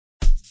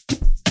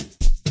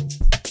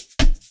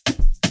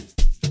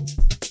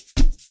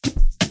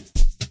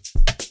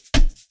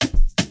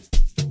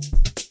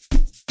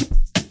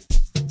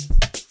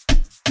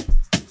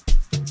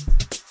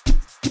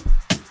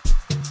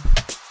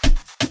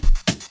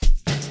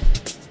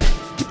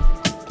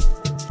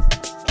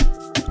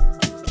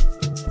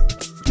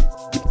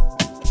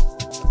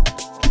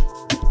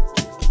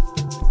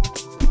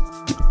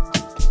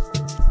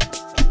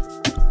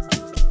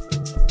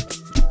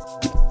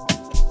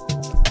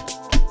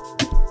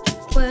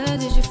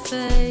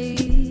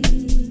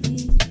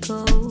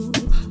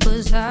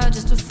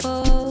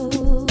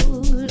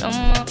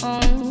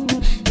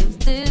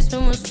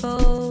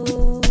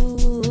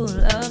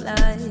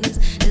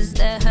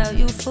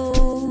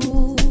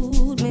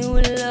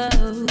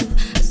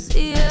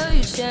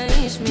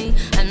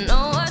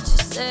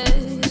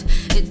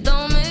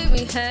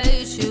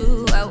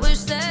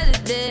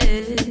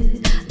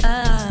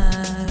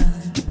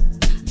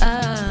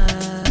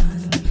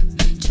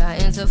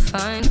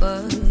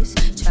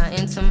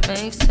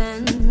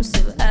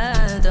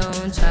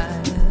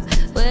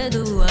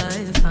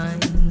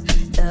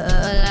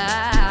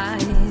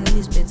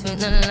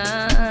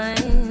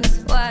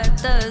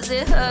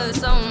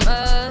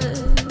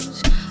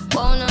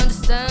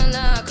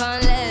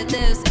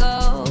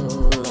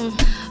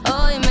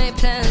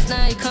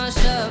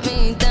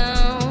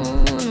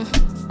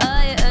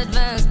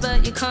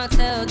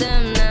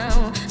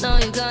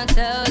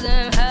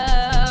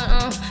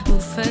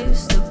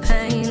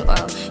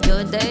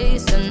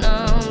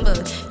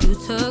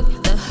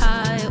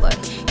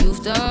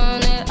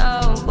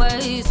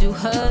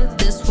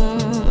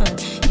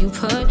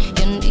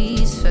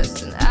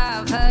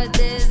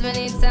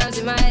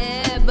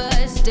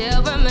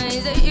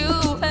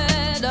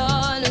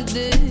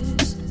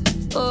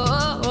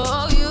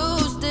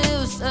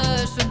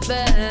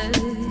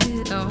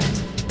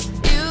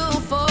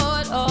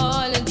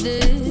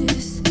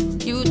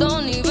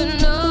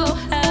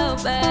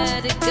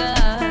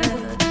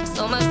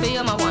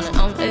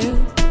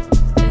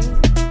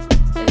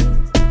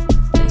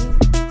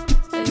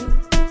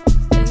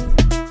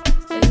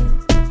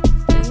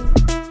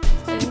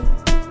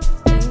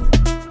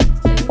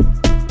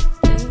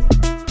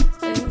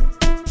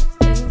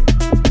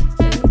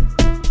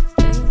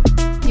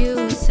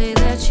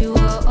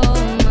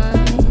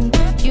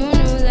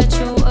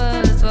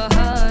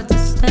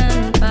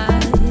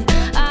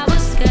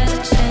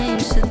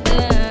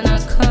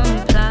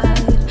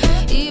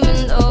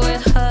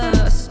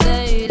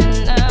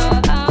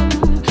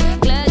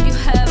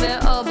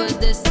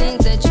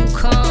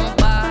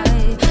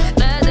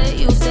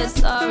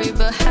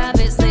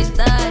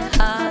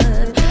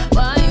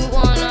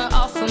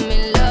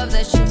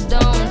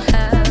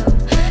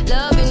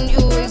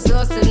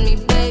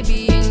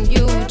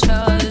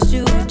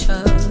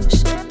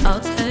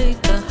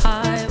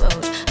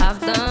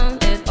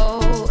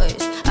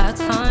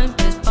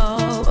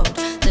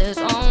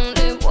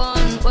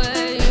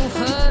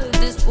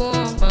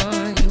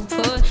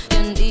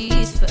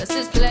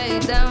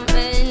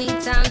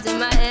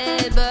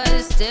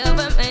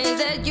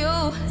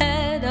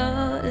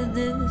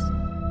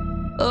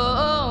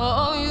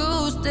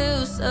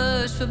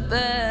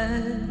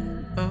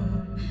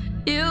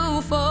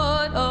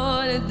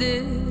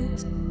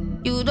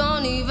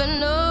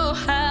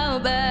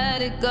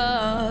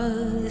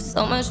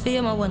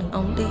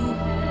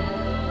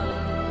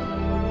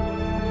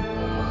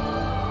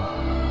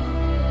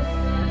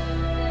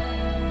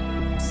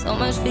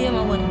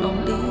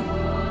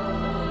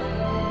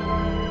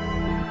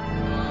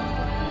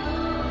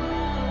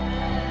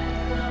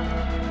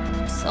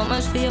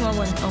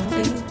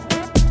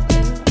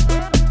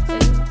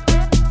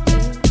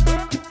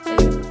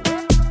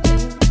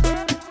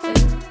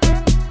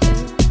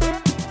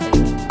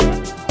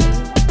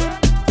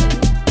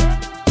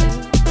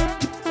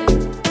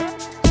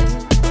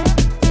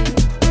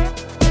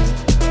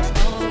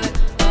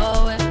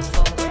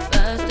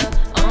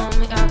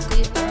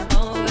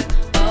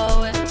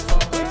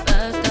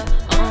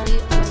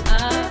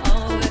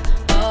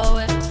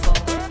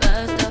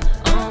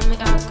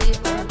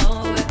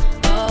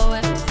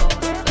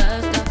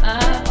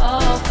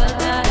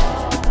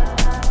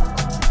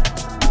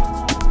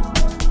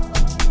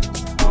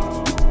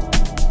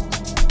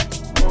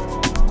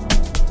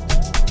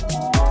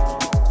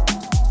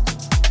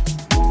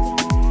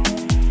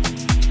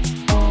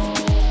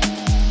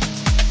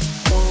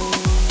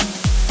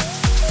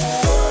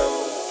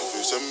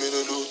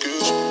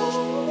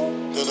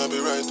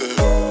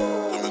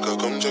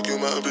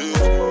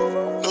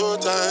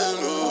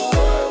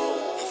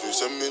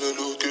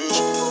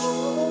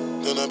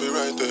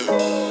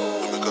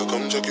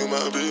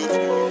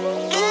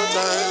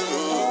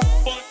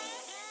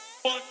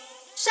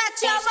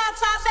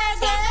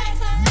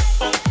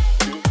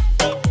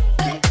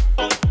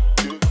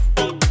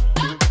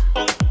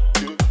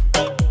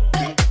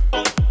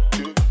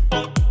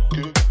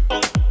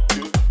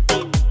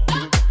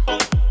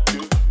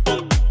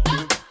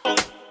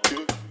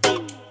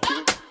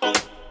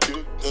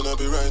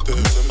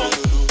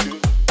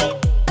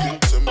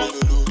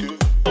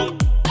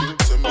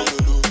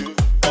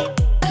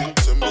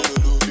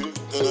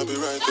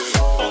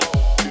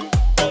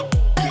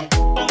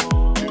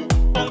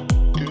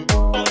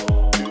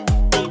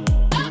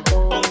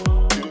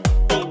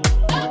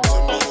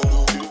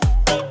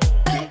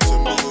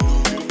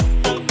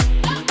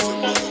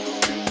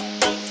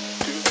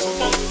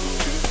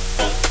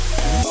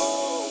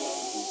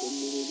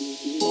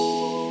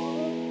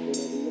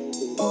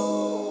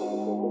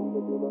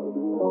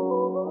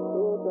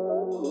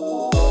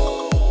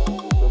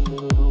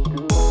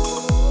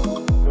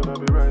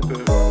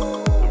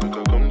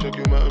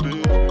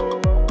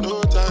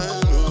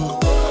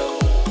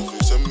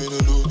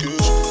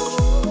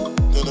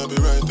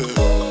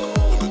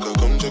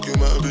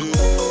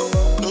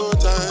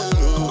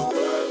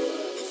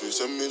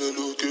Send me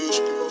the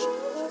location,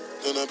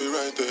 then I'll be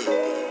right there.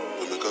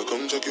 Then make I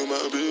come check you,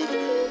 my baby.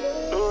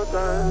 No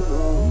time,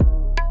 no.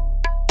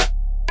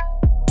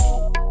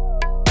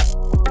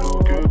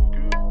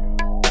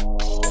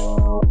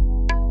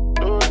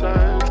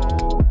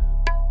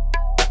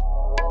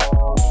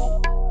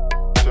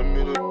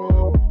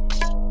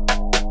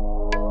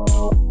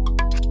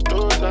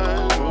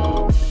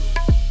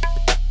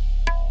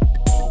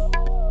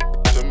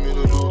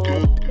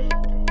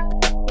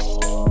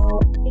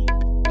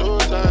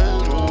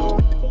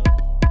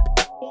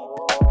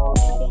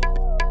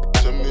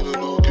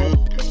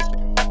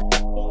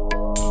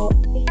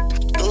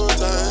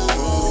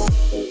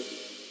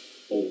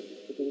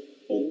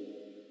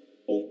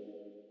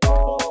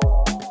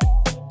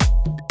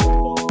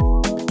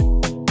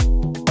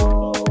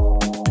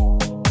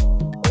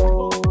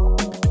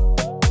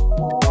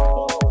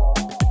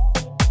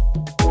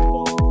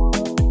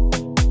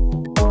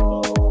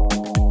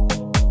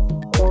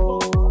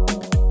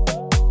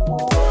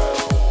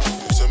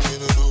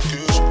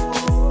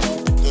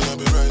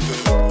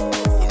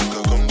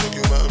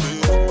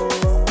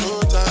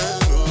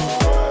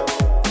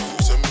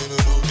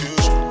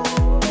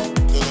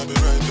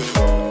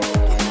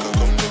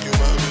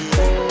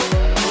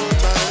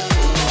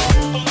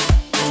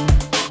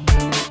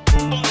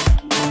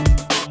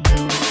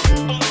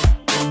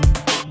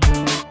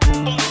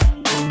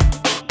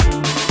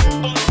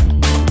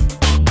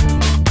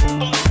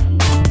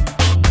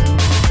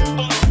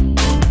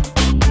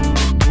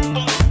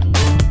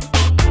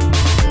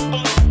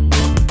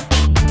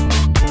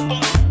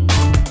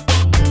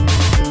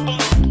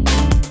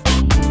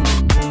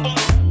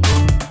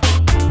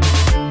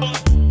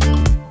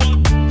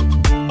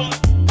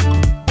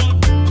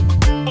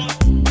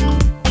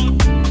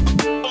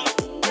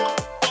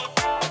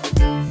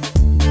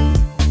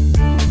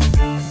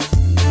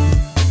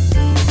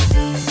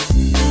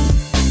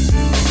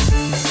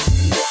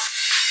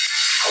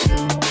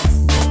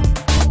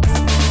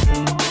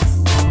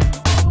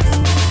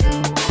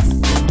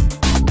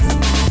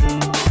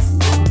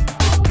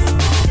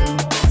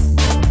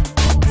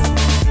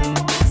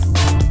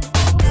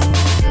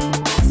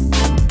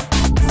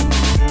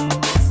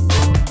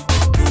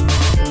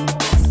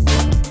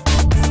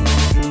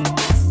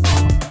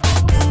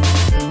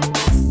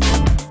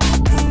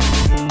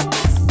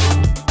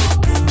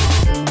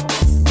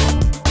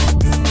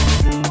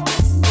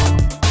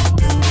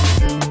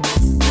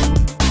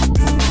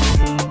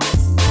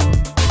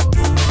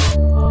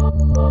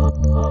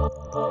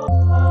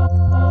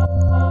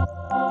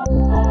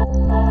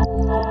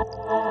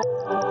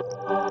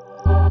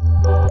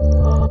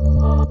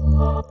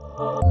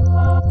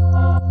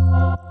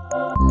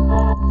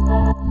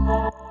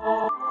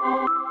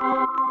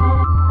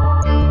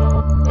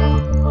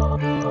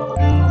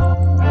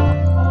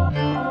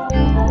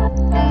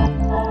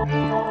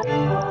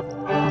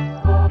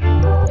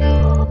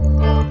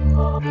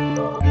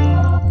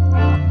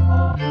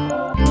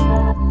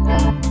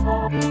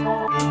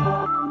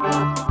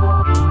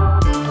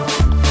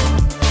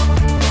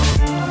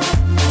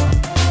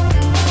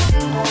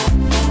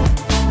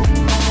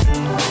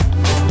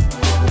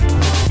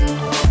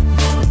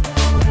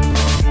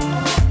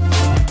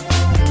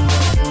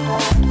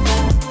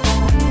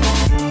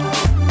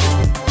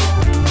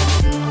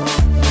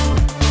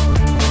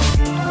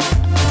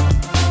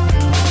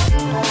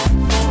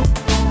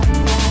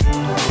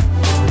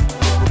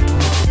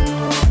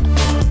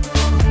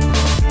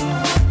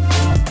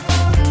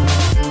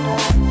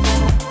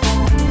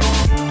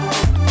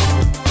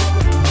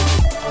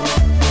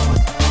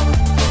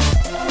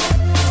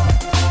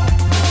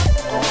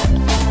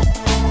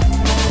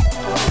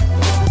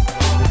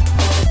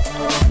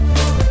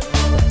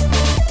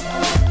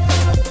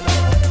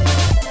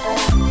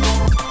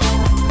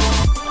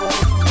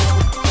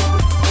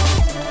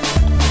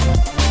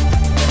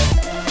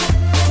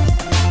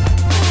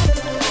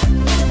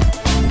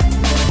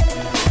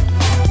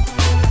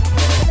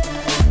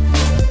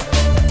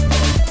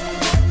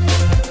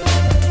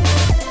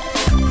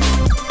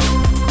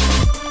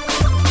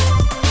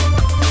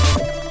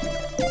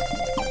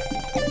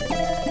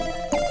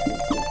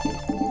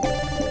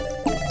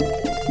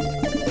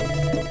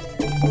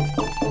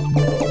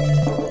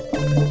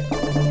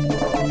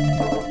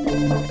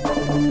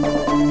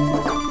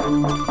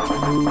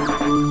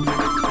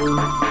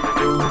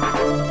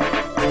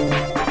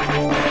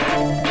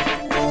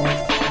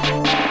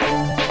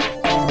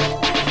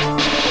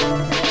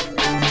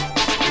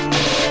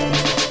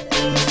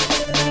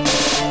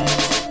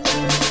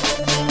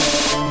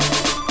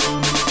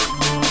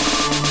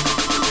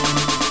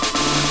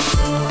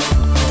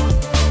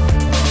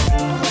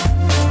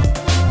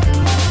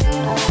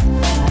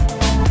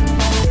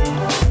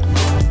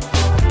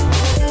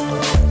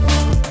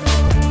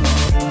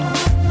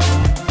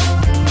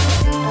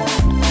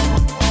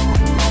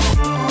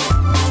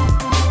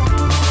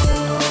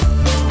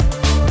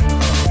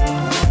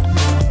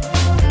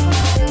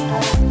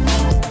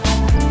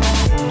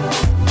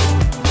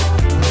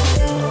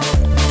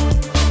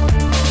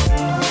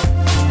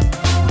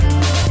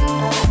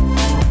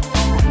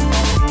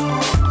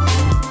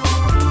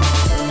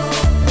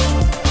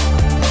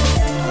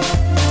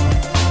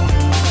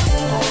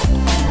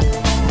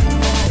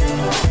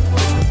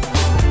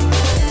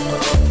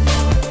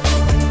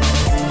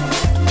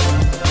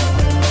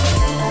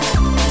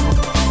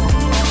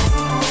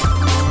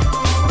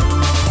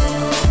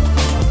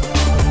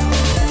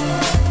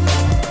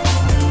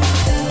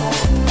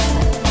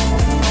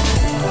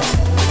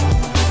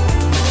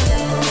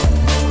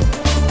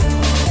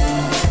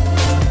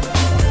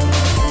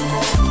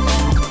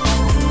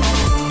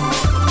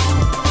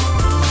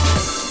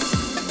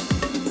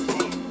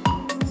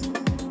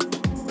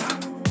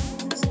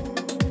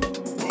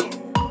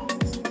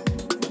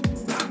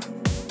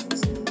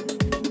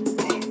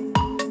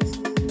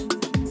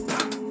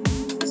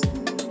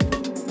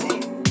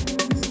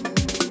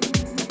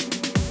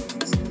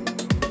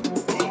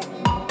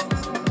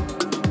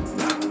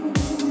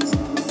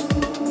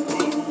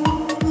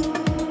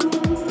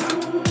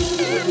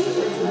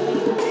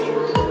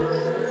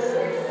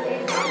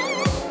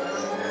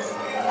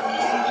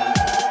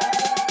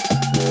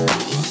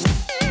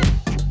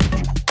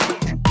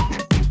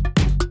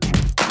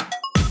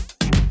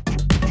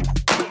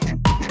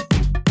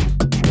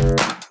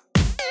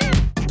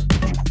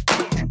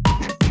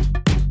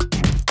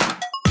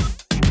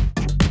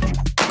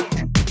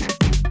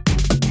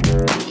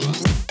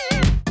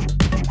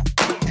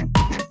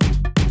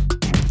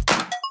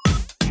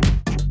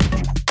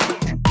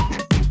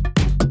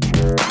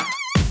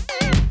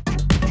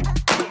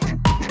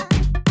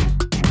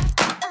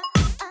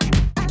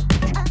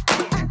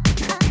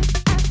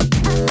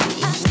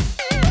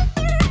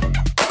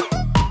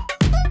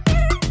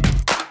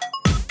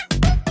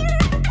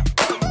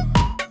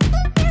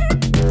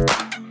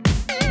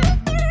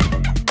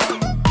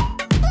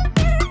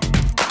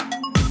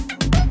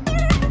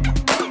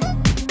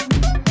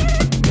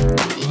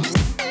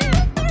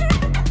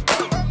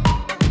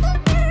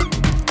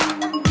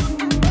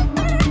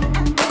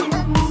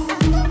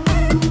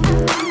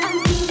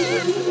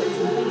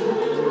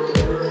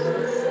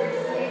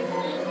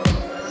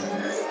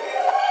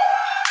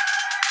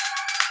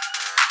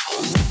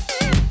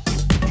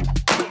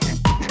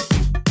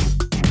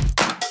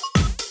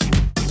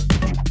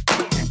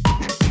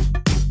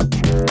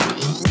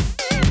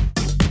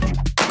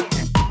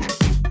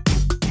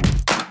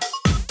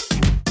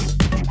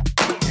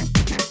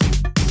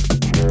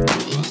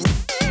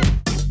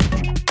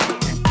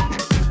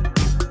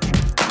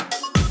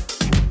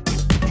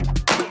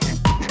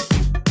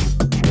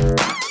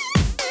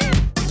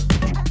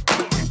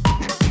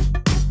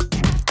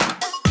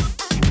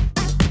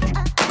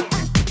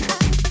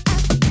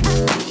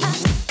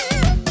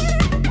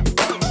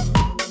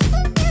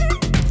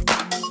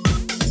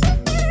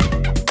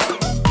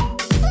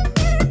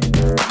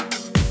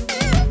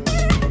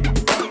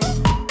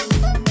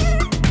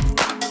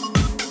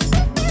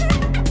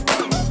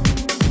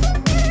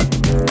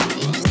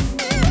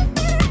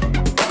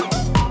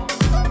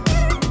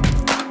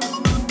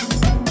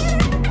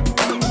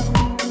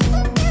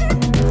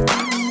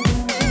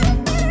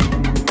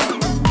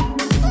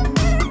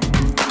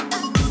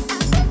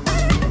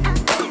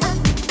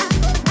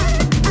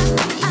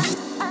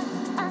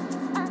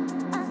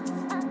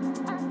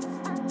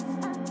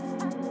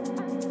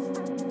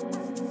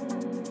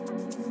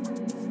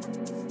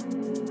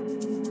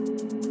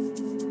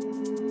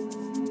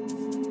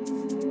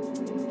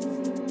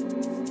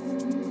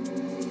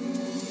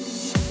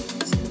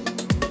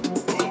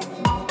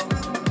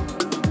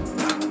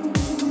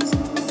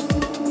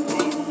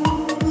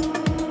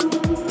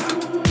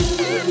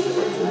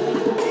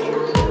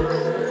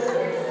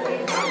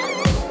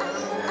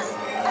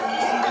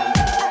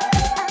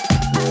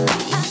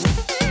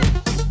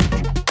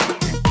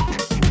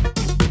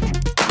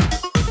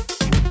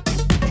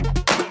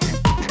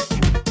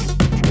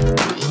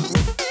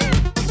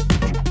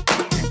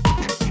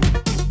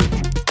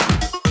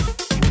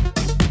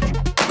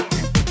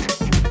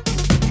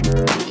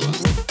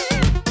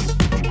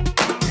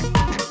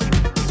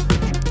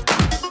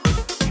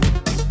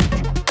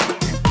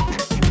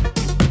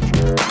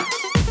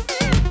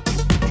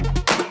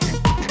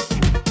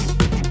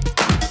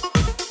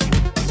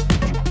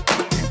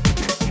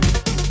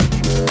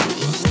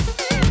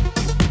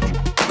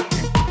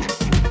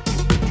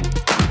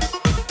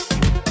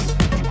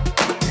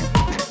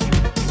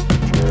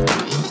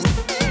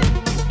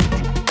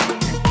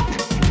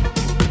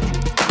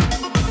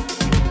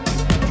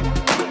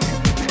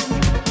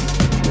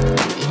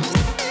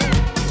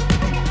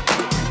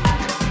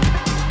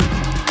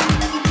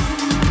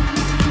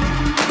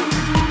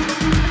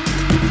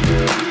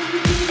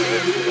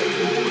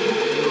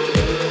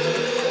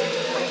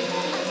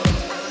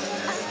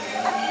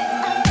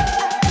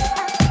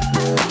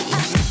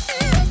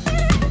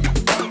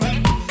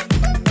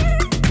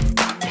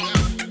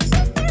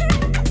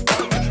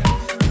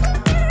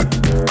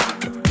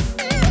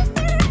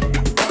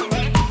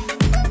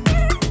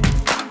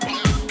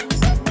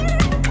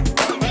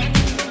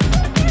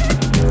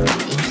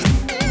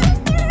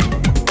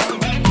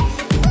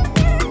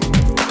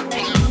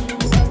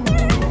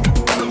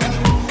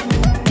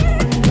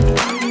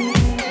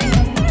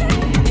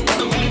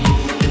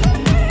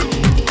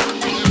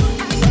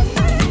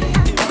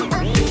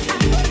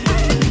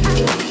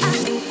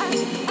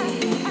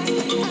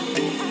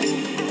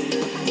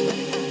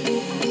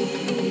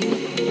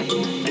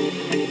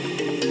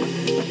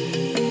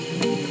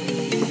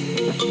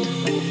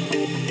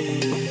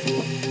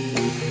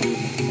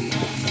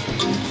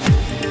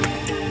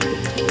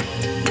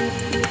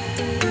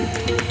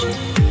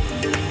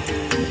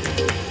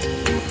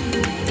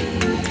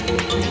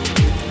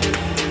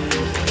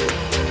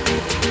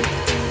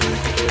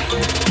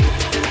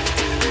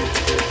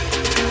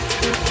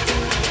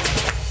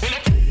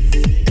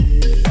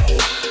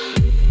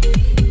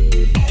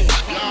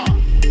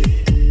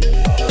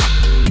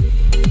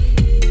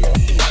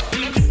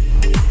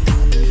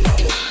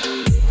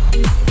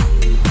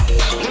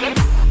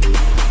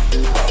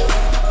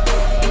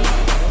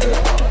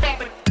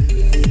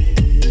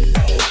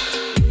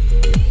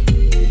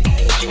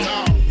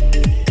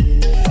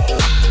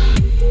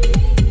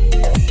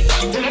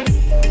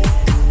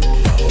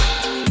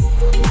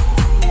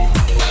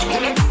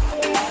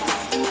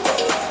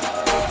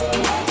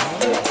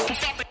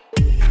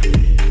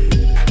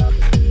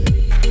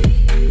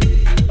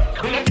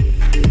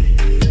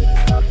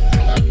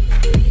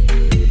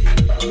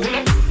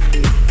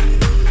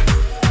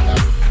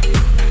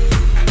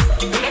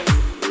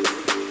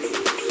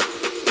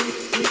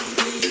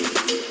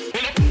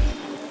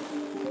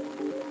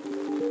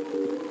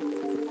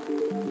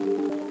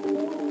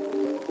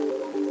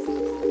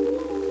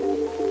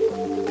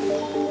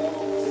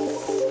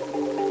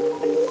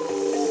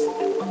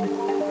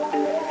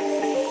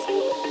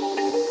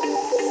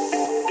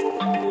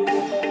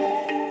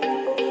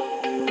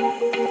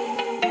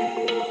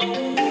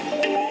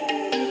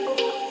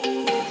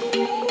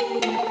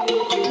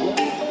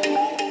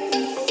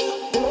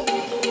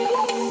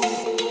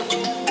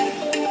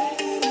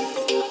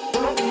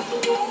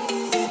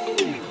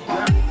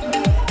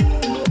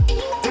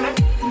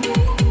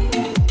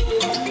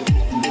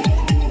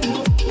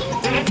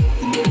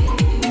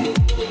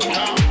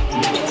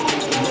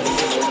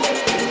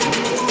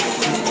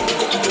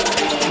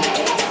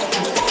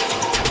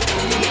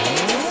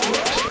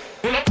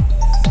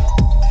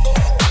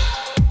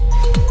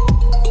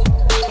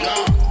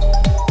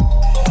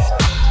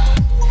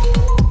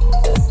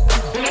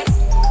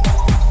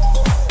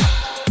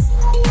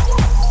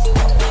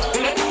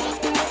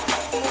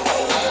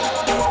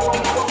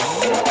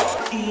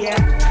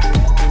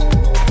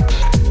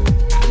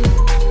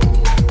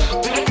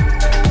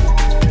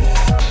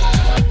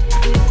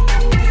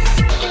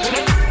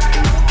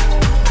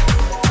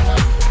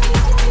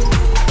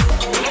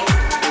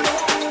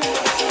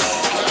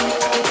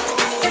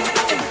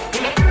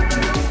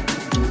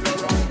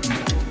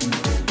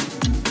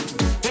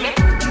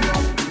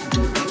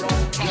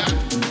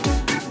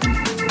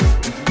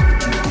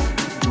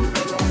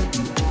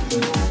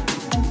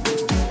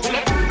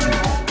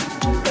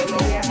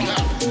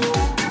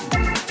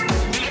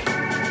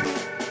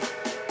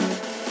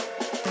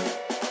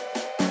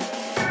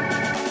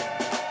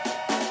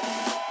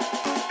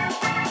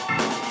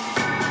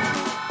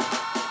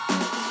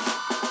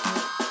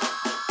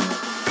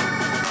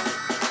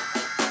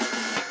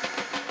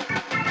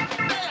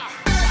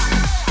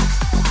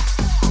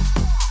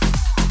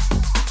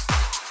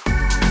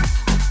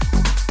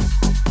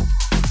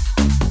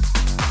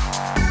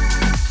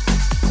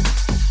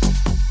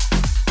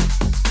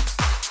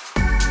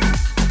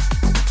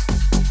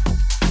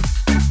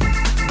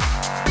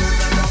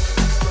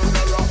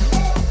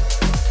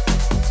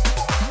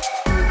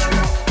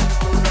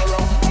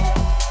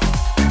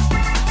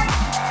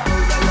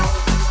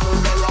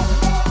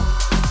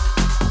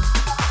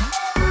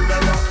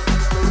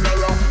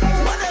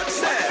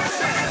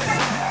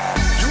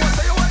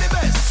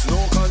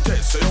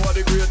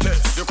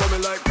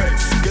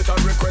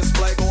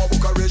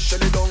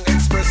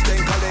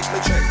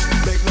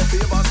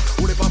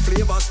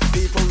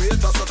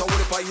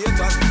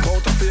 haters.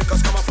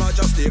 Counterfakers, camouflage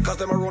stay, cause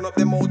them a run up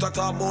them out and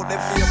talk about them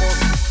famous.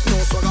 No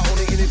swagger,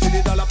 only in it for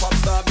the dollar pop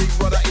star. Big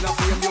brother in a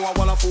fame, you a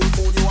walla fool,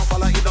 you a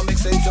falla, it don't make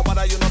sense. You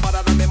bother, you no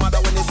bother than me mother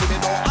when you see me,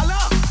 no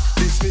Allah.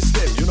 Dismiss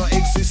them, you no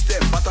exist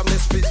them, but I'm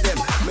less spit them.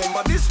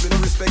 Remember this, we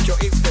don't respect your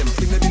ex them.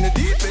 Fling them in the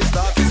deepest,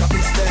 darkest of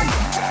this them.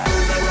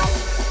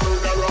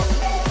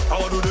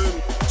 How do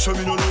them? Show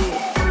me no know.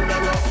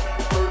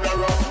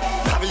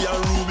 Javi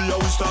and Ruby, how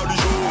we start the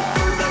show.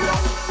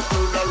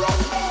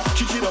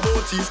 Kicking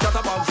about teeth, got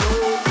a bad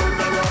flow.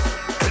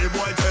 Hey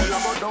boy, tell you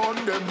about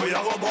done them, we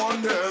have a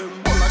bond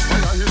them. All like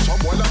fire, hear some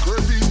boy like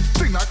crazy.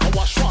 Thing like a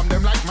wash from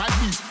them like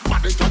magnies.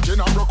 Mad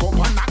detergent and broke up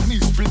and acne.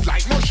 Spit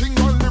like machine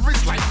gun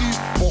lyrics like these.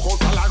 Vocal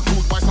talent,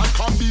 rude boys and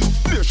combies.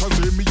 Nations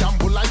say me and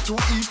bull like to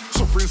eat.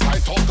 Supreme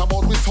side talked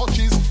about with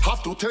touches.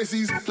 Have to taste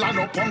these, line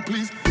up on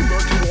please. The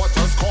murky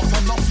waters cause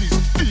and not fleas.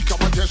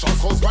 Decapitations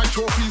cause by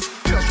trophies.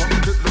 Tears from the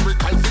clip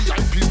lyrical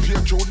VIPs.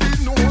 Pietro did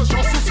know us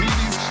just to see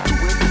these.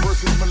 280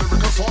 verses, my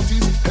lyrical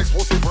sorties.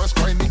 Explosive verse,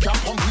 crying me can't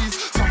pump please.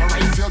 Samurai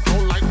sail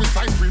troll like we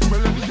size free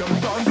millennium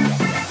done.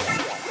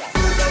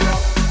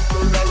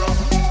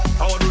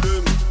 How do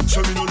them?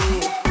 Show me no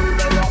know.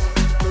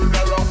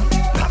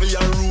 Javi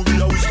and Ruby,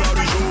 how we start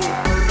the show.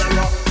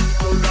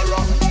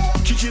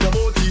 Kicking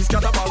about teeth,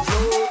 got a bad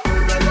flow.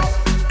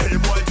 Hey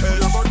boy, tell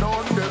you about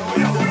done them,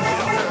 we have a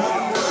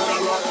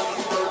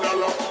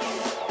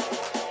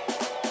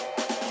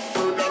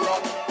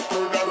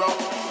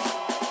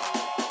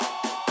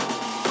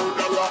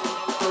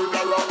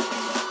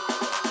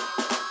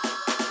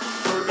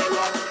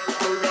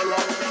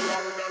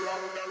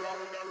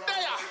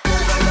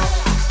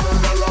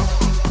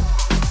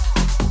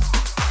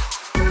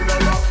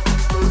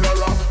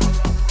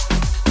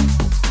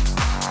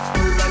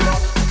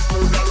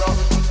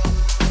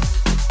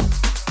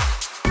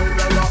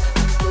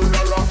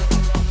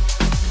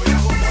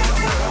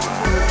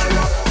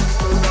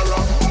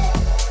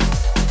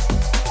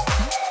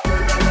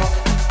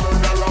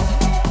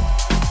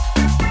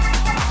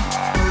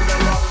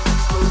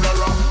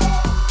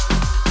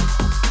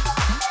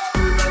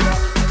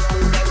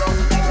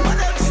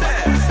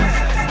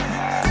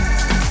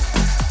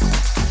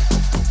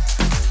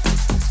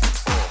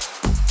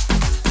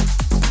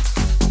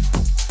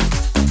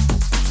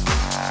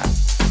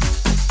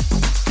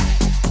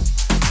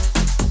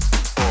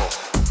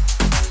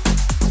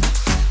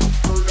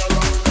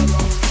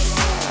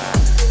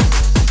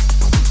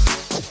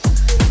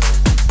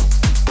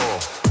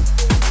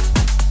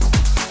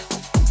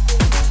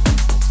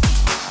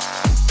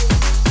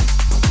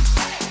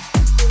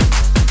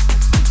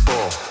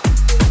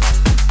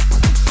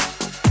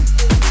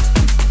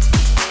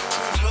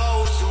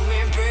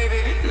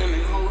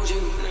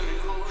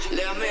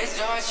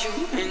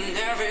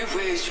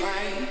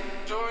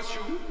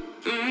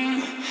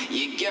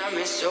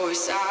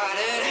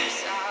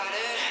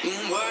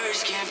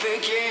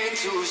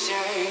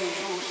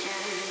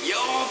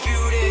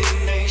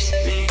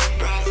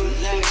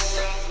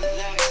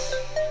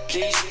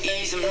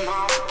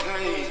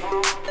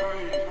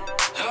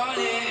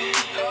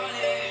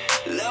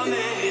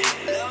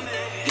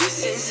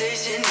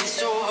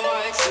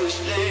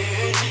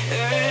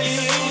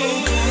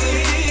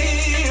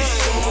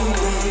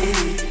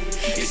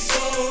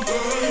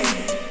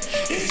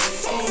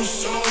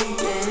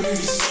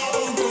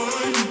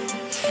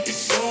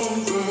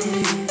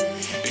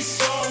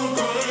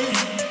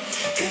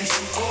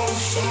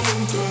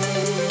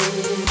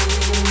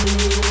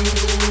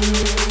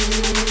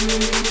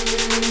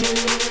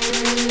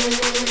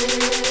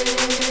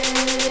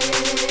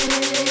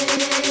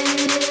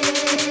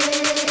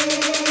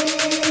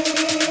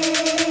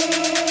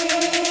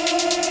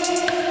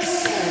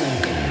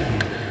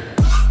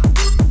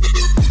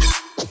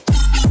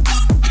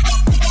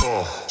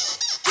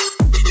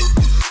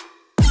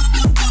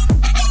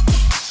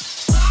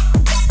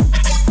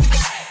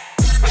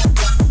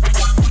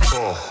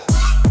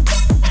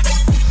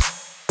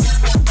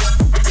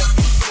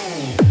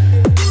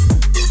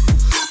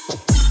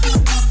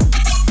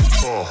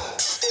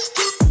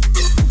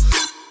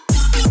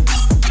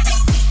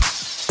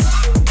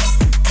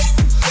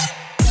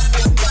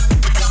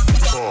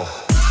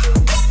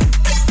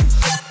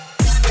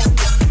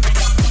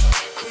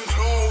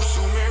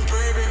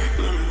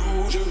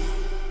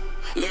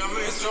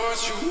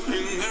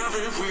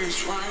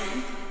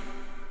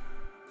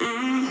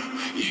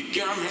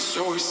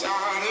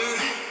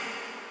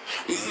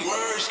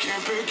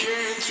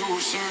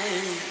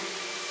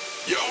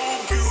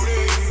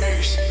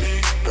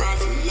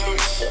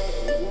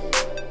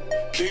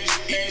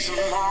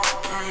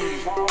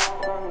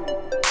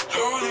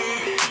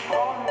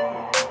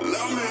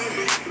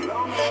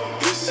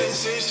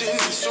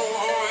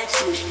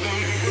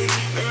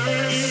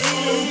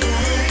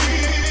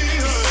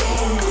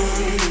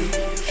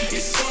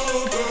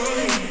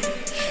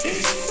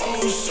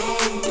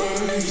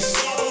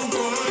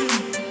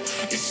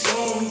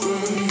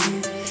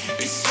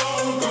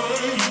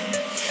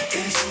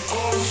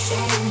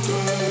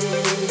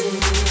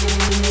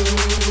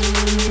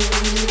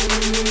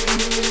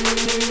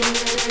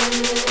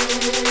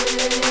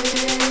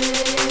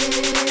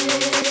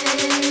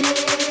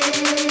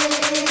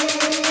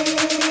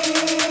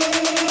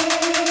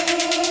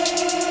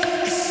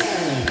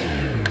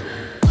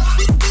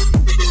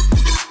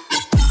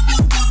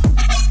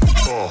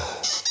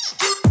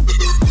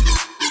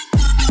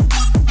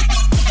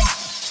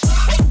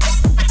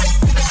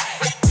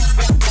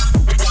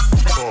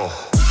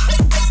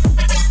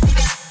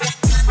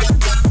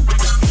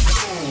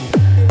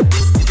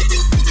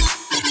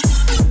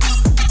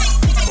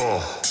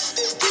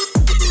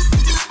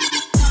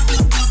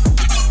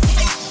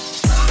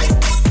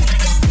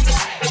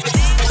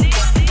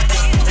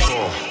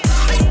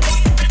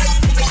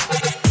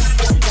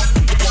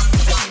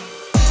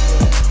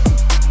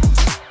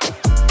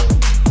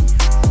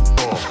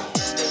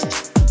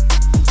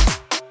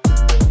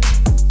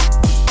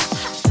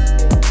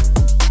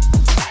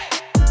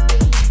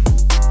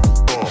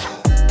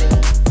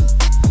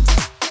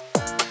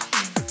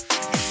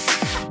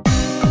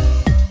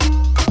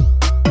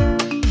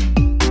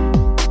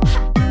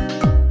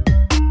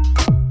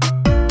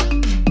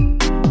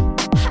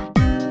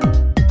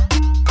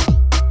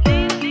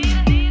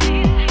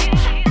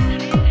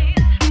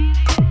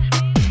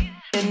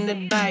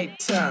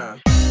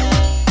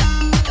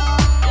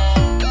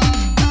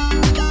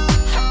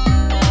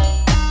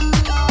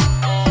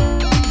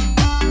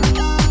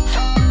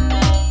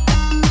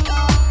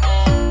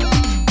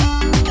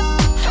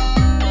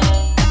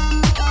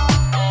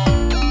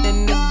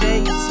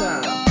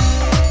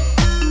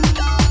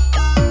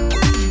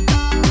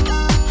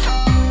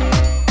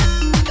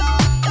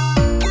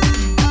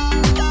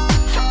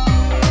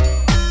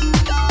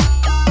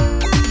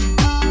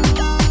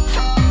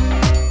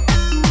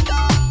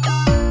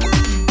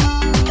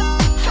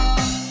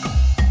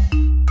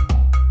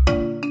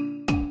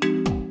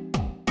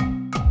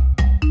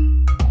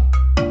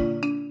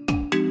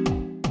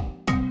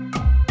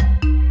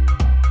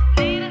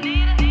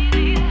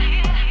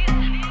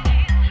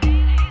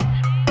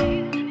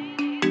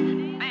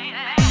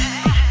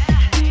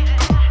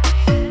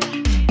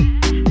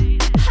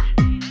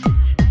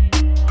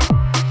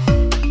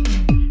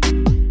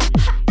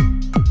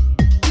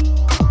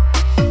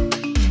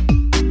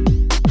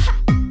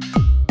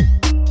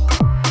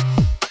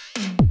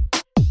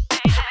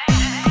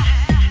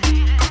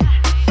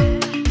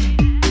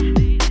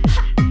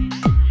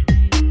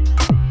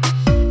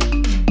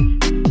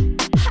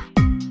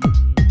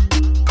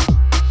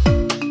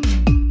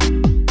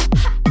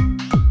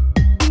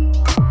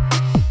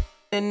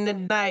in the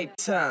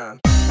nighttime.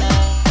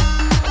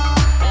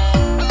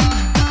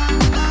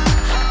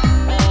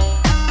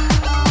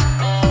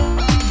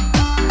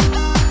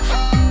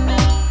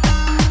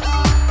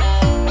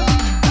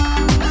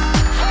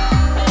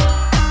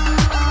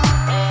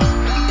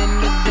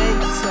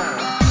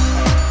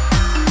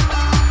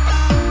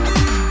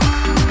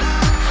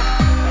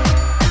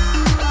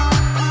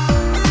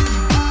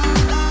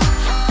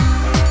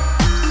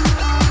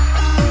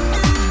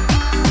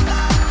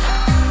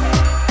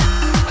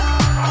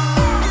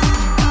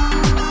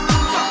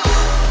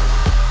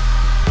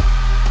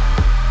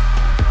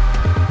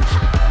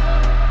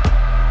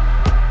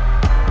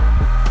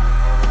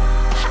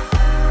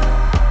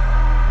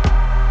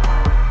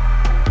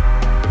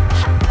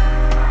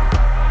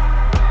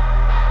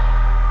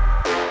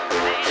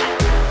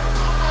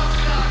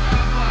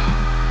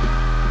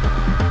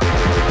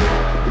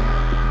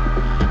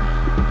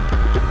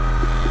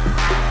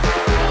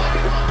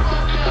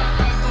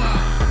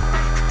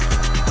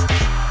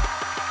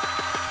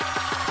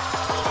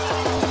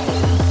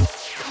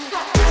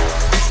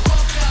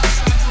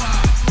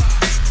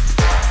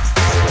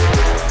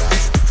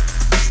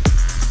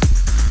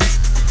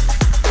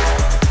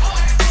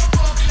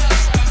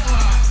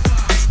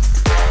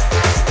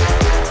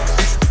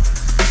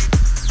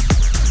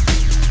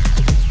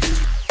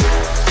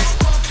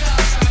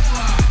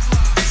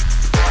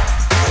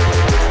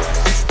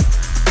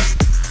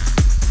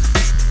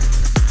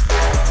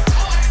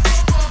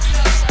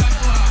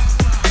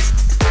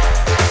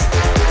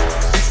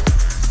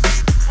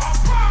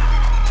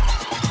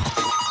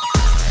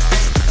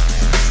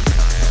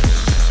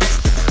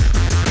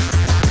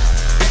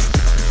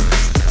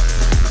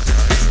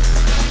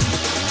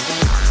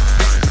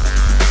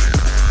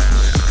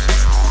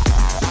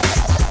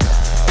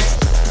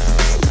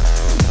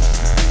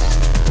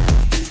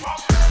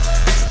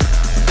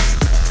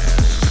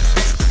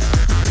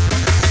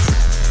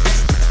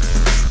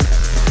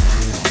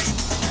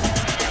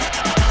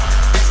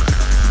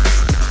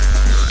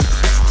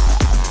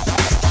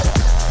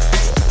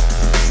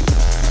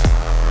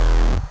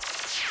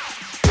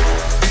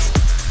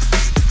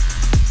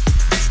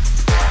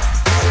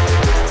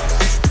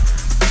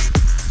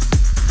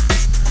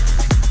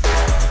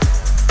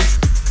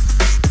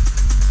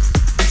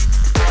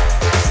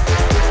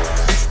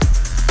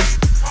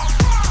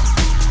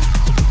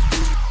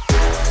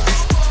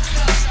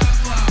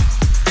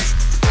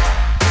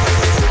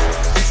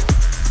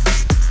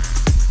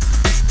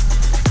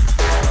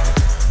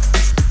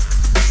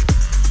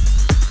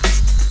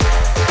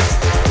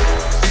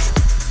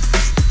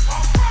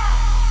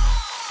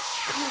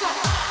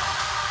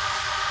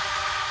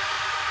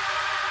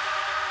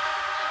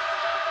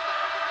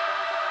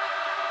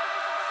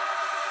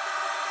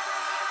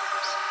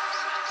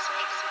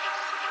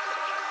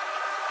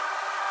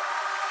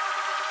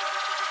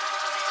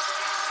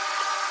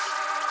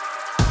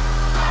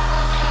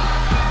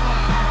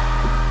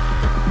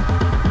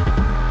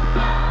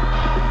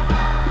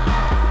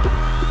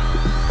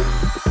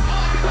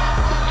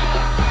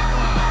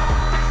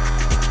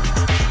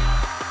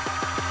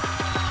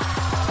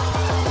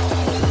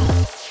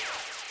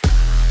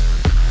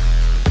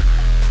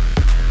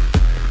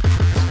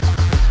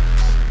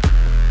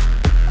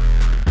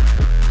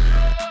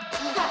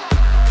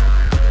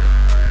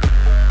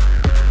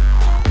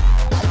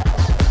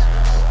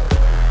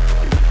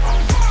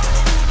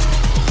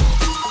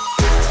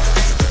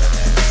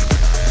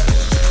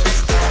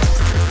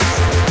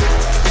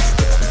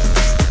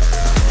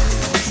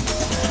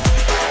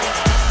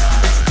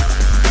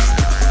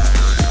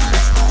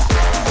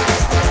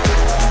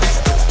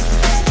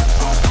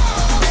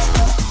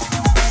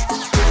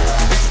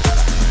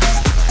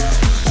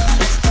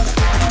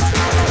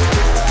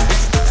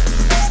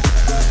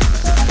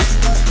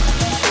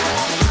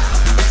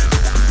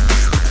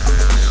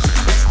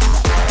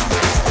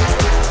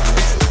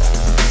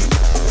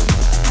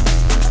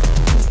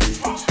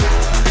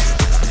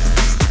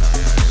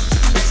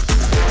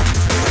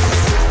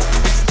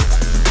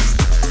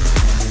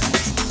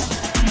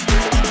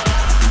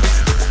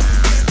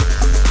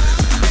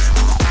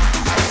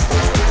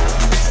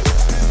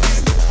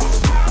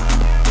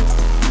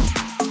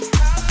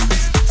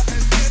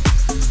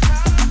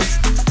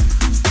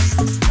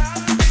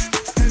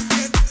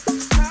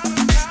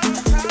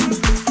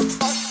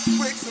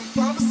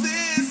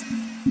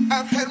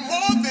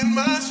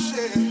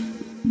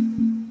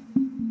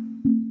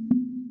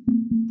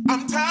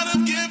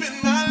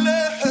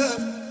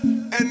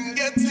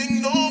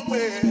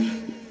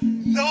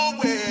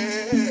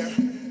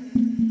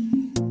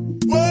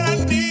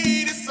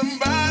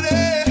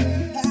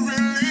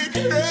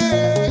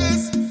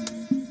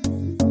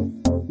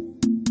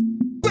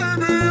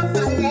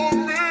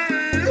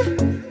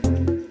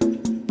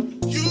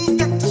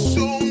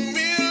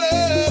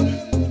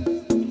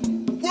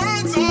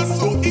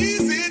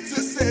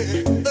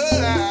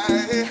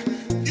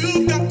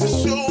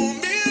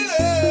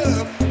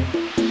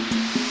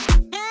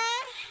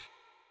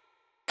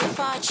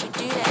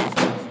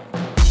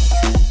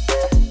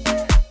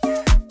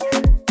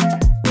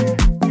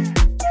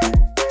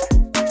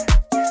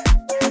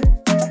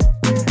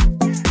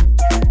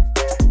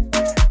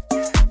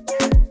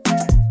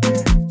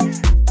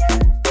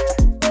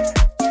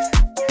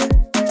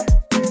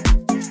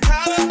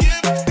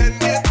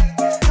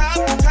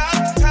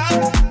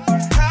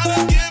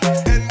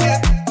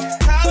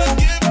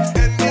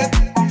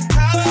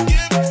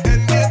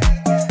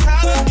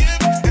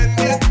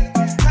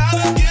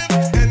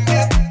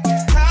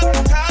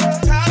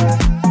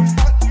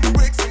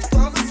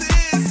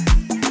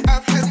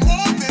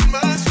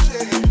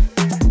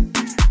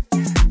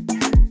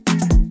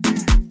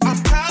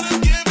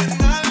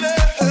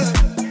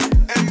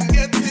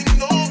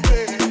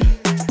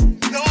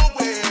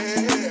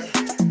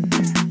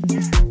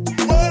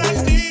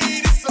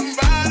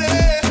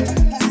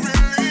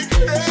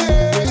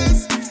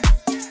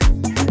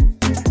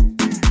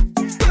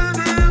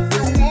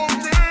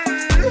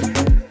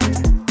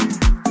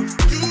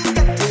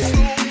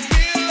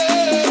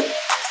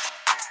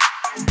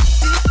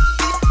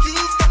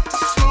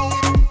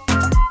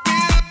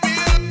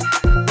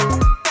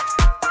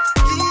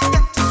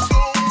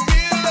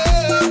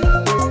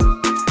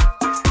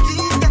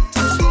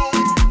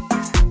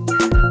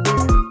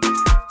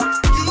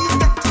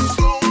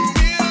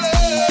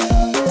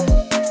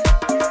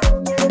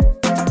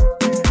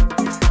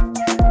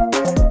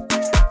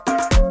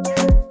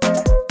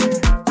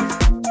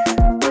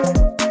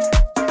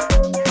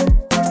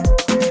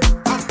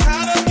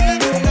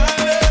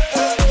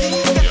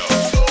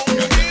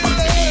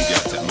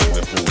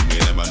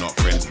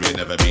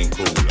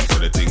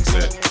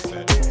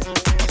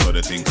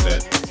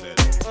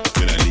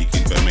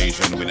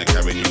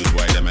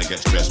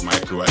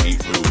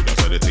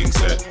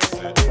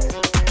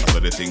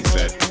 the thing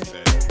said.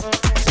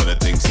 I saw the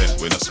thing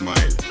said with a smile.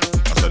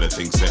 I saw the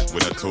thing said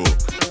with a talk.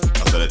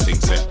 I saw the thing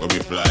said when we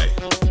fly.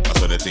 I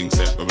saw the thing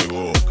said when we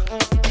walk.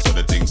 I saw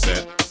the thing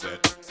said.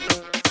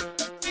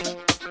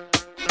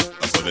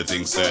 I saw the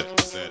thing said.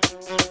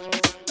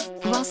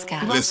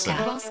 Listen,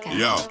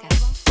 yo.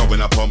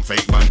 Going up on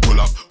fake man,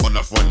 pull up on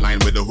the front line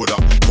with the hood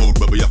up. Cold,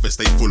 but we have to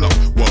stay full up.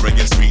 War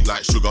against sweet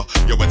like sugar.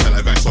 Yo, I tell a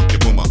guy suck your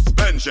mama.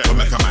 Bench it,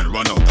 make a man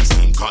run out. The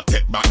steam can't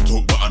take back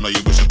talk, but I know you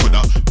wish I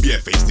coulda.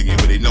 Bare-faced thing,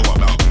 but they know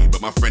about me.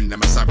 But my friend,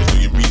 them a savage,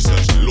 doing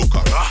research, look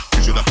up.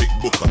 You should have picked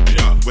book up,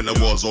 yeah. When the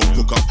war's all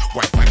cook up,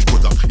 white flags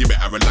put up. You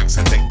better relax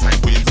and take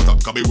time, put your foot up.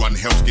 Cause we run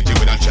Hell's Kitchen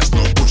with a chest,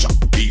 no push up.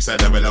 East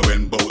side of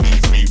when boat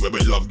E3, where we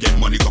love get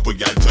money, couple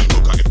gal turn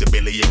hook up. If the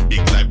belly ain't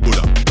big like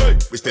Buddha,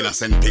 we still a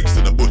send pigs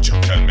to the butcher.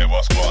 Tell me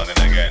what's going on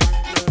again.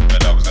 The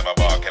dogs them are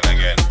barking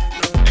again.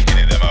 The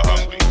kitty them are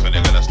hungry, so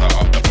they're gonna start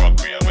up the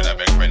froggery. And with a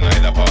big friend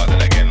night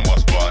aparting again.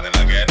 What's going on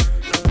again?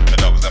 The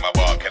dogs them are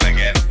barking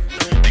again.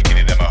 The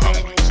kitty them are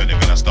hungry, so they're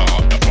gonna start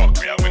up the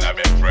froggery. And with a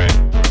big friend.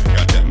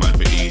 Can't take man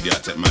for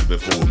idiot, take man for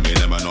fool. Me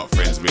and them are not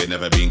friends, we ain't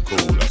never been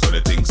cool. That's what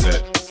the thing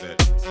said.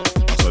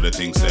 That's what the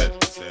thing said.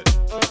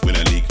 We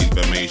don't leak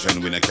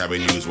information, we don't carry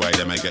news. Why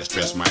them I get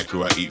stressed, my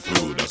crew I eat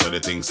food. That's what the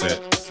thing said.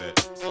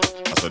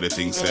 That's what the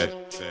thing said.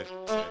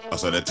 I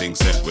saw the thing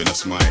set with a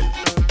smile.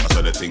 I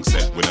saw the thing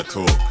set with a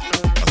talk.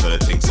 I saw the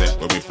thing set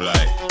when we fly.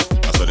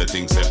 I saw the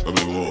thing set when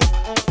we walk.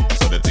 I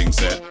saw the thing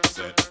set.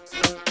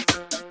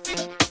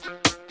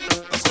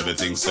 I saw the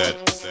thing set.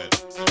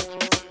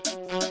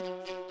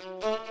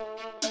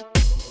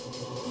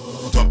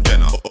 Top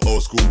Jenna,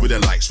 old school with a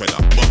like shredder.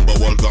 Bumper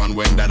wall gone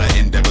when that I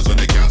endeavors on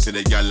the can't see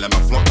the gal and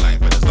my flock life.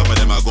 But there's none of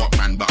them I got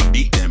man, but I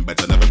beat them.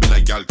 Better never be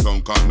like gal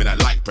clown, call me that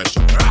like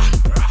pressure.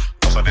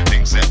 So the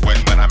thing said when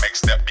I make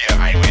step, be a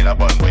highway, a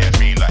bun where you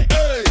feel like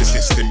the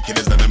system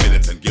killers than a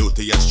militant,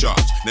 guilty as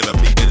charged. Never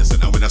plead innocent,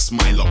 and when I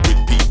smile up with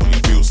people,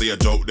 you feel say a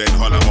joke, then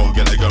holler more,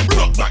 get a gun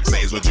block back, say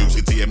it's reduced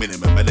to your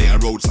minimum, but they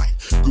are roadside,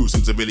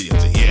 gruesome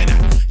civilians, you hear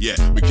that? Yeah,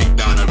 we kick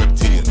down a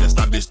reptilian,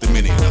 establish the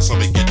minion, that's how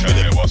we get to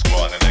there. What's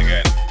going on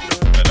again?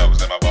 The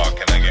dogs them are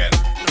barking again.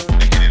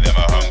 The kitty them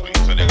are hungry,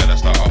 so they're gonna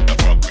start up the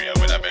froggery. And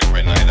with a big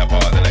friend night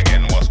aparting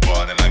again. What's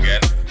going on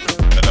again?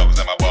 The dogs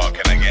them are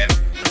barking again.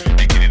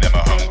 The kitty them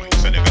are hungry.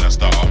 So they're gonna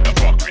start up the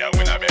fuckery and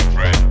win a big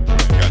friend.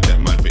 Can't take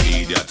man for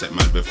idiot, take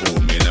man before.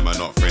 Me and them are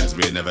not friends,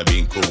 we ain't never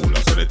been cool.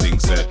 That's what the thing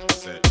said.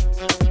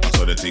 That's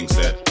what the thing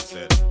said.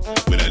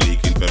 We don't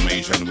leak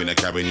information, we don't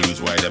carry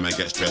news. Why them I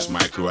get stressed,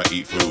 my crew I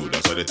eat food.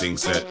 That's what the thing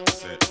said.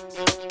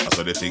 That's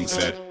what the thing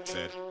said.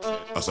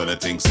 That's what the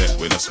thing said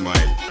with a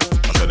smile.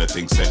 That's what the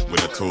thing said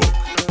with a talk.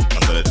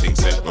 That's what the thing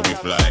said when we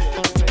fly.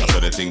 That's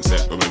what the thing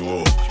said when we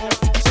walk.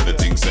 That's what the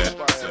thing said.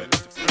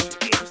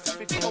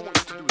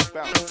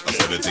 That's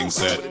what the thing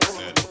said.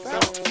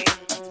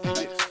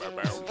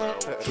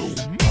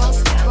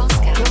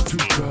 Go to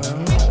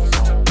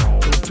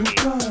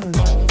guns,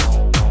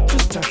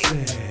 just I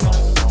said.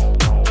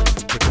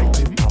 Protect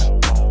him.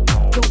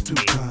 Go to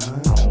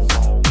guns,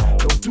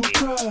 go to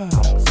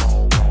drugs,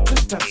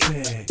 just I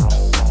said.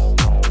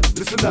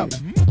 Listen up,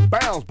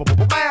 bounce,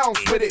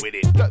 bounce with it.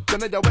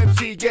 None of your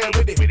MC get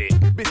with it.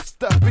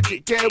 Mr.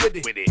 Fidget get with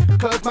it.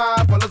 Cause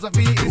my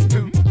philosophy is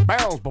to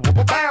bounce,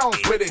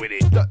 bounce with it.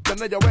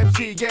 None of your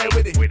MC get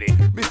with it.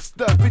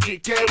 Mr.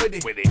 Fidget get with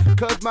it.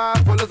 Cause my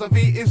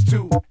philosophy is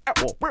to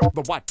rip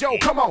the watch. Yo,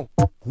 come on.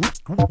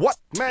 What?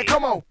 Man,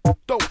 come on.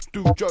 Don't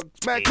do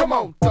drugs, man, come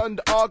on. Done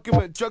the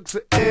argument, drugs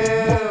are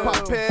ill.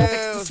 Pop pills,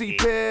 ecstasy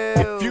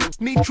pills. If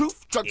you need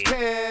truth, drugs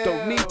can.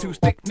 Don't need to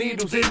stick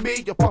needles in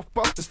me. You puff,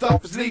 the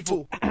stuff is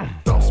lethal.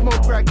 Don't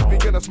smoke crack if you're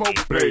gonna smoke.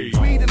 Please.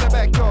 Weed in the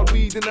backyard,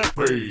 weed in the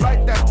please.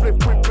 Light that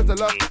split quick with the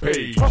love.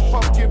 Please.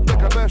 Puff, give the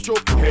commercial.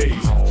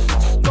 Please.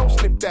 Don't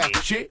slip that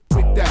shit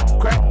with that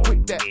crack,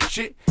 with that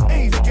shit.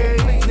 Easy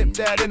game, snip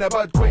that in a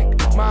bud quick.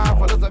 My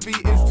philosophy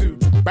is to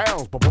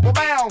bounce,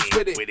 bounce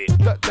with it.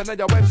 None of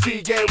your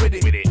MC get with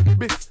it.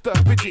 Mr.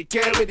 Fidget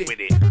get with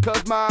it.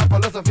 Cause my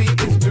philosophy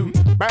is to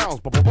bounce,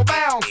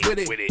 bounce with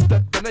it.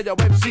 None of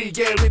your MC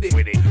get with it.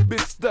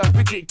 Mr.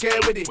 Fidget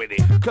get with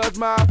it. Cause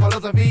my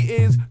philosophy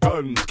is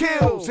guns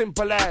kill.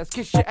 Simple as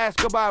kiss your ass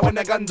goodbye when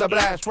the guns are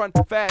blast. Run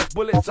fast,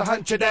 bullets will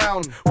hunt you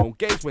down. Won't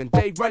gaze when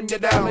they run you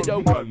down. And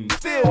yo,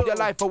 steal your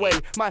life away.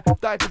 Might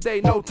die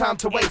today, no time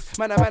to waste.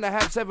 Man, I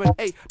have 7,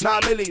 8,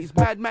 9 millies.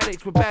 Bad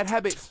manics with bad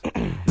habits.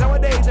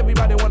 Nowadays,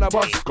 everybody wanna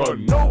bust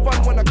gun. No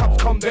fun when the cops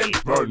come, then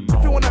run.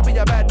 If you wanna be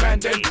a bad man,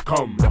 then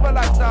come. Live a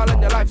lifestyle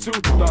and your life soon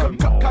done.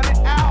 Cut it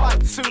out,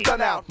 life soon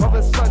done out.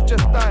 Mother's son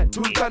just died,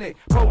 who done it?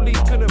 Police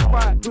couldn't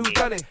find who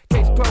done it.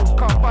 Case closed,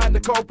 can't find the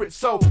culprit,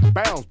 so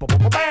bounce,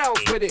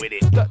 bounce with it.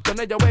 None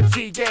of your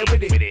MC get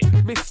with it.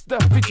 Mr.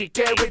 Fidget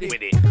get with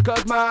it.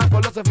 Cause my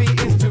philosophy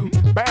is to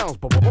bounce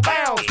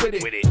with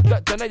it.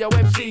 The Nayo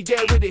MC,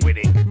 get with it.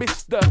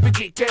 Mr.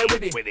 Fidget, get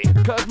with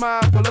it. Cause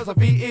my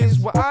philosophy is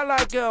what I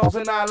like girls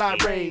and I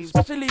like raves.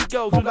 Especially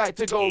girls who like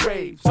to go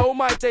rave. So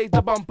my days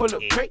the bumper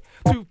look great.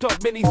 Two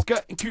top mini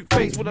skirt and cute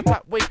face with a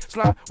top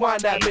waistline.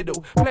 Wind that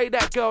middle. Play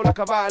that girl like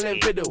a violin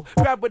fiddle.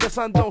 Grab where the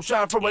sun don't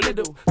shine for a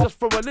little. Just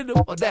for a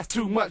little, or that's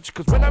too much.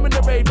 Cause when I'm in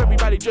the rave,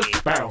 everybody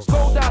just bounce.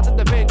 Go down to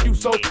the venue,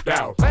 so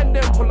down. Man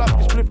them pull up,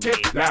 this spliff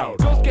get loud.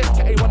 Girls get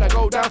skitty when I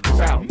go down to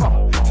sound.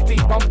 Titty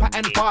bumper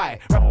and fire.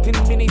 Wrapped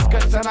in mini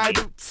skirts and high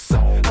boots.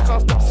 I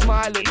can't stop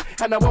smiling,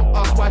 and I won't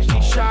ask why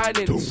she's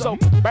shining. So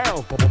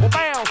bounce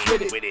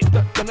with it.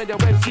 The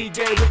Nayo MC,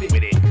 get with it.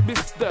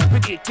 Mr.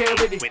 Fidget, get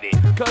with it.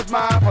 Cause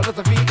my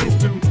philosophy is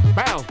to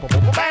bounce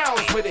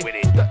with it.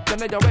 The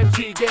Nayo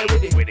MC, get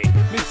with it.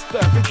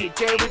 Mr. Fidget,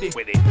 get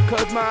with it.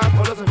 Cause my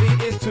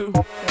philosophy is to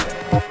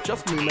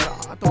just me, man.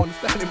 I don't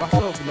understand it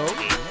myself, you know.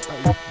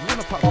 Like, you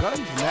wanna pop guns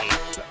and that.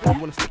 You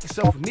wanna stick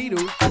yourself with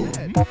needles. Yeah,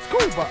 it's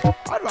cool, but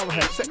I'd rather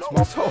have sex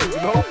myself, you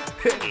know.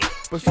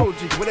 But so, G,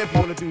 whatever you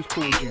wanna do is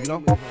cool with you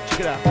know. Check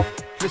it out.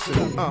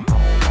 Listen up.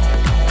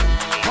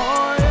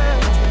 Oh yeah.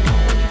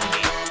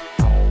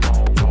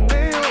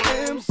 Nayo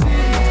MC.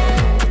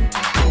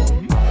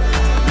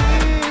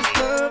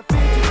 Mr.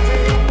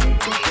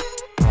 Fidget.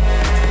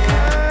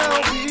 How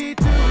we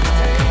do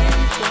it.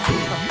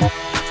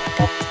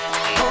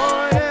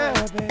 Oh yeah,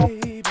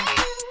 baby.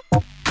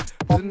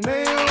 The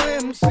Nayo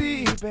MC,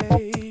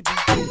 baby.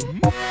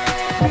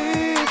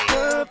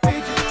 Mr.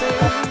 Fidget,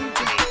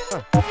 baby.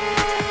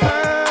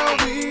 How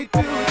we do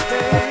it,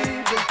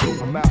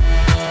 baby. I'm out.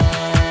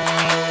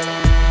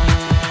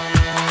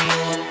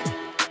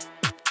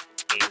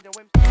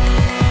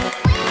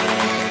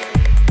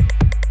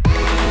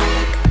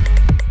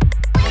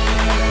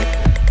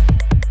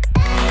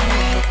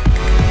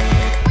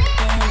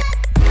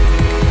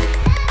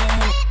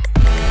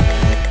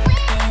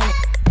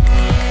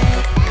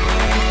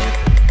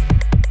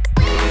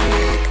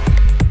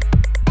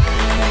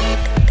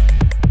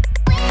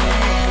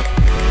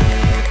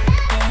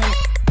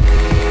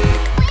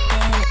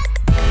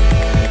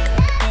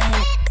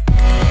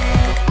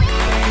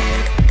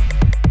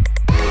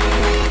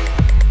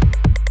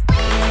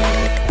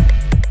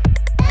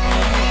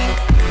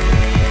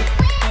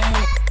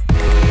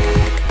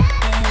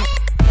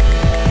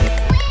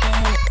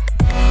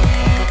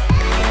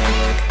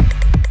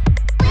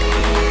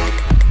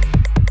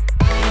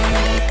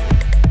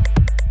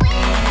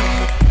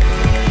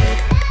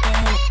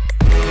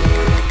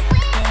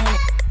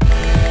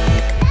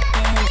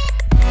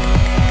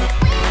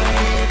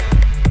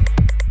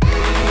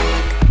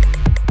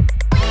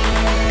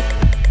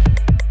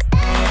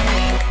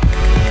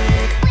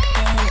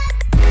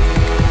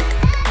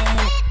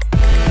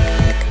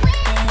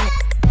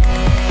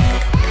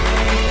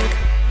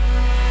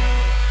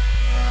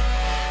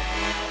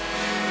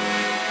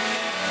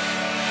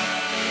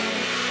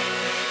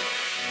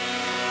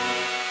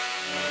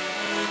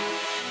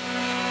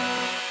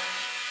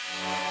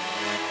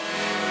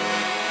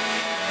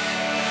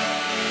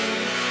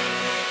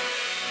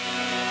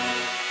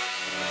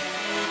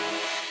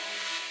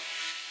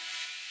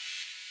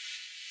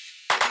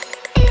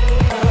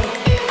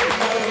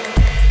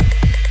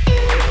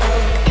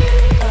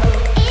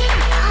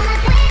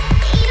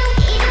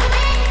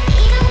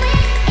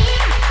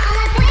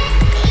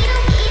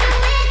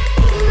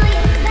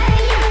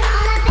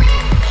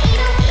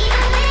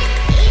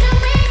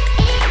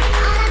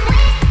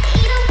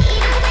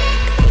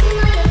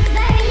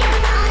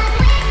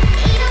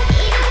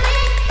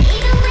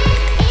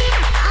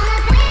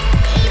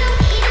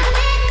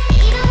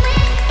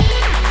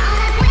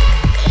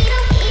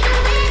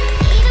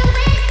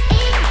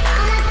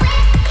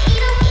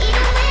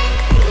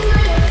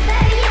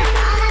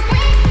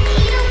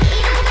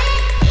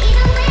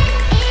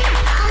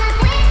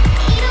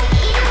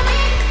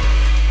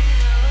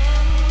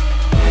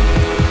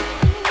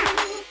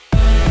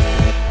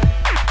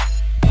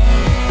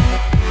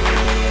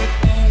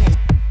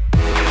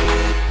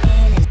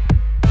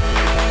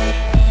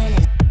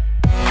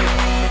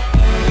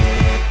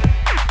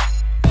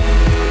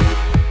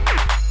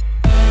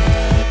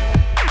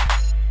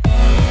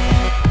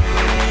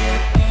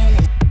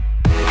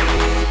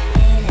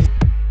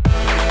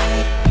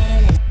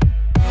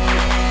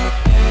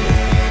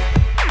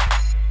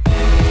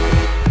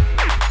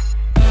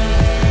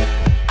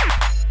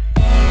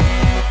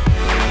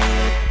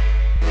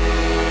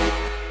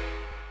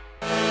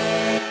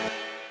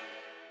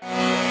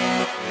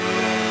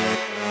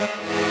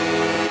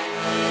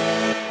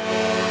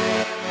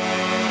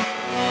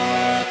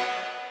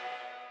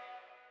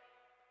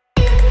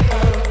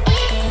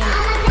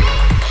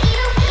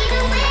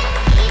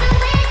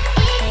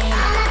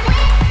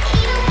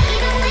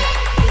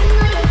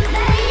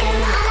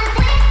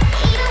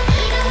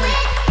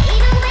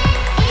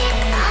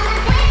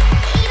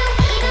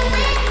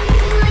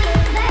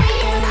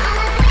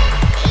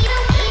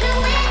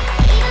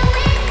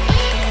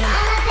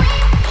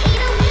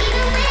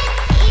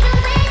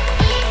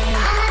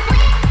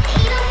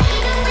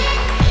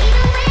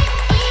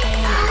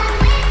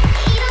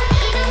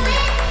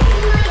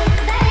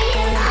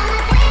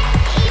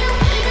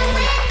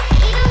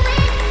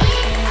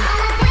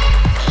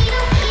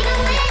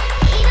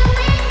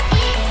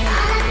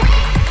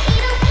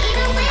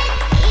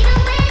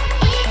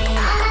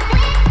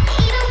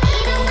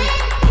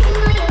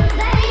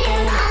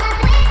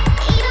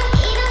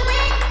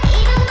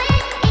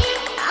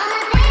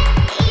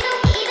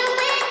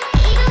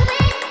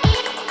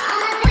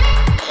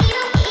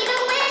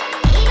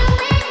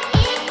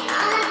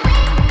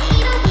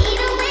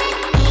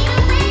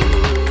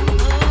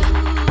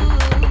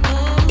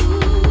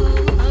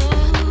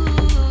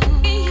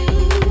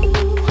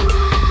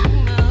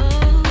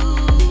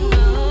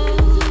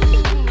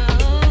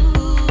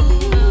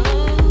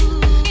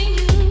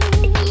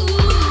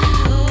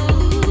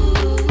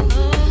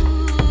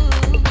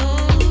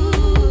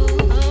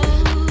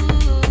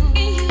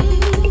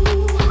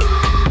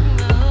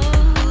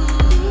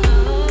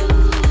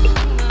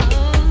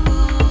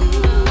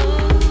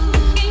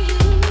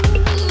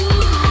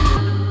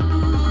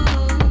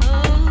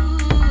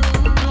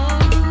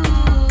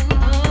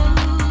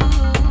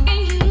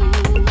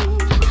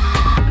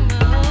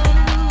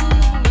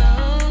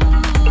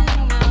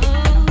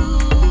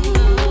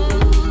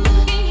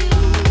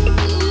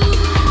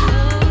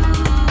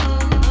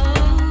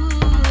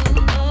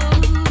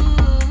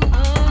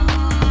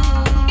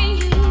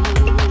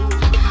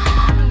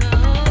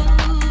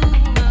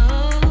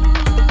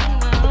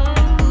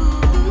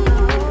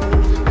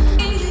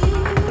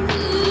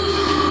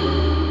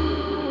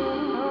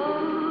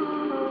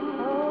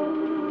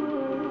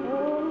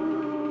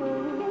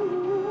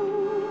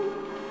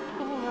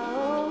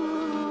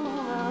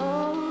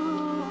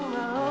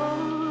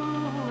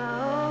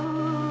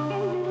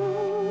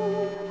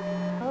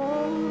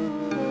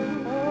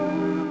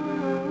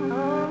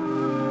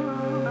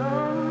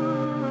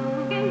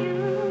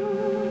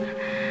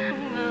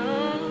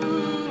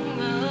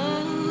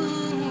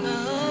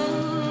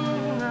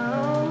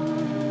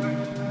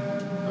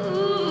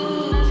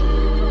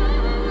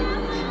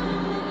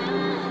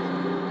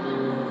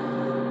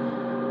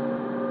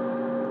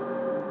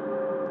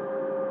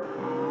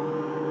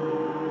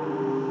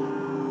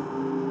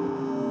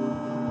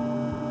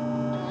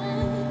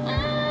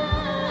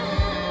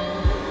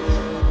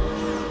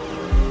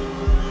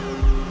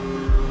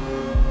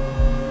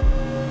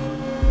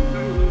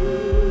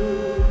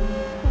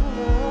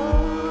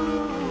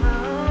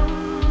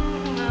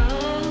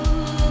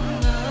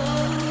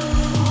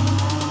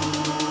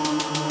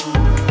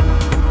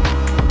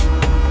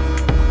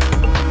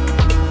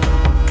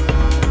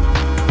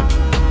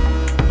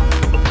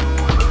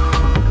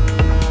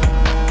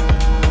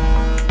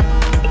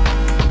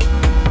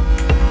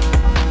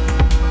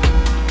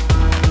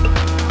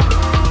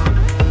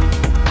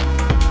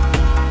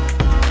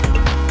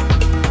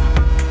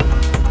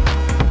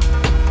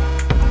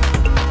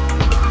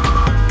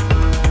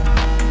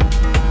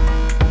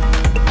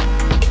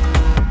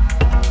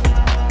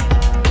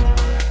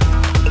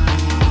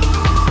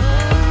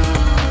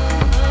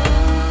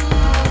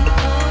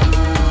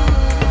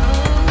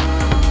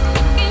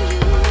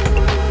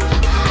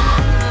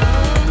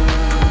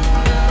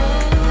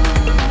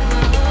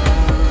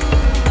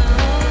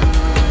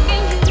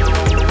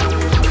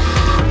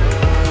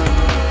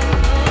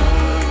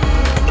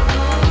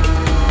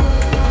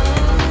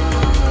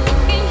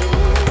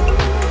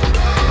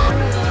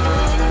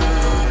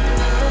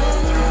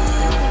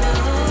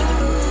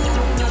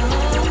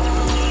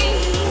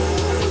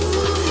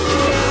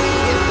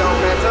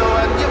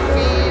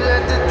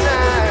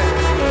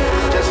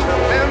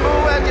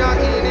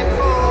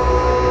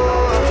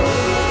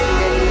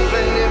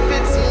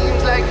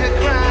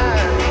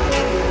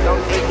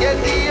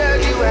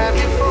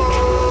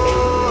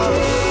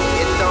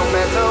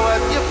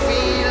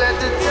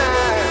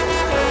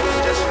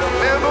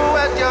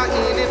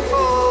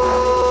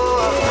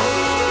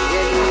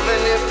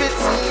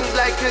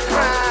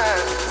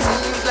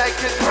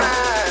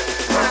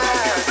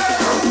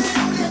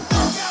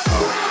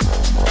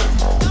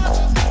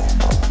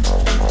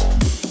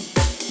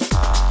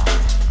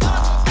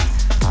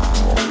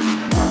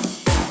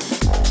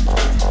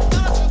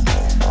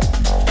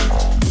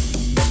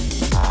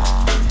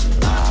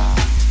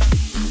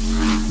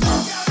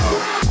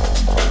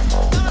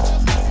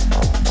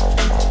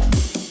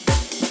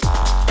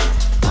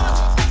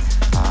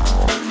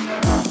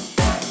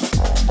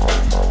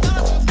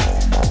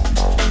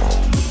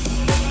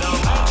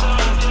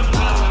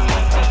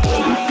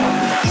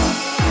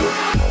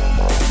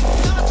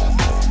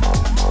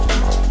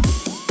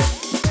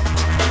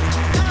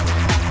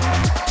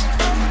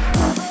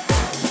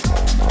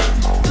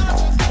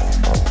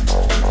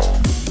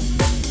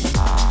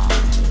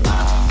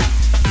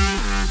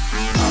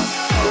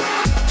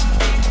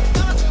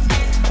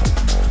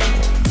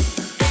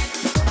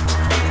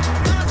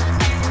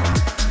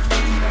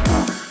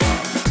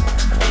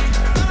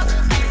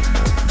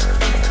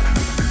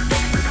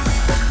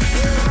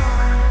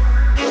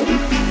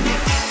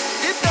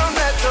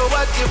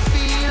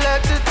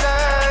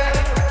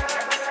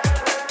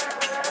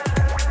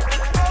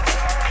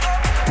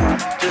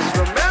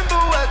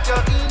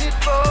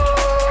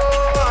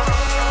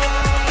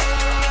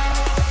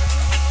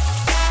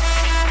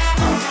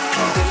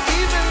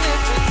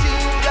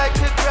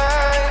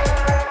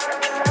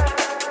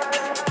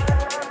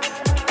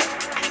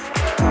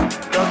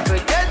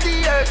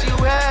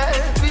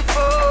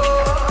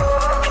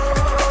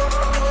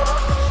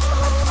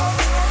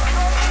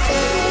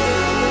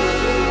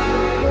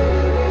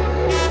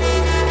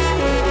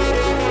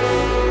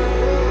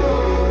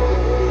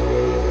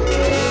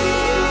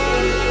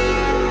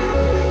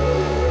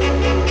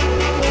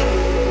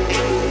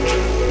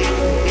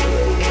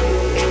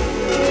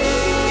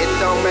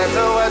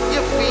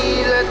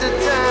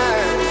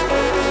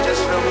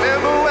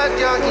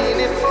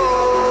 it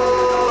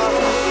for.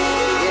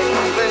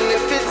 Even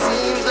if it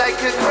seems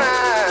like a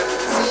crime,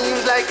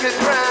 seems like a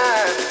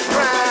crime,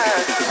 crime.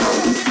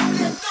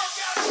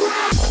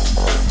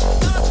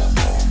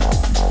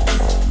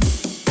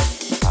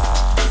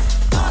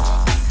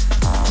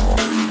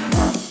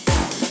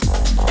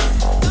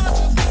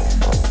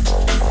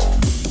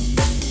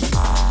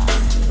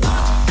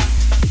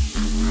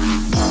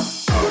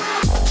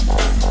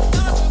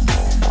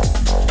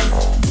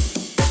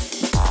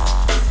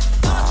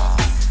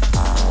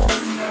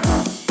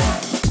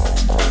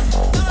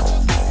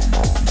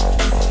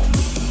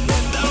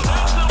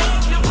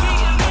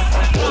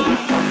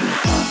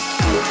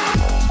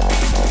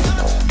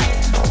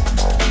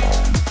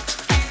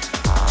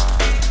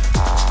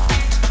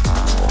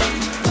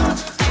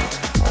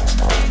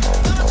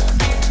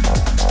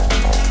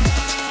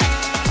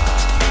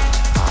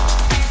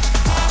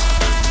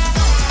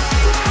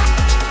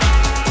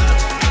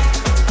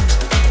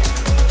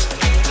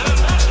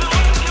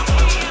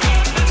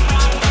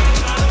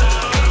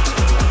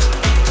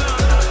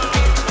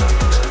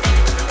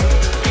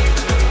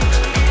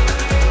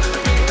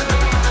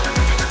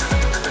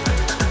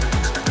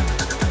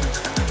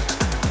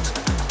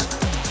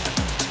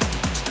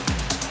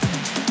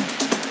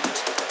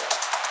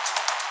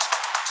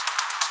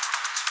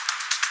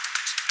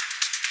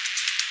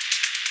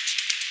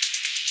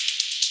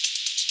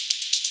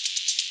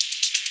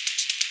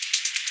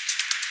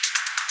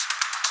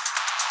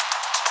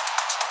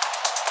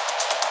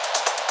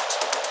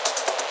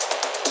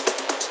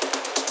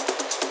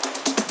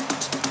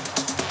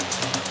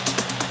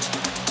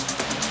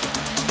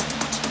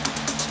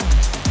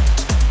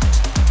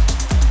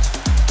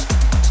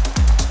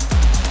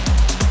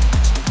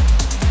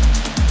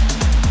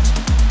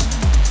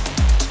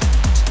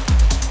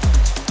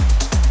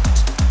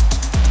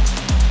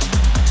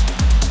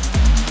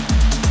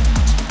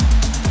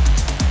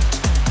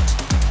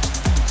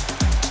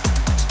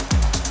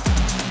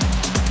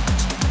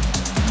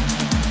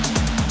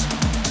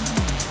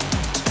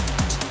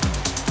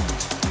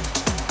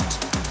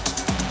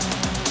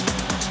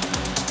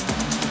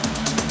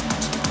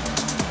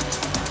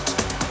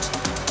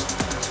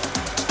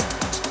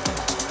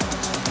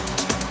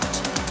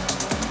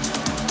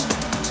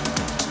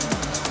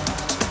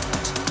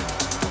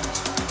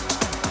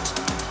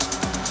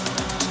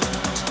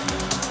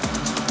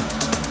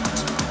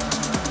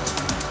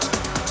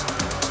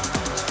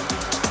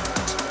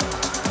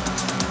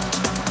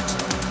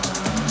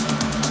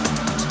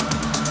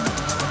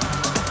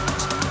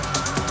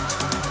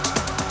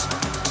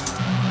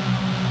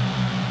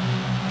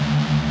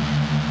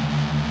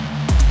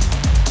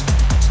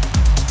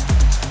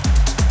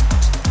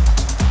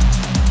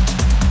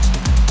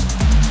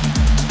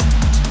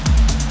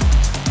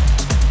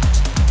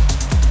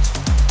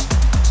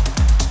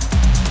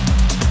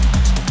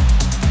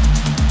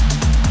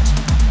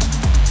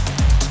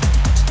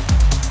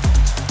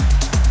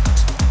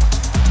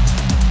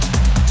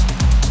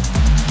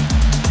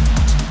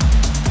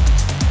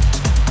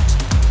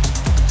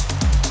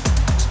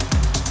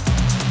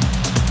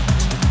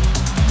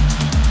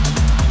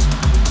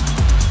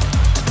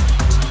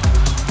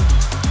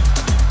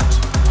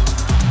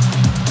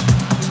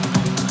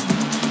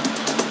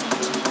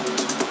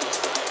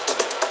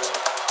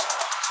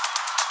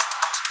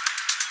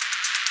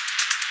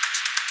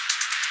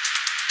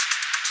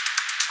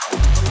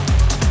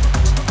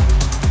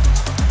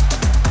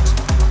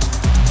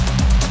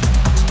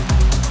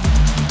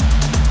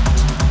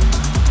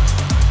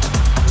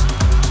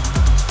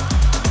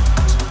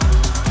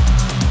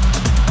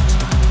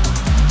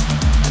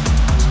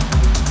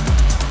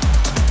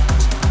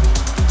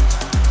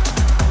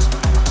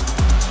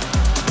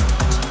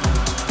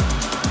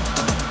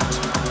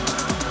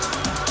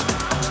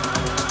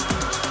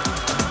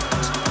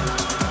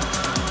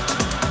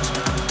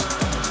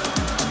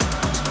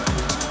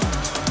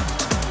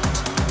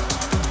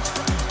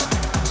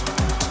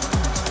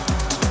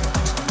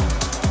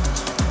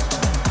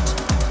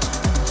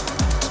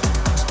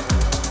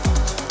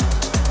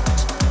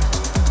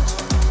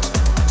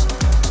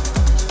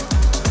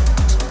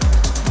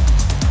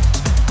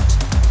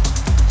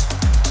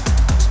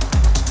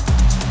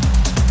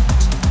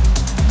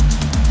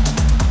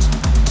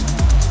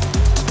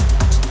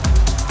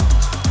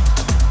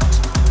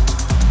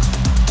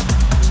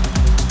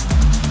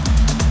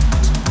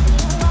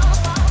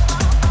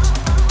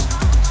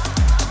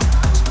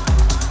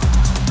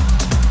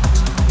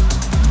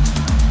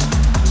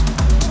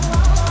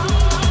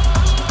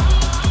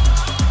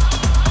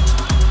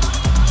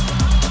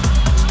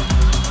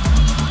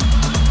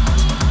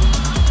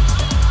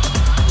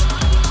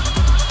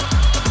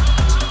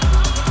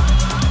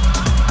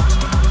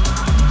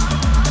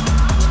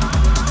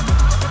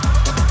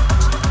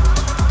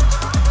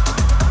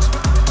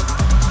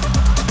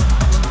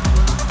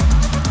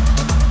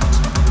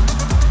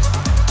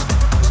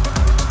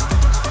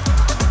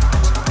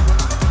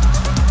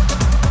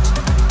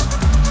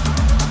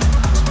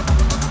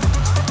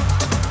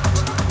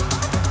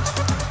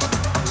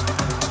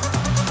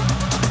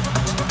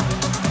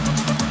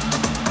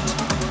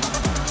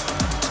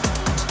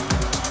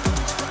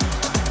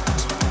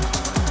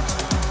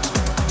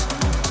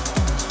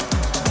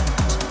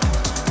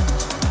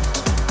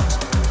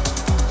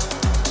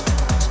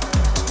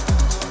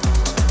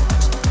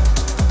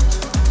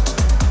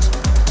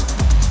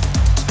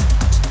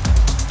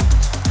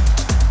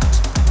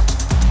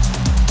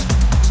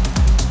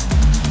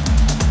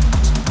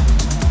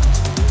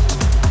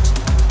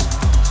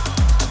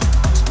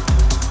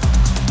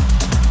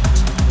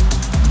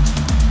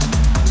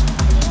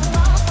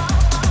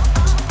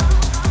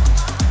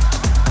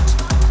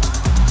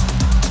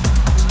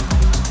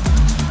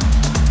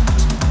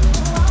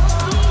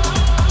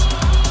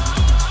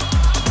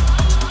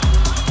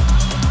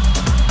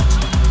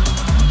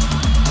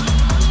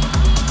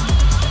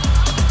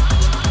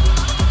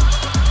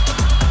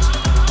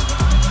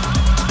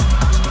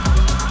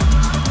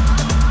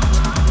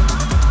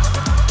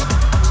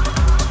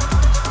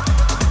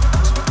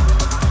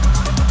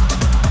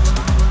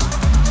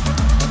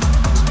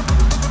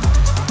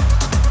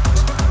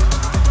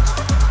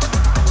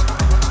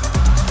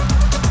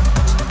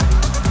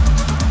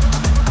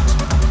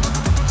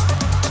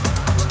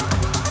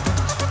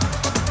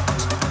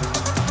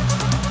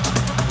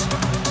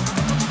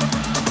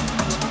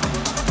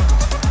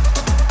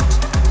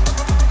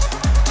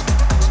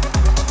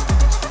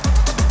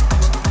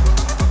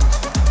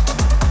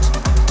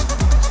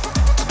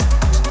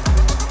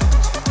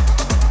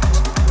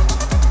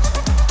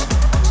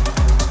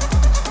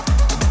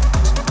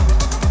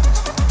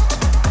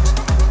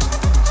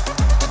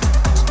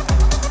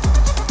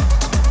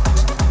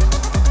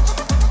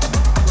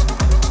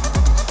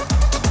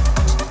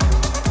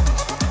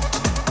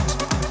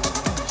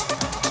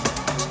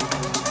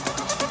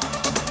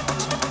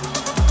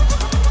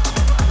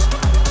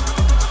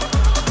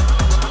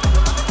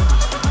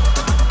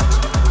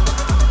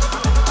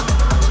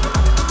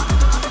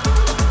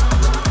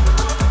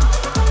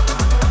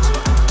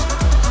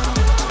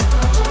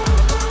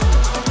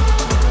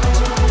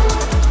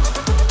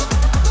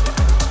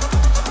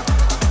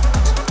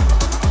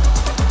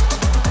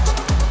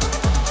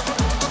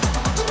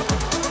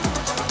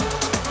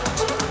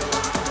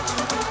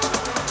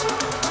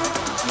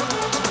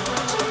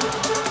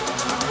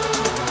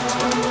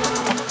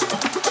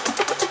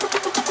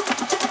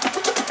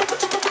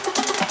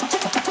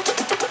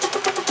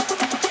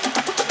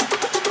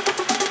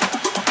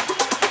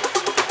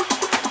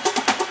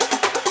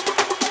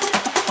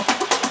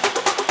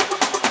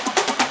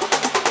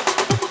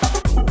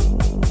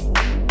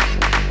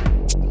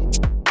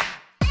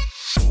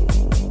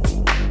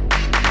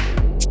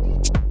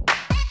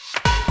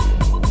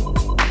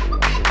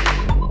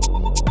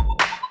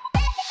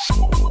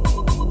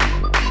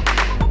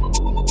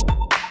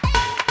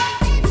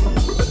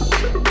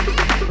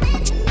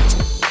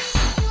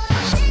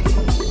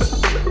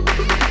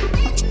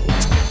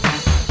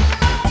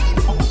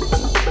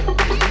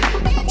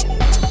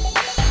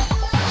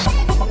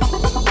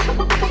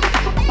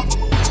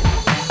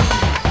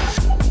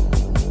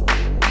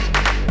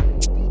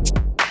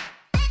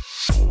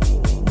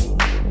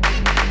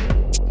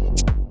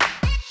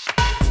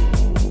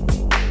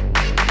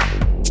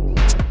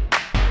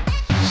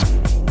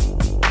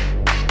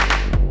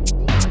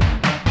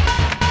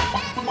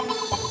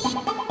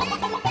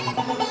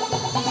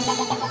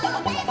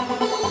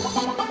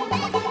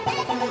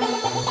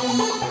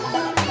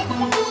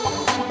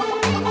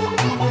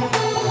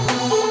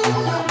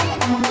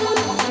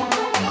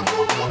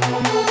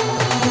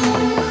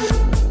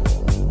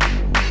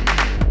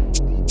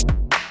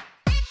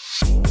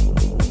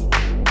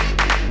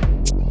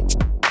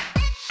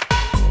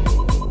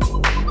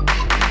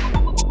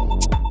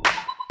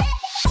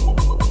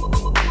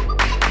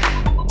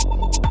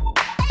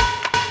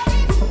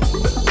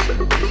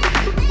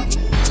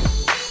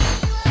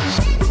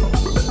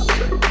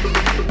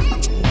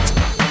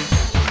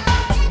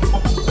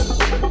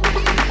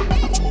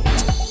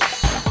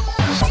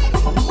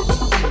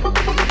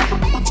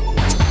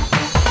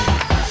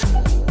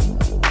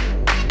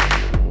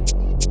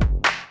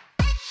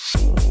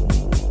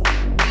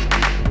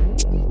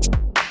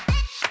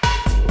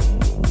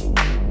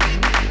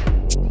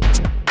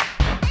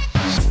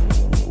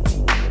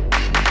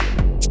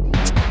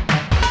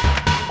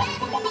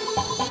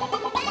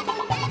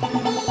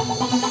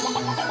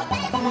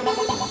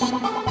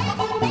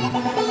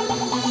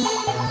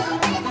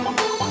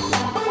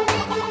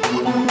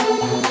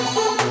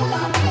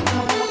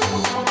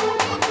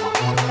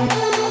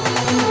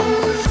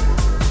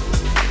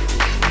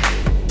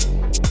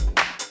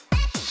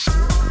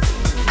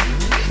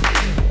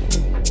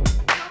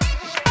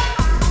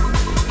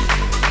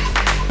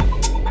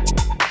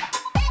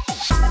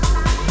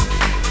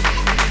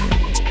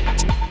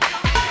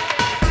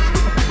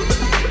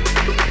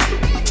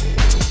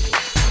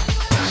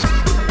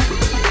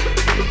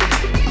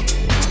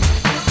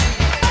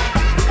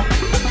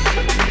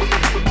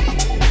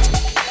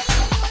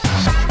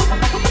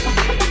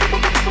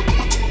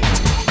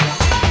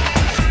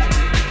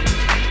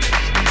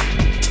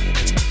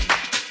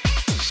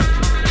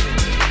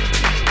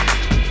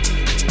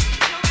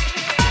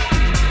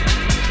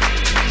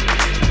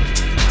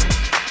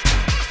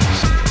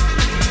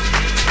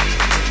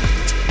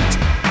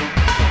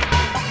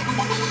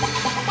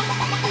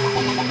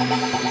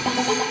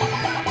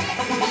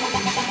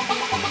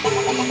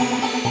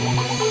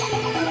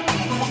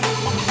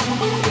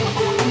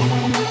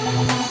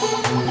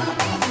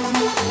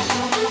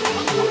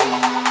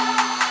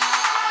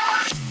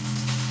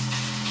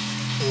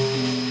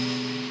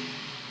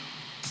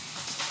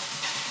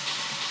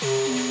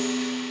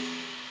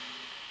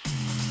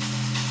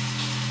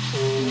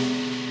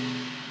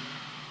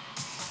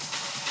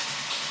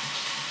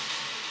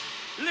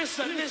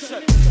 Listen,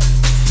 listen.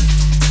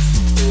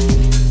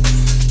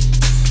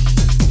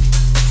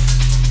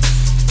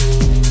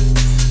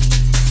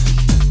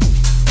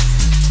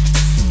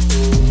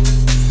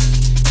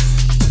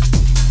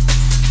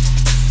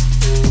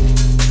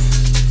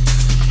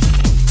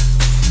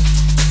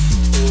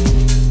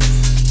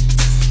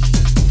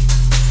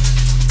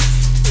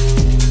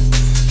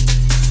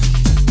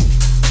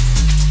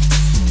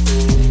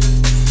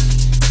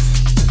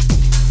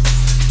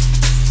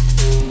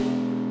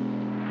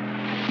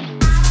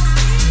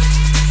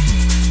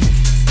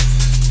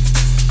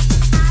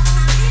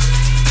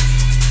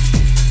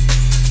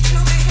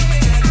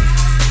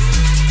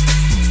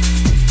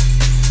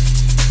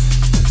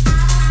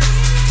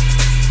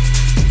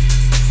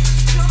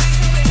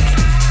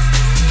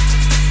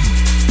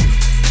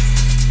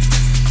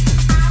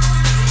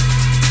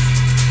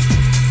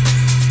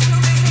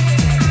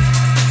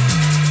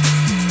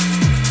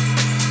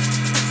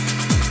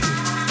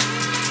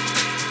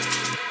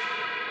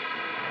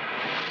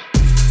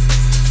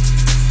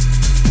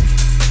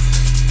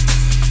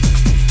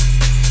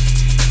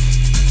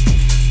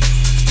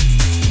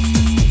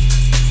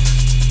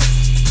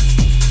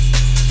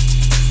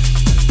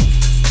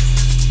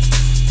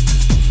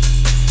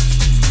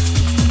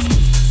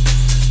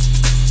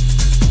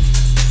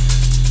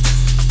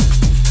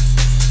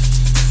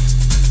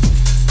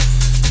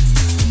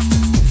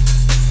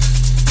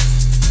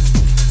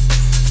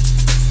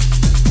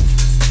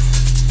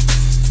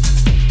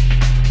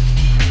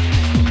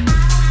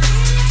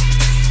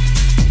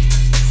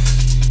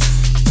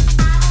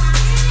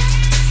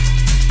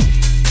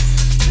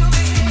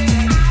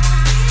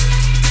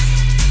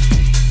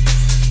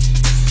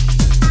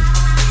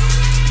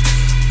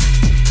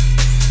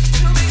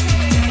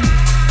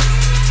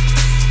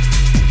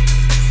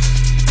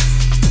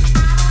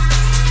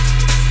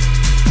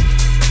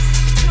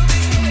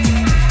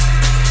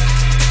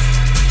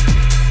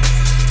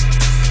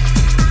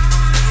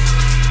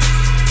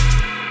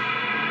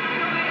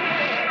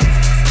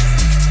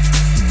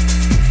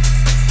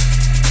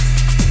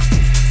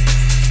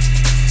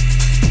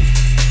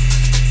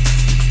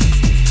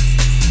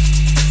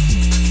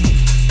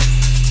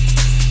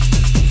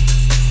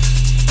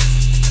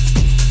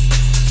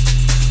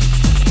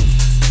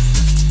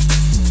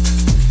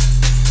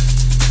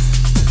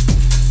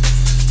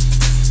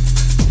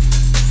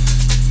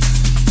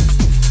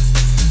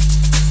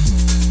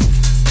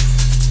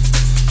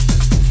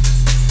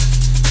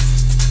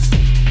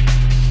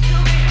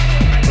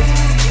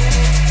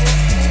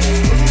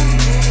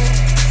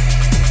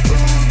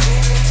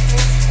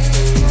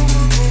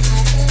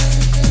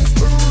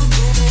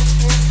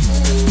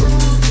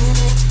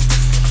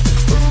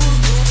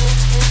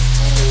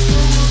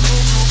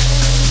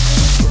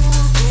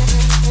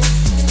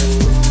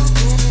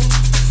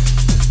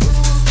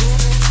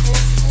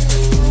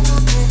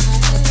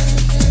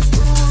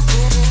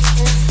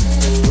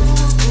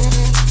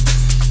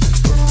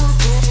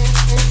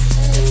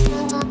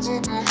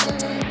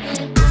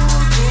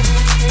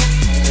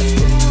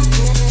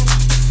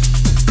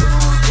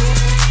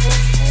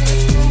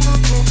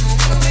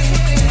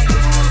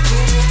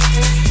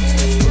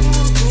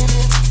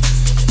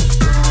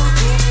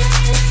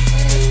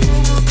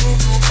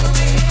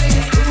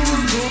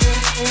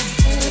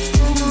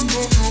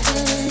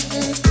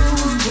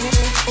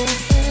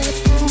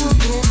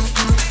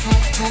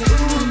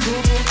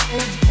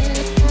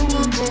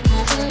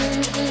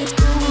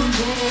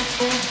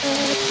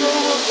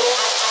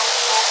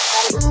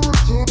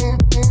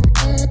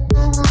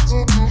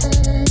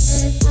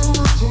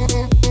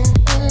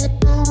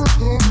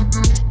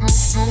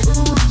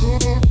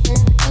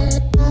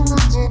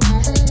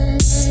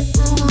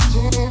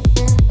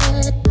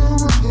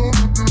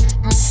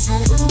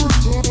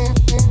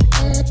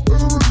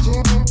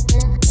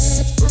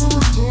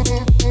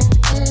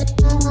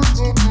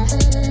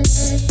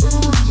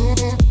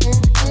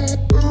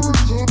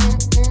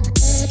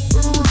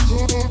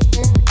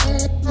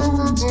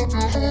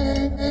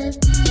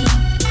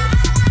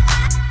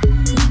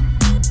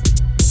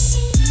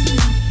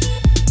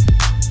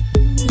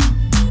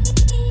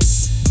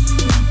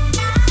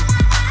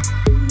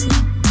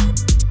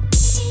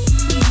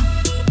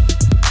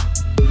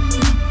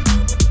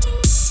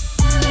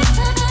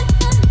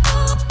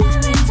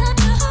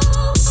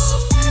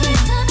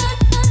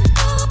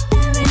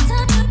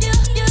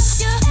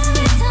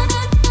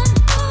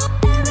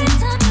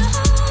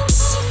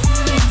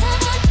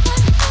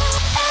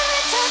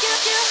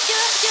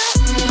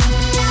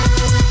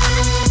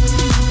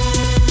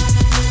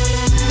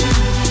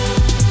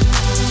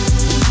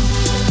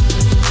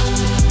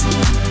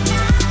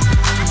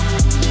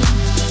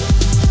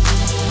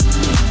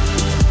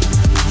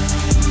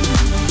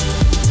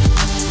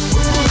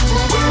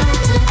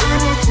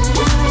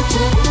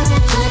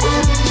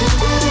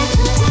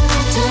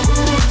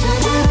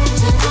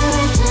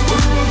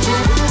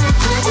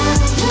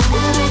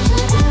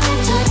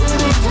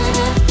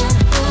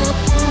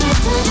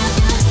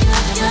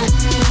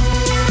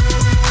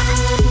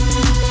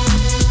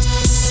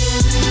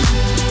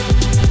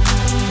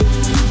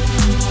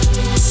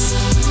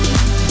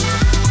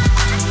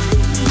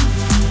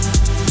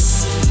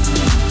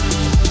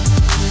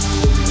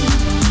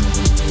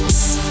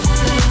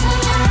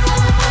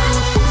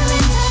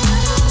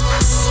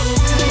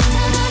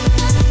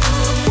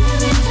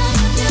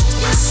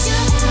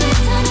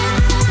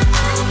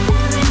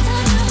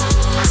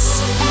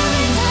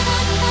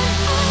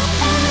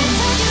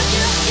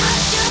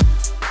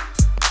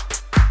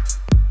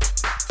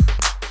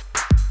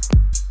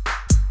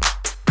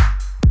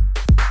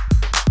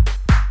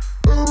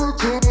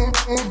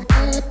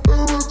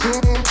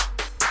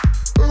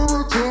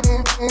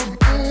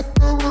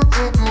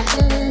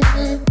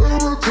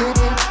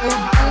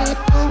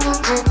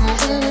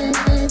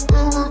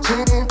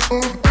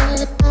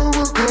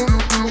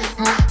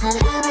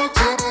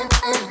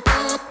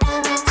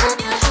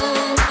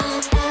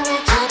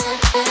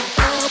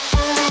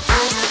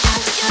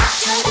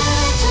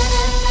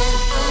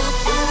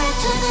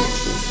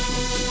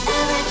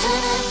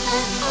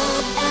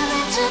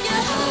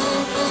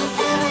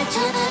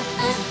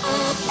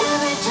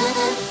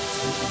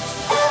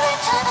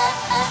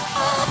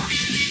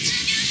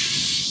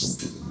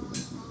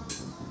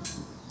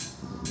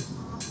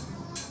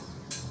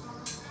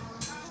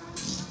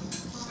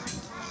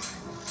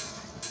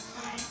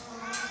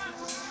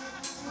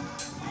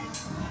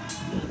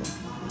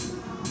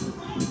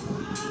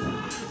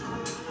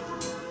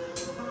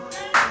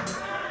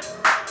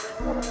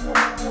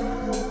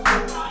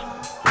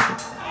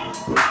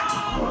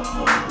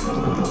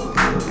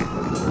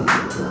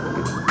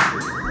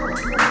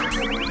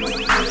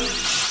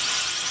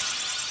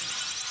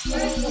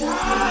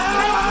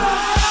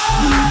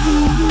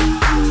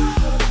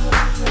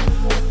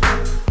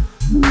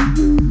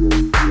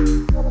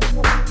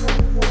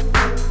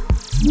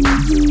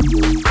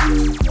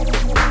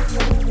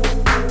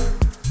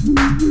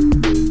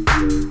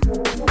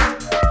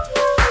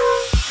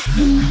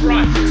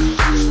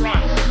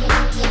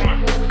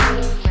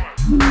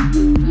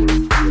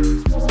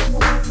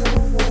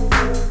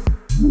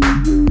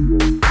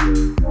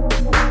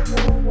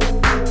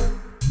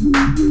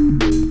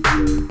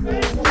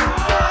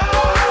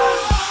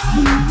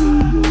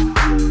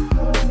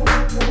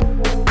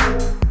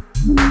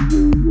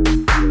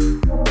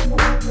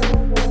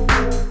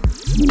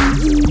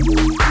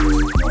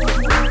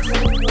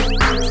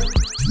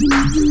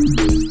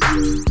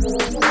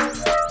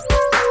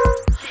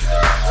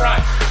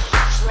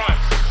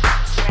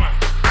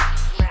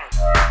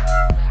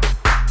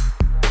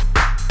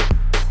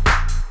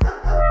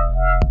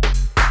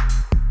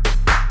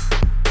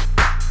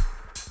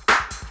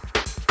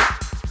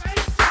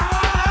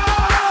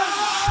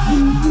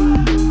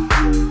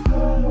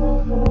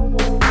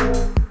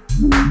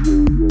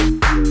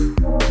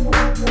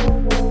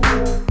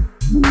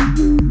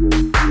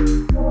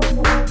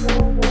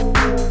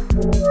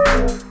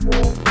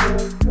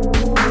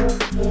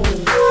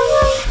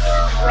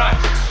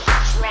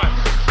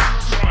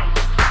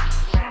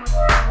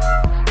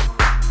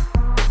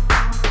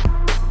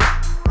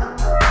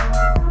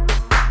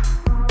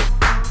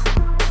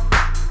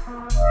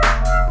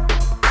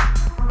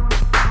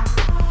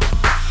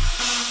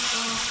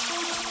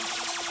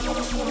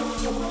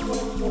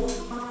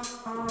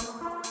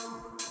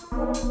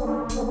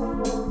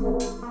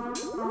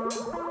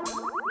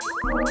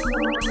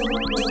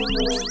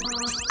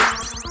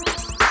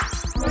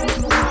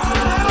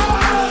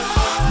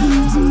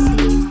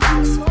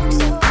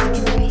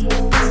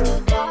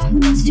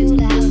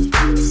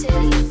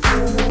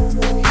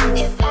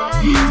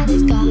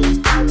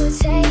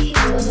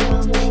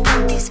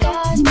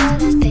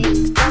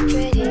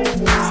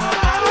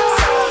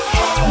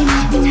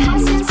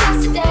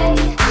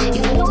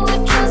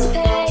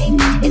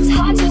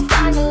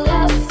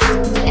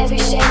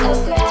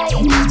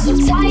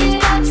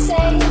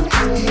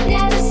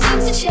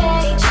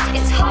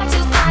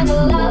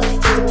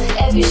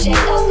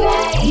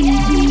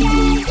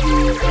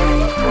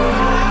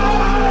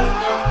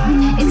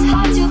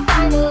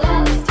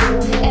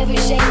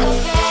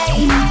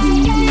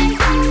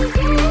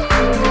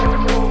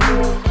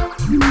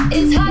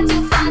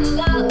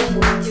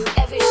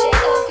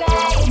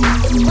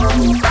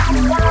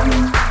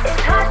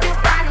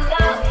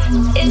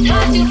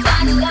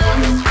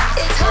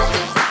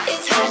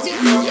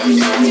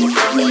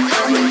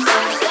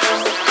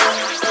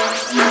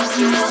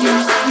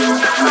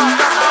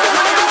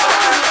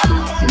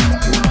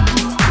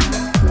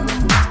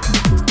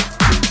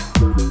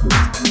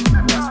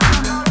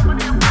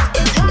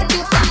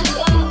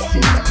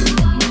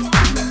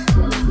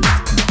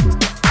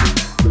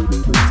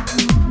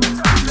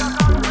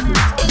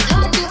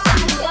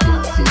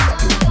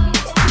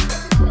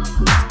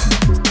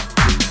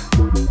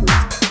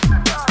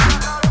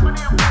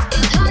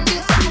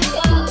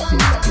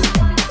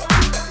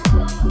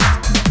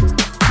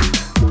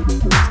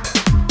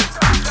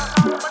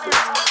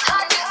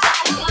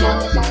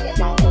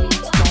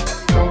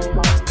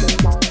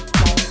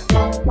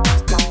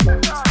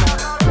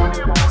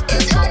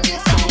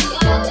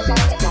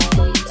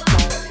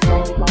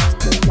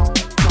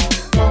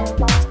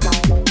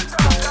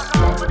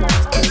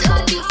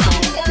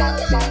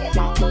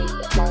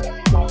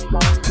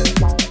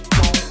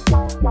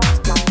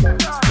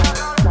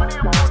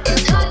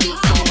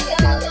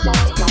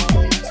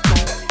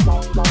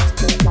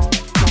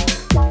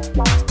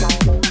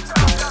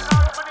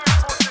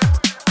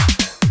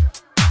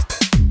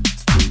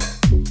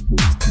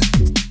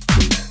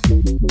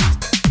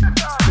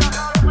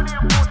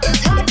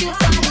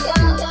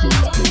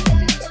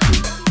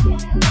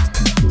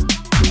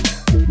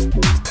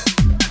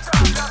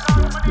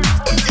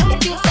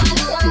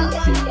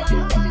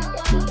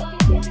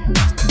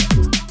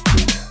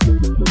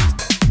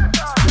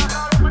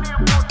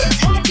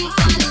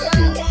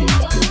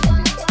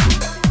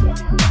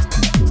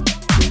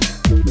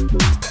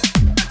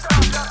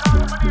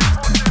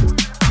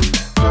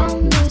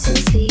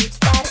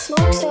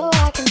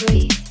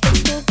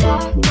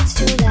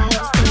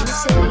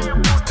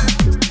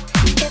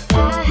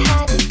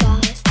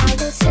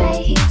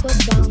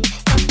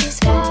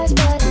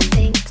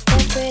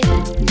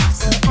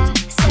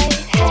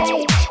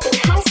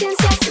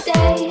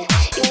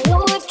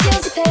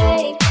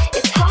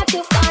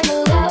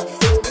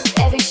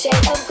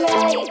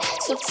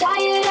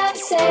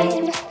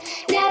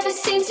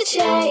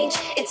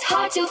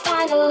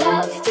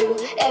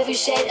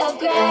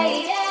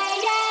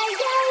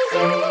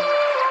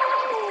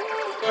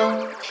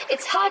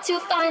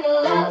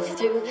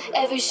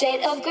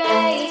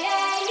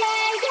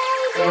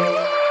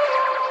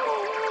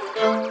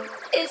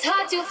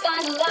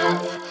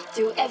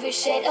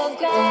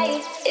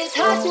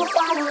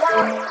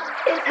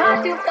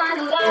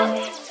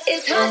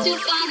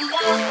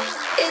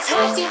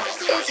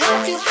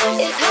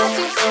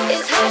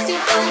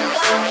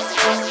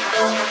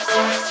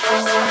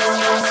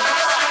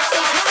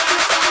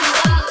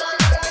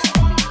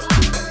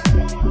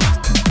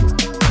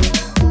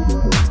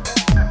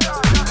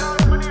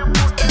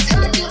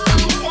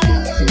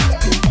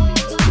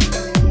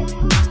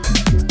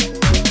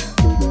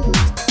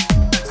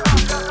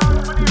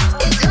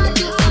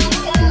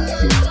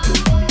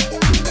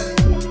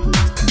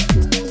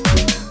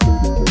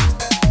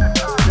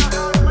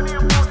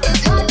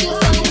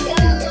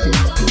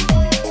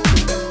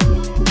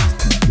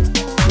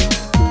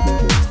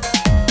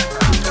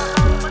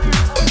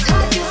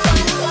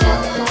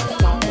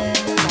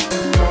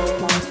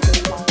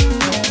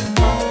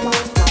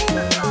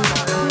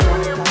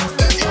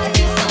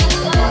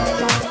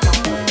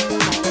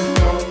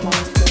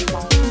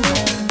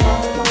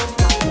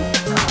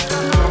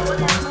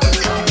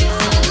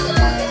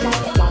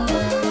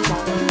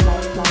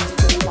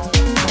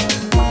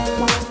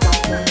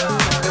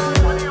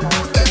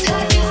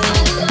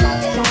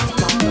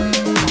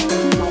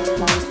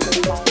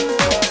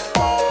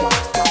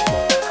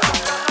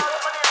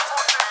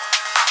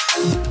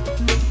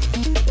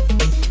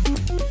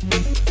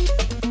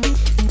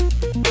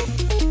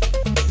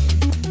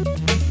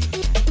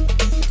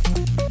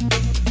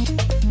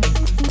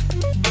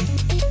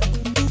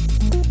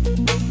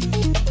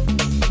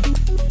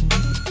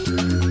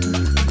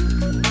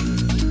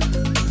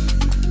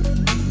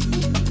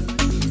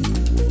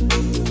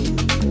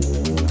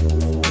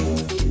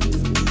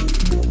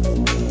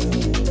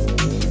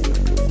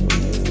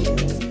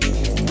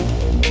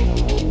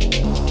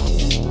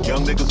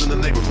 niggas in the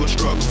neighborhood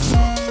struggle.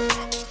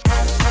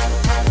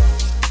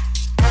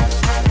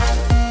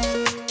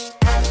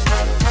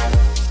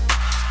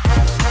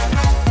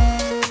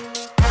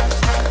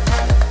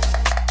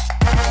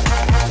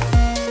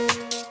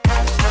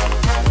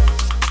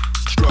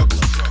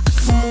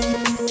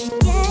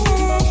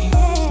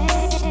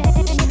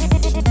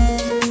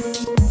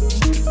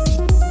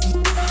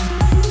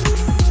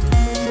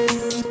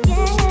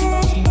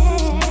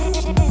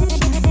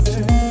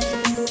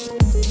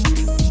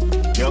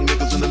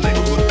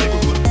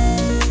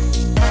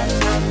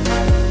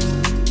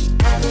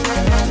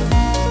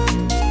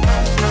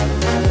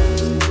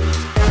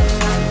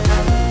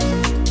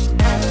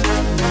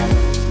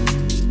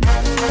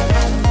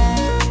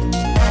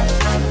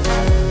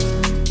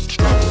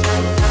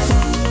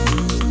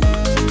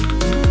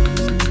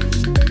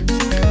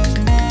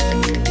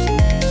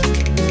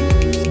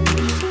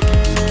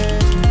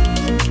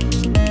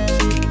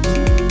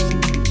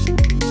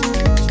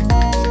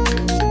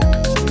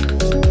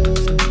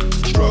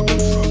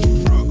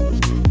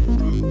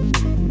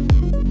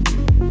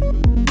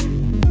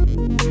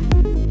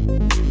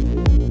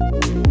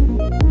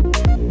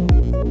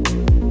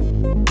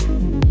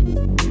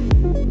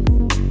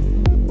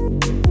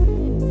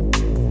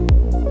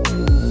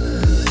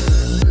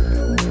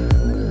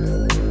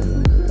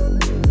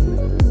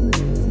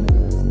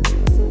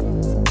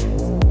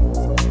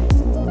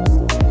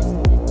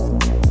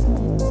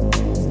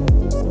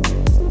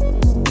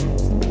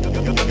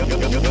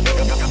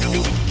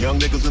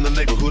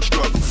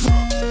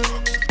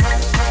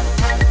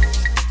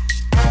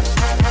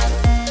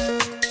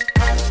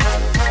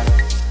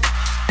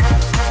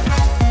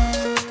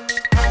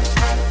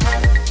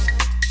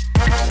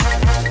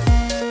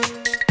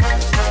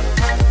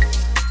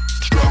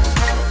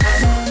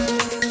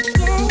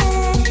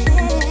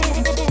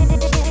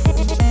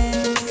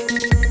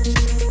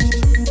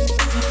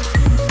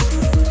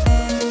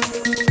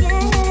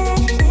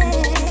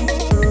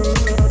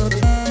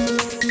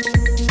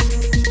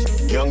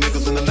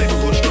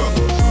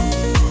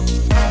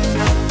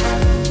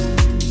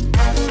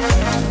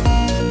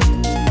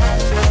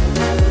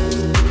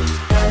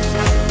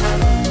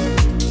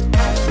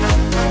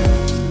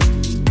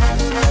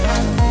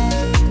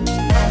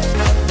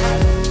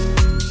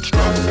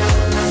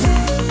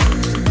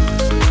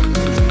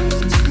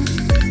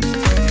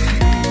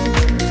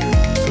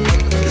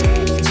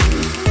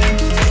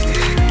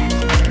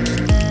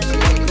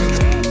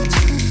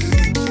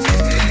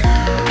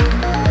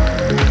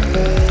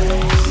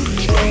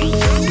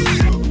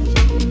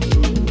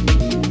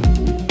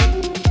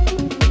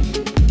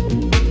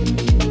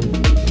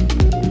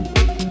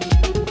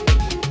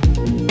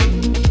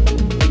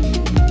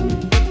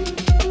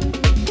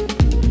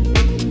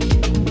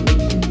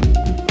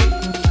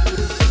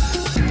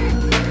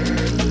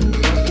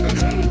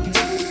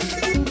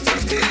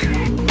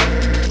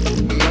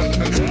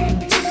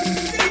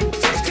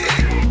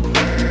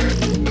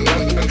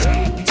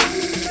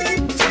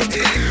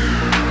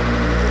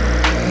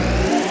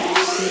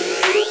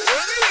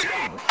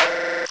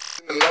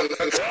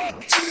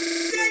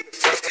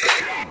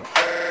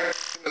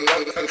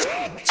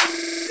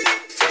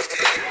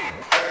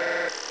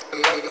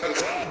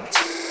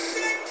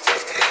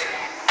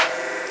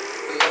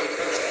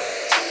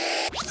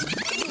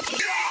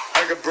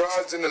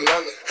 broads in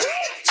Atlanta,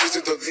 just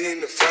to be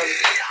in the family.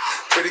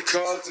 Credit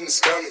cards in the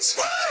scammers,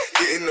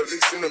 getting the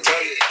licks in the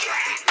valley.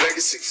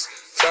 Legacies,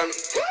 family,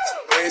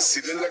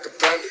 ANC look like a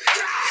bandit,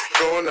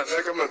 going out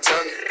like a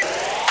Montana.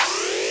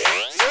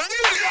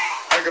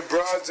 I got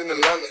broads in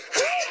Atlanta,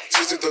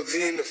 just to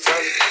be in the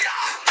family.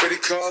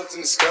 Credit cards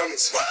in the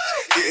scammers,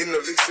 getting the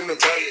licks in the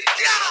valley.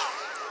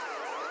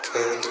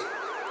 Panda.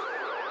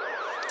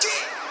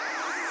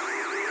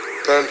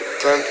 Panda,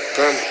 panda,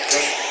 panda,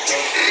 panda.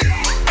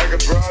 I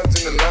got broads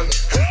in Atlanta,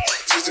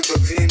 just to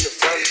be in the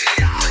family.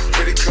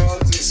 Credit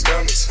cards and the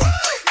scammers,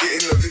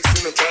 getting the licks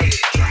in the valley.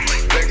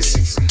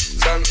 Legacies,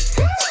 family,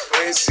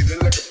 ANC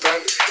look like a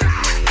bandit,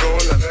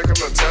 going out like a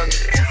Montana.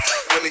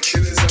 Money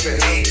killers on their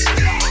hands.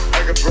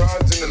 I got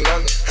broads in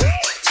Atlanta,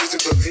 just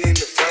to be in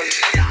the family.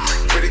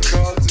 Credit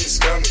cards and the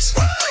scammers,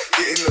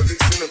 getting the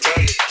licks in the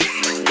valley.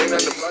 Ain't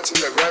on the macho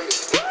like Randy,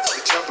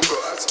 the chopper go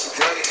out to the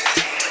granny.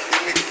 You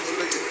nigga pull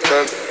up your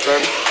panda,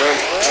 panda, panda.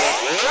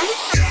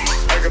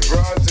 I got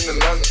broads in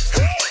Atlanta,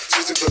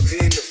 just to be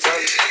in the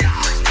family.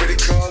 Credit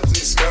cards and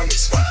the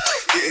scammers,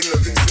 getting the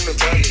licks in the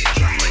valley.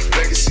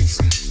 Legacies,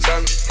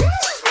 family,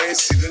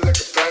 ANC look like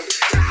a bandit,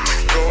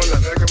 going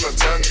out like a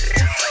Montana.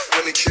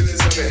 Money killers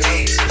on their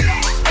hands.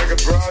 I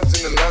got broads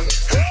in Atlanta,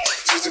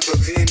 just to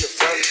be in the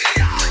family.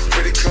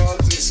 Credit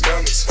cards and the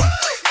scammers,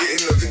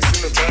 getting the licks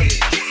in the valley.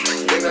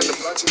 Ain't on the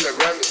macho like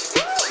Randy,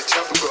 the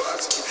chopper go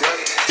out to the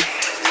granny.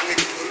 You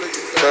nigga pull up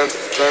your panda,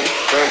 panda,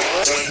 panda,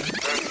 panda.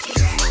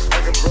 I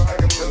got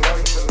broads in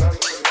Atlanta.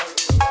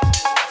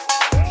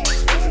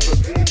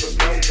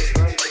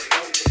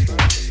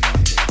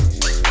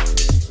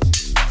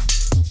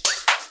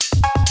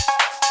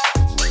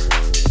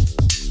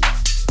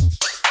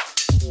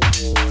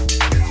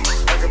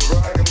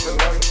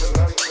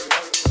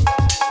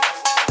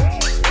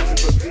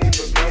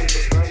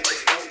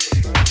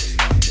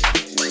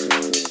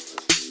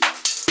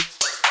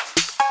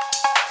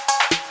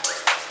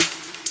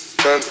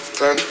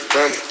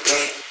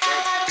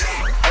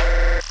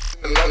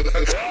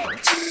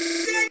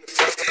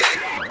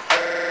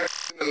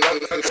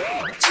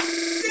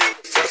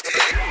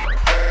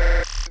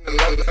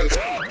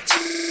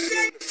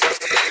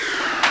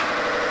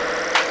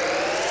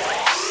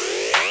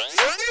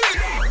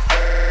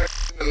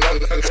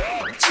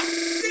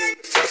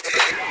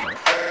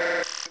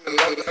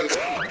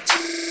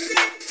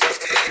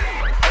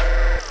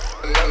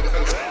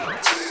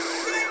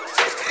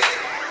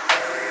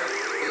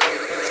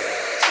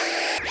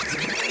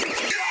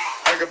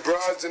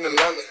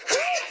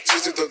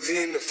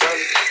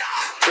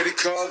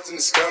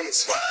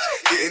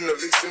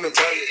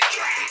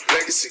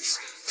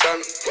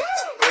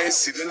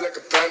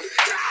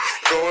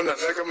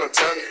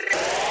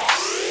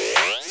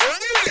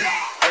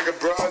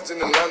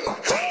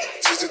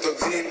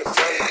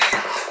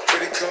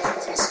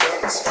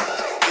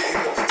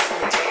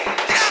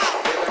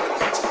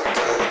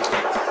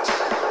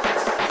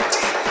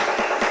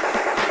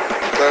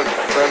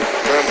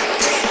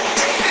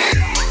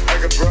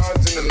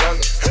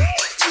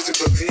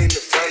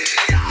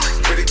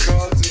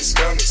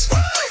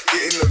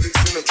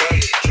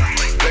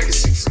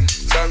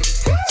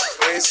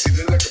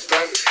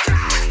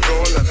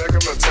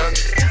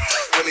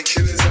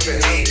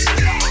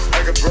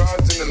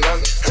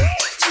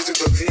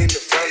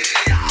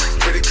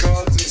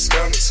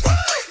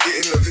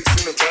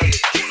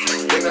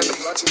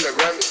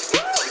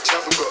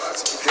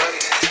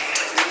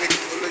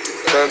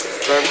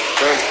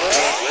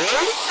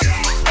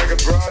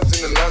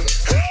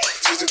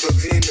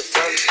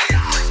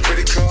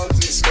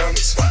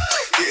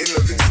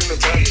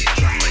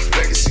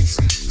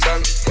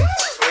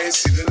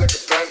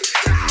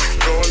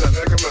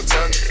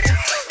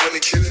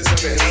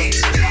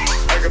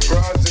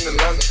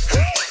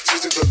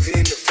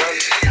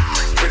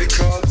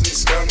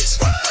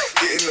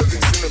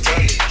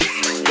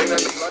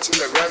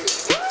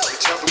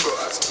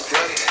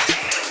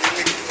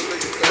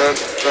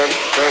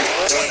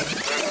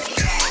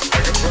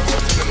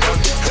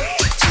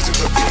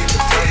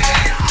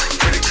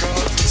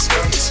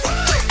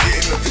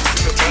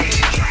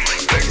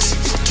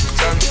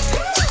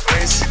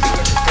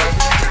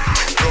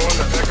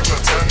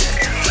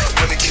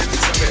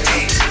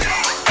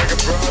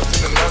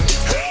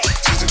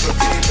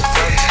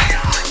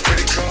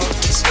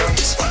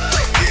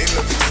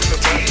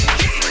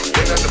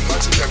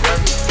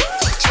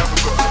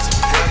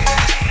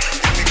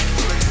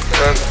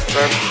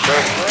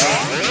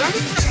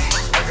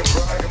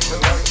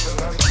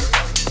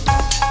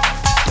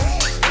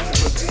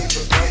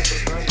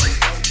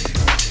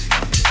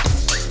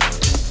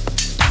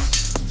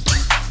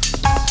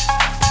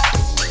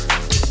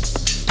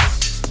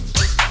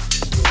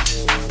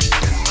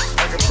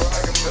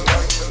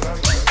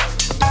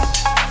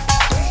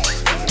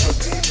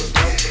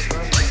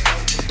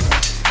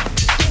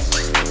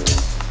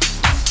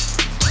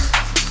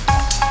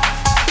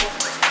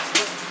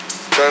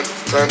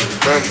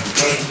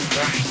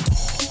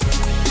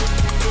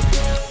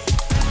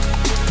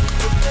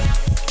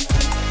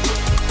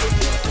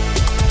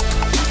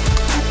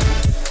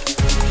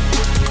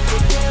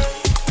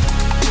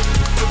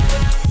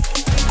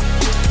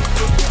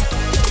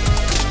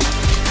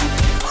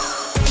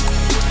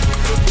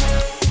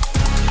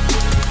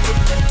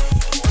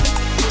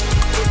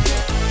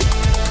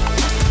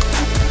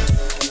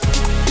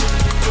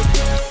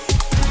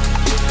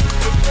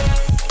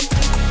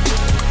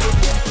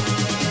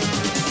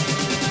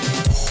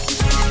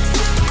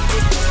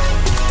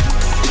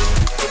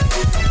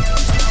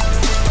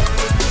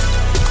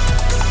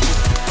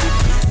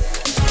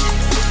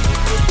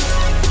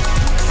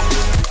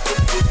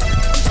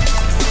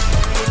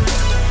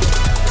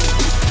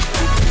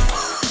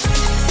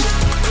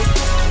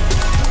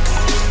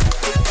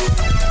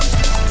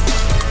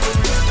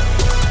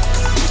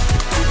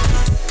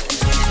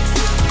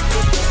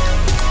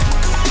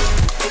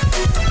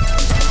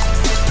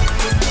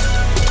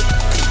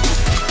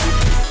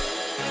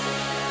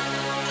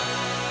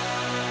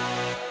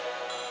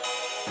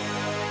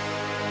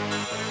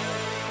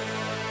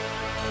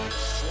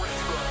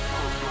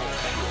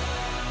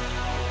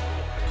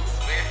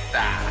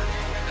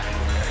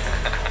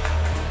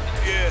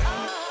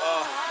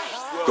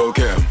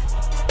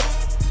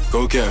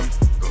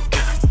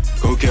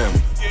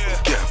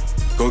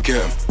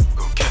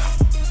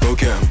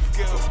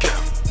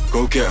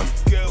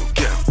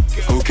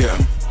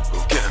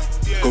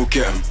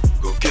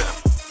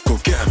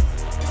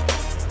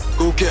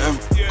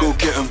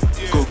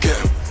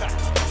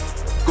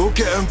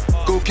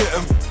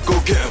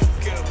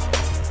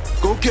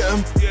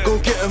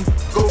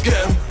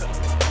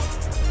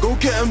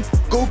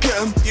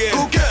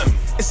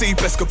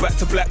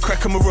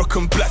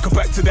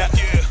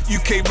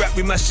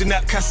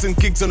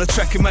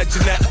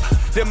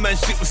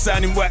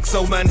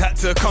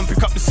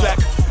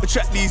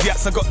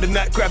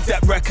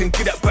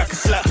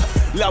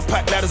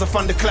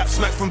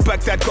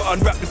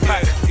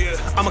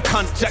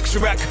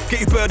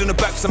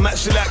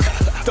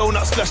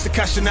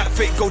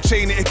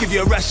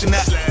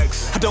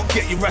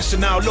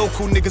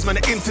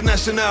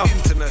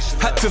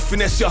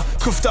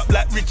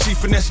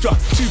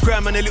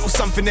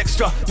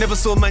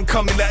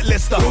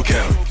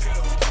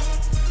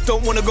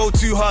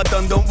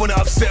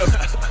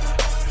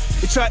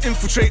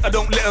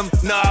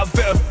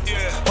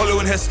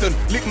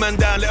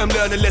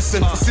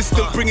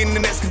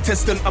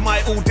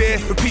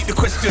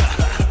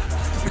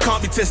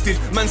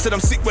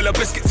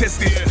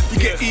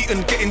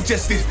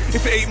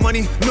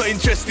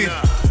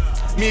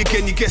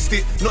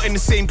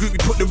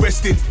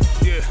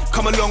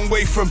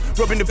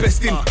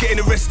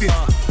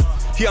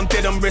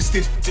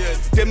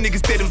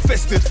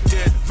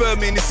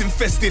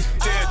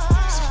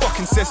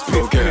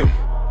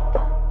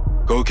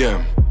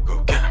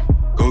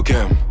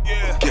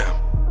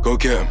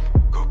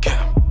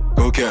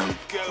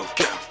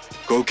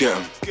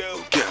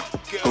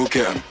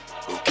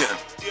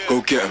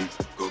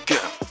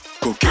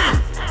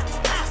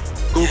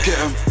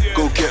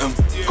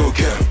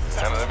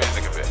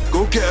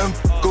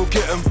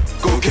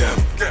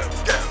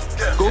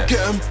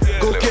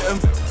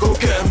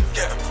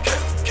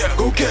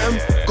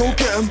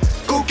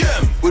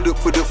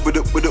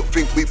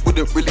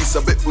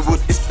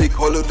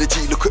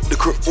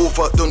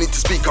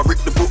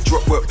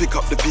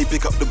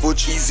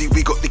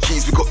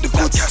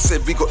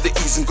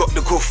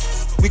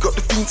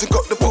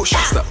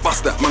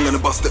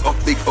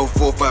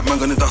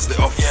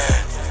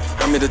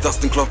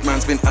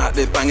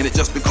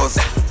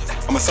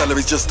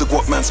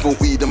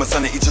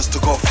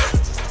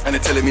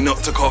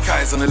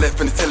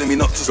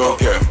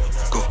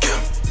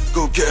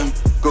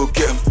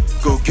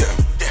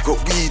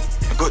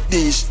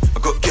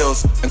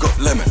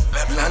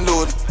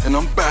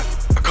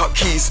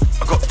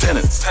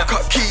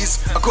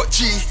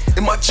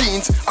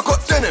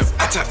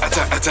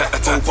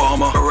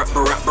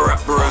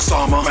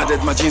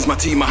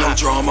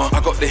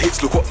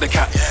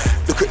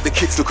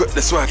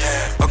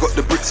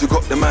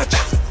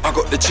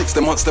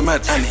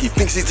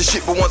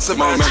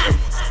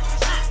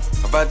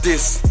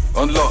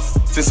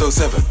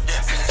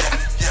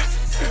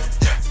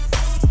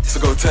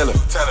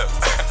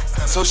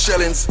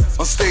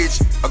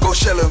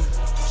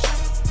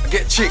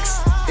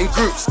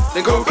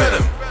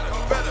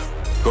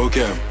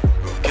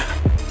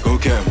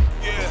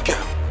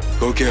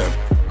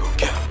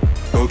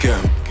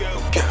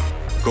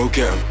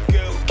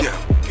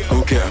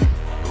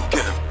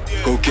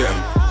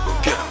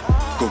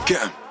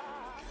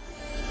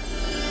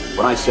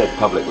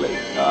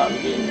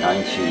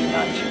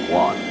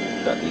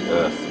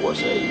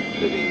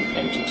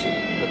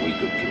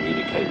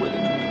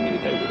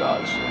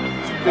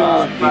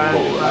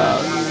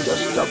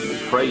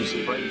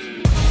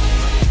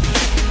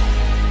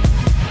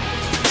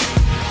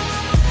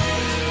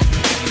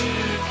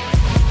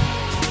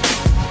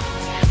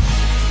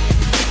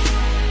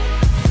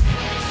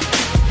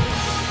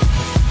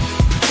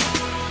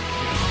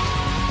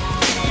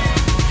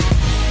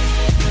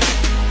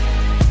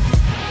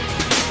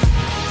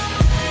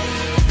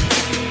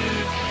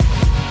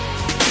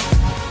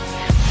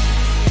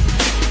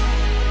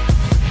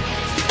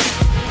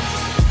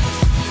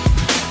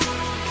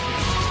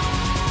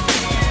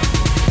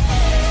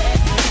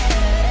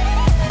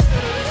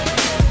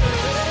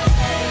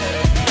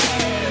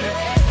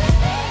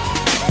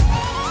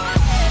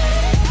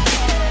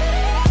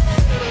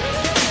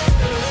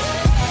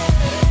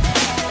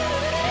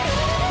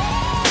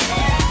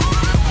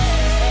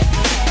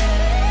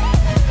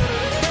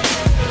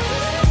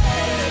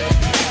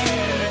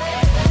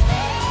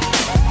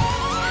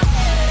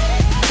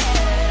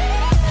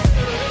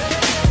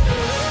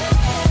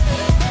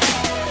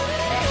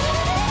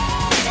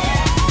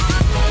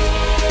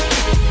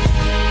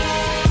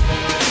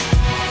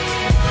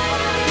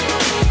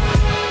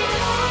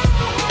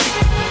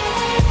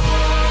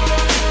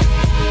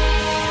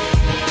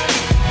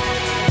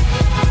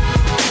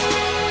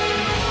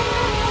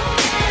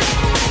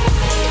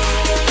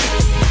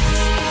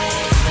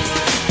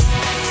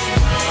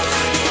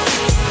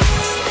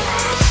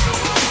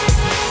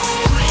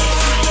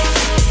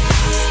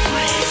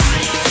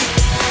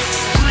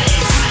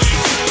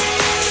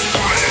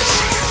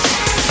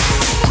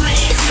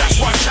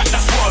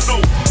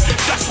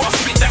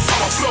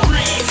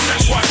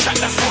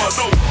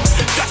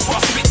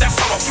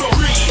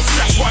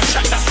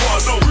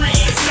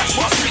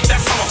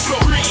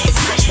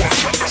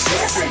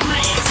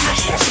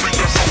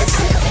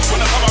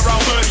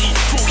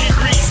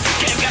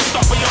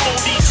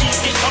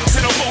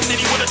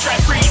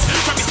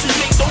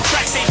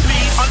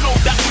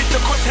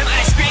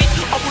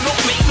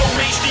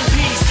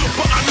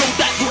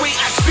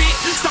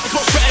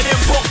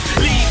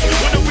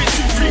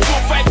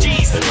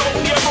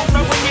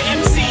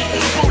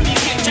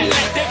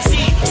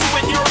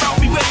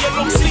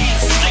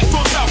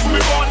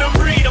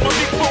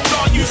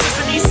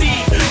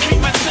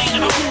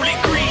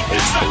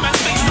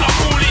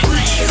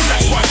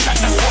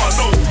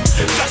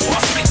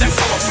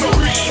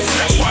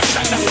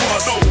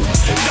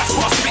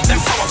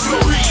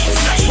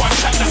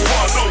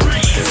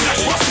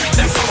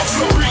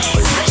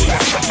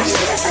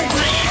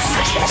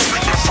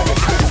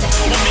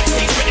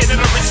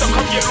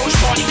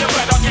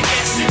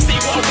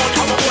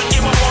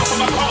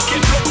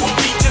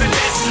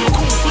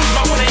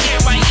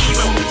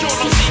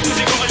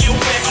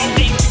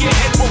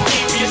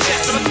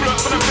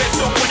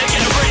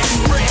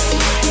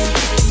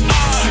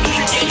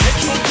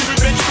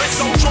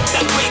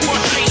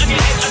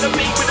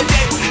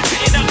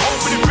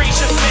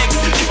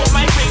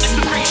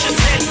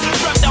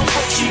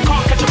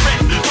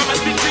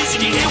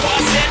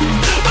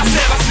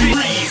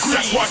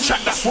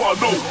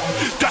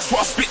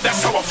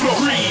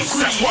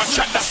 why I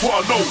chat, that's what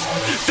I know.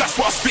 That's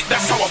why I spit,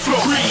 that's how I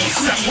flow.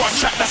 Breeze. That's why I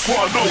chat, that's what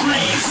I know.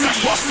 Breeze.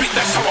 That's why I spit,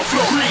 that's how I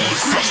flow.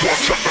 Breeze. That's why I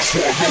chat, that's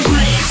what I know.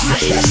 Breeze.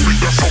 That's why I spit,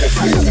 that's how I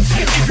flow.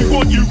 If you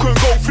want, you can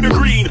go for the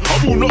green. I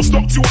will not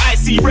stop till I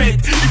see red.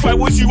 If I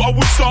was you, I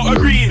would start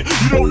agreeing.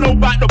 You don't know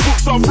about the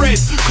books I've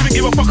read. Couldn't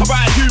give a fuck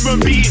about a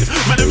human being.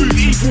 Man, I move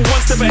evil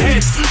one step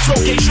ahead. So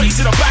get straight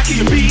to the back of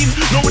your bean.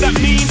 Know what that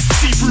means?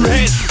 See through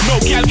head. No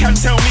gal can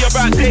tell me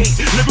about date.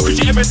 Never could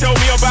you ever tell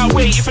me about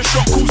weight. If a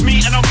shot calls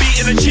me and I'm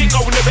beating a chick, I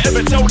will never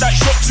ever tell that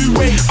shot to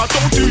wait. I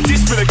don't do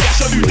this for the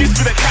cash, I do this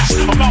for the cash.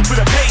 I'm out for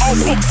the pay. I'll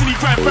box and he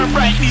grab and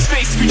right in his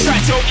face. If you try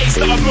to tell Ace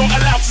that I'm not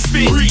allowed to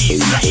spit.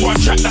 Breeze. That's why I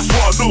chat, that's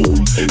what I know.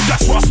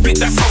 That's why I spit,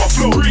 that's how I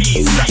flow.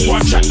 Breeze. That's why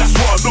I chat, that's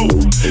what I know.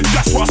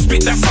 That's why I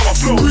spit, that's how I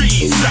flow.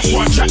 Breeze. That's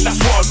why I chat, that's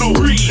what I know.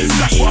 Breeze.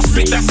 That's why I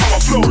spit, that's how I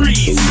flow.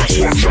 Breeze. That's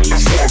why I chat,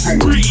 that's what I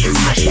know. Breeze.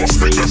 That's why I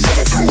spit, that's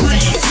how I flow.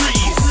 Breeze.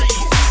 Breeze.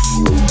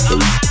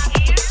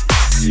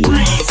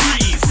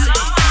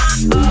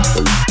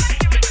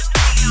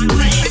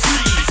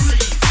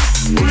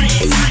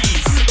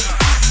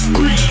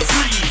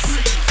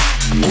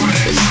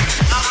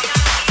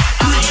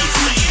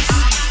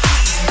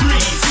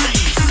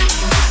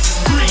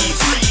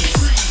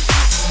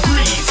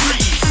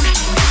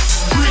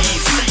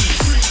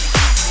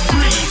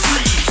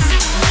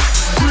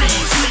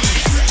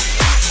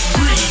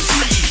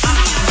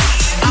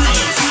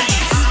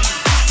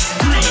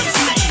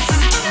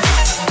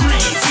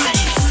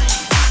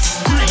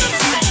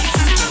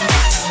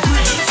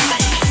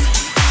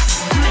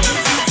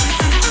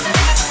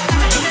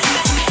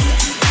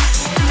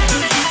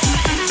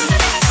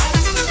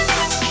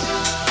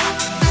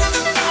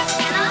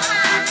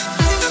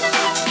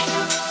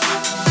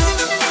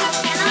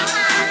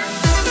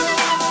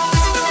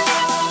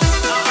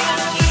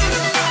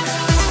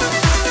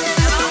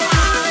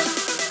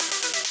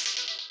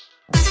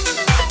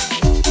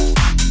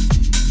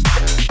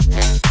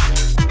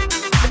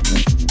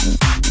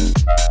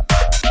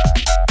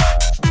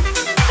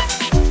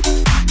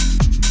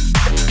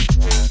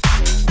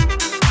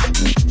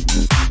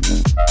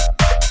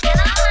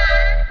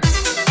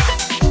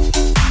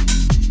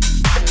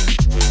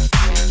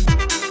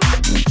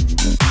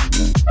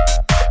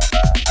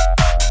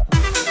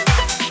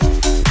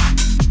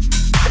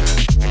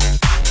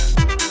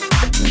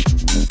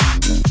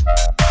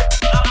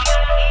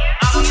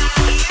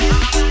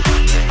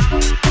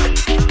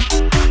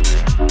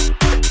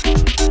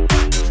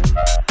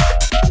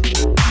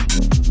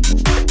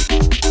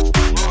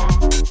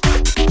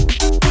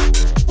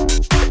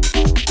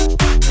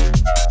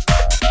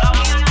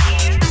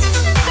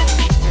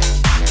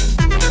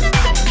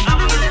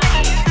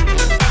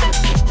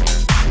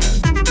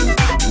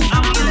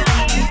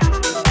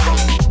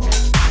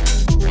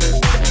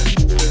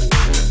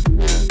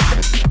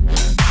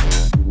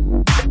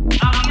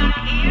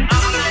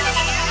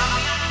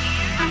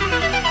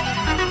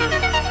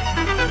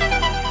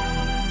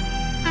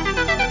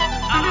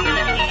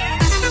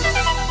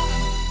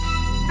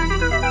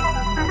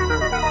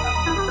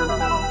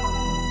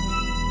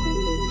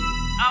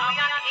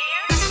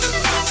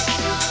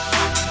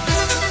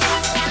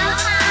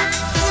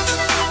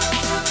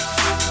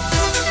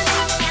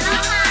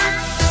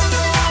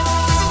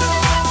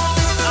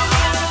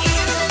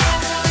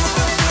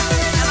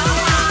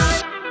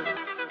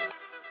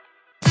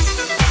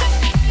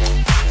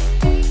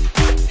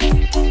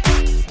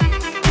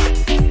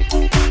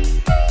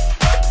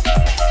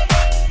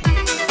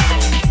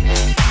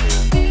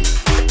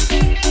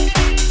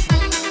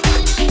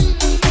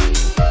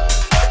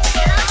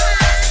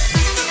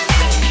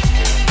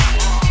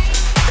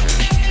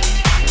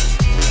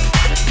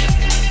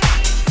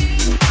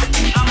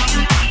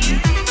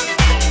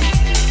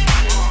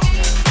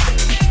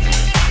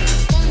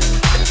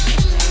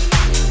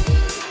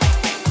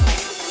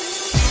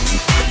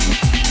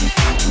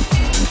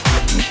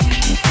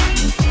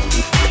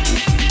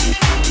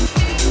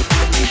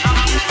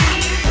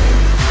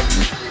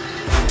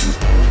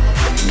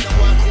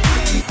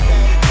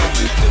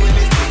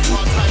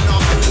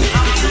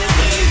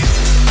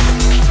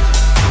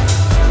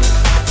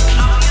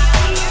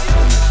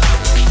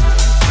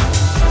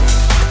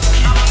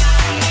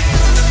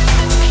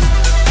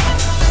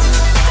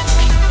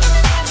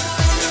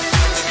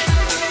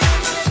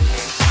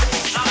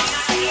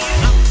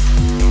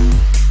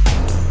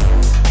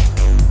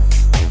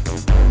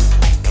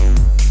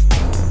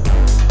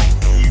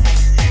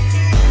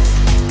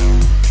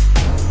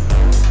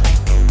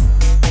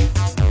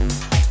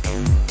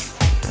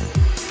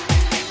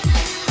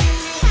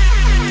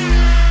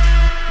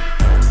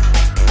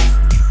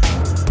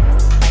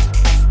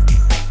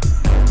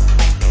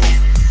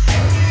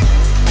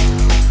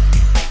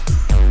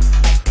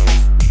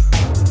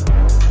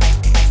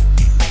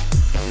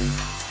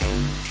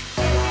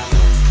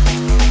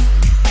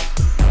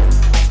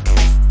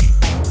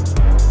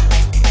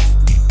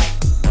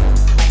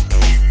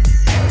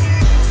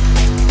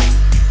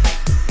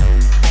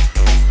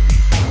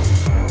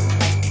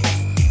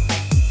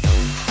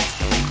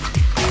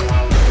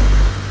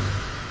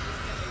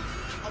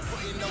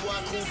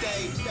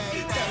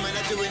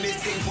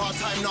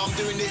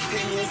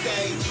 this thing all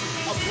day.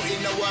 I put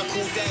in the work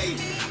all day.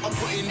 I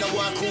put in the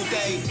work all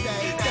day.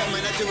 Them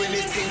man are doing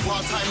this thing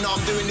part time. Now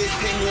I'm doing this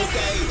thing all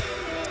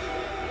day.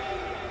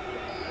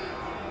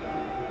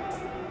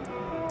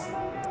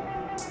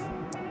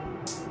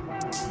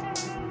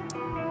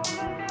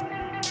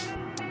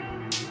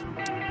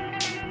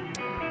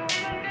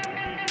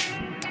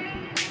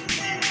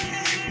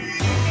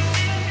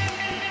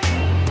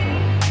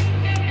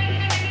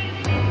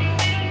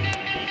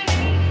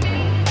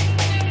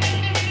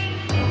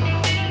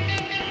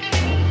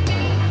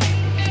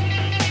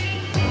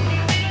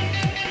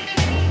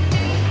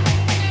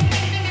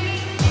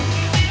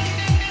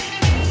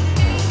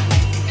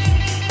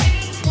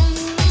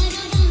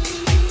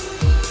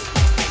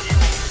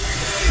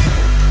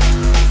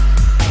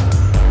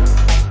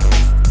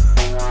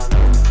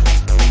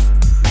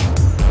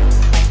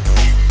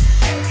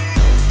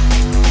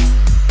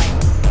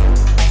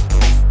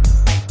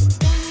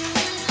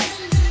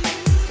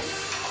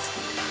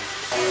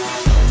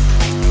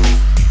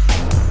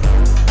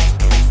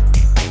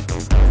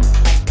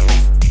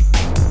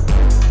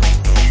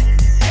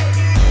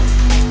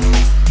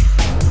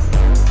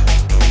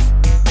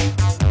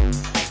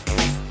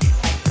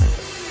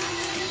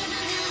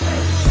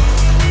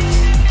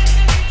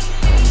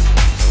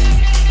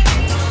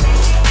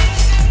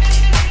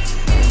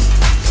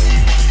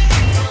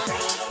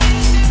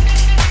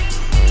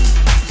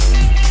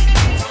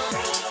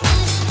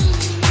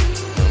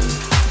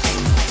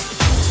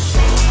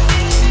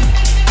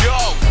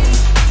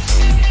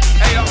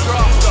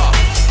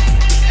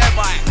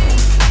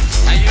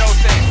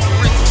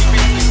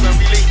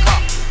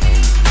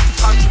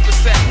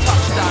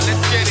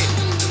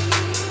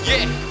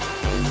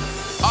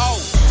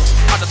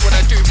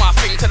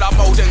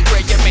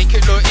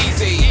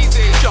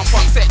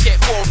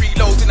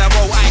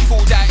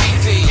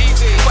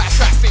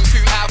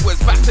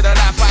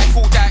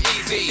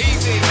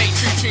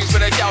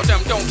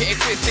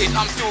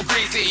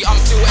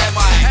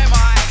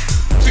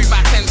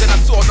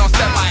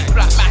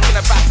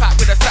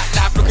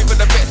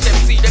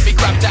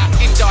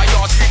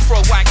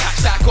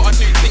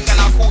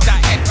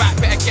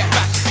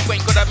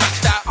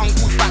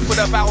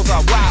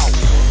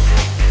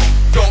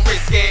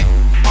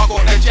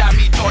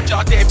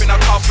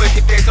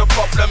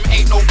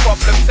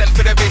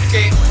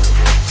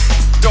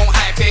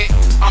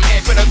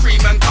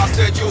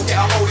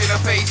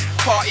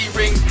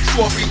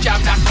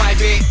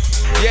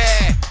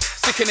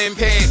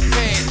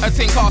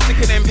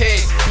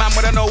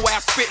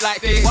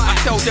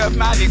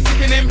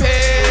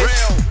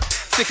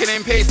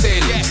 Sickening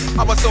pacing,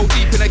 I was so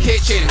deep in the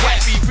kitchen.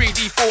 White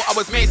B3D thought I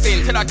was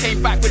macing till I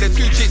came back with the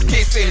two chicks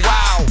kissing.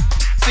 Wow,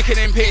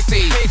 sickening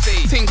pacey,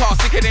 tinker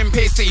sickening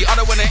pacey. I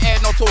don't wanna air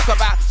no talk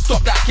about.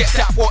 Stop that, get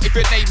that. What if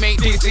your name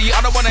ain't Dizzy? I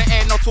don't wanna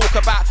air no talk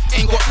about.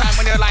 Ain't got time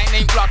when your line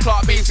ain't Blood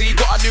Clot Basie.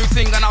 Got a new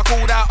thing and I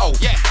called out. Oh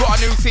yeah, got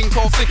a new thing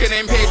called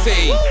sickening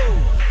pacey.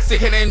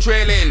 Sickening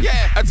drilling,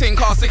 a thing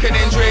called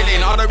sickening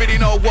drilling. I don't really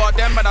know what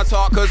them better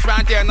talk, cause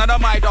round there none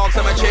of my dogs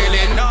are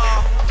chilling.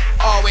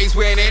 Always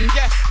winning,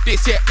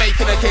 this yet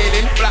making a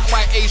killing. Black,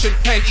 white, Asian,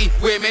 plenty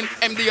women.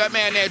 MD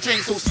man, their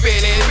drinks all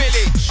spilling.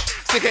 Village,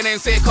 sickening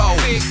sicko.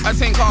 A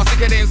thing called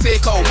sickening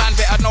sicko. Man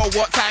better know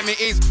what time it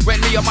is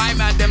when me and my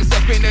man them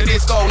step in the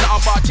disco.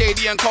 Nothing but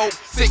JD and Coke,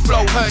 sick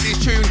flow. Heard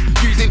this tune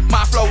using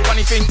my flow.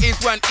 Funny thing is,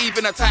 weren't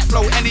even a tight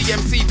flow. Any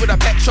MC with a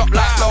pet shop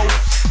like low.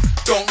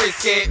 Don't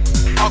risk it.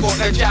 I got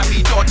the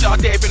jammy Dodger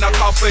there in a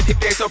cupboard. If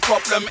there's a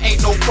problem,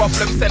 ain't no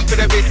problem. Send for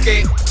the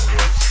biscuit.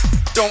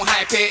 Don't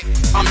hype it,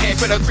 I'm here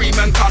for the cream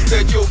and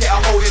custard. You'll get a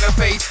hole in the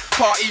face,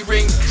 party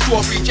ring,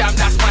 strawberry jam,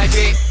 that's my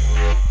bit.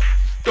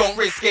 Don't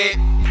risk it,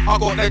 I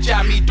got the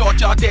jammy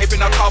Dodger there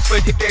in a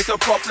cupboard. If there's a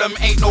problem,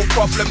 ain't no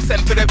problem,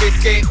 send for the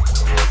biscuit.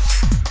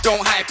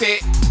 Don't hype it,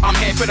 I'm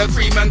here for the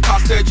cream and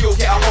custard. You'll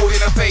get a hole in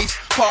the face,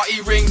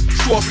 party ring,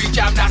 strawberry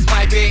jam, that's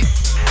my bit.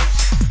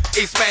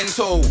 It's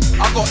mental.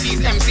 I got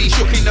these MCs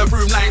shook in the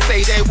room like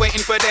say they're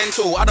waiting for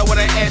dental. I don't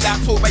wanna air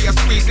that talk but you're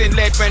squeezing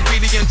lead when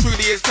really and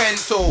truly it's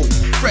pencil.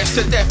 Fresh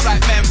to death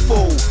like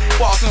menthol.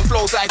 Bars and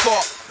flows I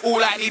got,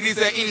 all I need is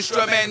an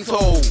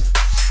instrumental.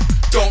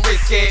 Don't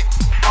risk it,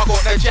 I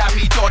got the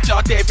jammy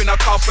Dodger there in a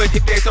cupboard.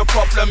 If there's a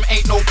problem,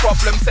 ain't no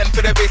problem, send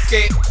for the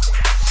biscuit.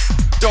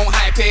 Don't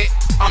hype it,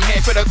 I'm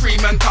here for the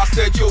cream and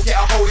custard. You'll get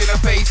a hole in the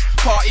face,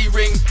 party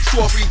ring,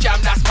 strawberry jam,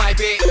 that's my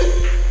bit.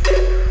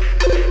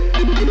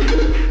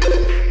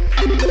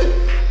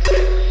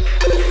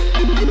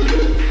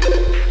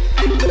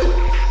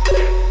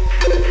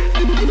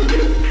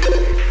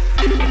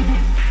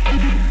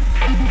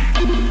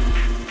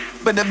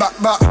 But the back,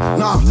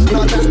 nah,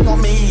 that's not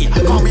me.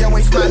 Can't be a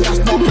waste man, that's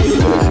not me.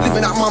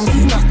 Living at mum's,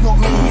 that's not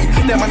me.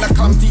 Them and the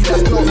clumsy,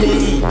 that's not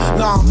me.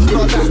 Nah,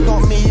 that's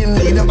not me. In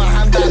need of a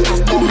hand out, that's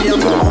not me. I'm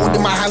not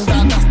holding my hand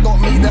out, that's not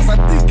me. That's a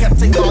dickhead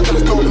thing, oh,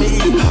 that's not me.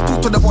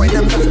 Talk to the boy,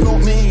 them, that's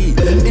not me.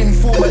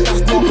 Informer,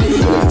 that's not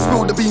me.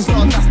 Spill the beans,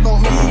 nah, that's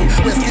not me.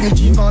 Wear skinny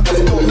jeans, nah, that's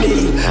not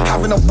me.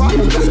 Having a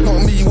battle, that's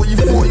not me. What you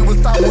thought you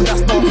was down,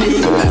 that's not me.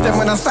 Then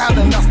when man style,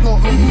 then that's not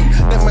me.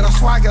 Them men are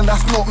swag and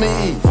that's not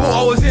me. Thought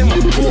I was him,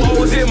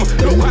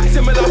 look quite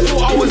similar,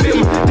 thought I was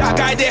him. That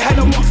guy there had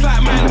a box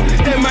like man.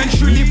 Them man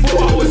truly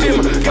thought I was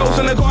him. Girls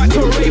wanna go out to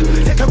a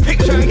rave, take a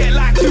picture and get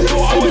liked, you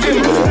thought I was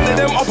him. None of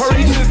them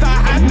operations that I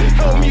had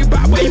held me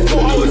back, but you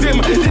thought I was him.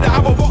 Did I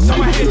have a box on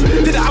my head?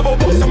 Did I have a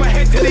box on my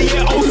head till the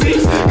year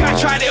 06? Guy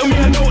tried it on me,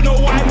 I don't know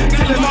why.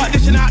 Till I start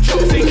dishing out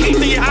chops and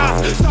kicks in your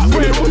house. Start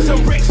throwing rocks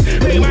and bricks.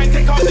 Make man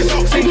take off the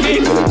socks and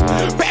kicks.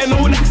 Better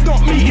know that's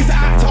not me, it's an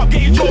act up.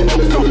 Get your jaw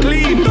boxed off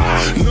clean.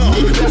 No,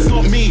 that's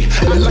not me.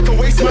 Act like a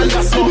waste man,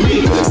 that's not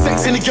me.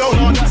 Sex in the girl,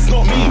 no, that's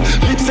not me.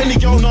 Lips in the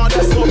girl, no,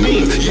 that's not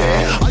me.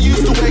 Yeah, I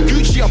used to wear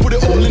Gucci, I put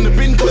it all in the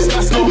bin, cause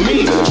that's not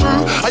me.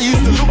 True, I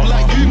used to look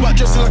like you, but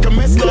dressing like a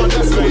mess, no,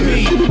 that's not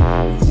me.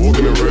 Walk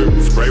in the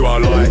room, spray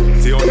white light,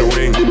 tea on the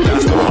wing,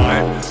 that's not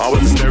right. I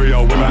was a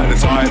stereo without the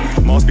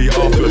type, must be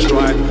after a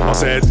strike. I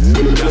said,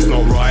 that's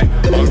not right.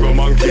 Mongrel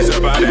monkeys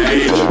about their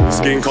age,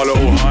 skin colour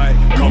all high,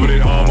 covered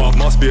in armour,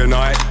 must be a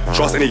night.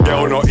 Trust any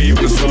girl, not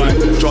even a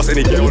sight. Trust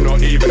any girl,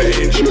 not even an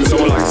inch. So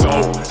I like so,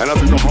 and I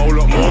took a whole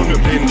lot more than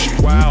a pinch.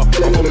 Wow,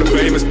 I'm from the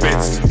famous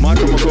bits. Might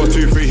come across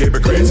 2-3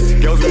 hypocrites.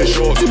 Girls with the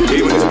shorts,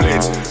 even the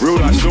splits. Real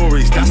life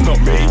stories, that's not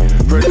me.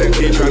 President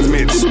T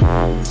transmits.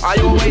 I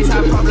always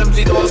have problems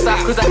with all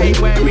stuff, cause I hate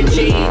wearing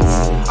jeans.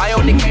 I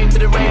only came to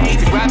the rave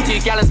to grab 2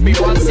 gallons, be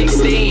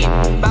 116.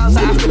 Bounce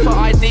after for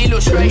ID,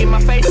 look straight in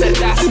my face, said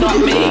that's not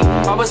me.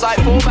 I was like,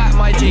 fall back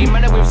my G,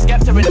 man, with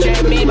Skepta and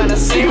Jamie, man, I'm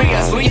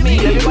serious, we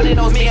mean. Everybody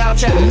knows me out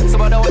chat, so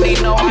I don't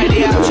need no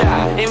ID out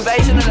chat.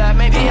 Invasion alert,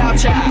 maybe out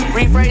chat.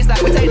 Rephrase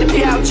that, we take the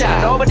P out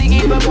chat. Nobody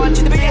even wants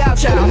you to be out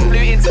chat. Flew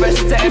in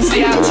special to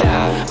FC out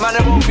chat. Man,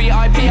 I won't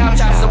VIP out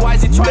chat, so why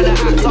is he trying to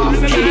act off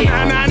key?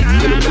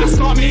 That's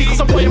not me, cause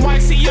I'm putting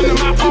YC on the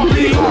map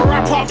properly. I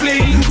rap properly.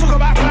 Talk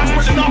about flash,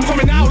 but they're not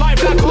coming out like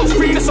Black Ops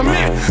 3, that's a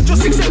myth.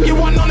 Just accept you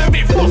want none of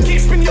it. Fuck it,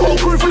 spin your whole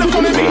crew full of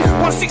fun of me.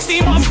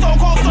 116, but I'm still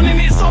cold on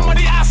it.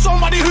 Somebody ask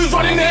somebody who's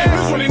running there.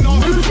 Who's running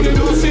on? Who's running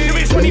on? If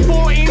it's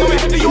 2014, I'm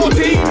ahead of your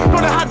team.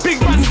 Not I had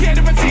big man scared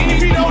of a team.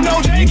 If you don't know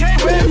JK,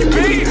 where you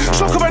be?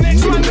 Shock of an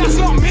X man, that's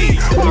not me.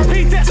 Or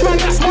repeat that's man,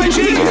 that's my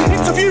G.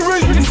 Interview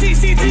rooms with the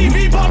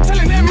CCTV, but I'm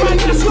telling them man,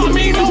 that's not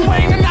me. No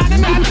way,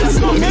 that's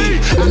not me.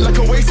 Act like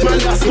a waste man,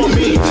 that's not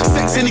me.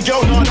 Sex in the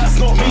girl, no, that's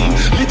not me.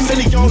 Lips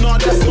in the girl, no,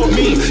 that's not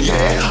me.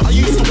 Yeah, I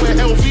used to wear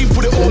LV,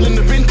 put it all in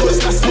the bin, cause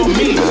that's not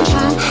me.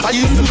 True, I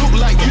used to look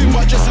like you,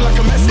 but dressing like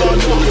a mess, no,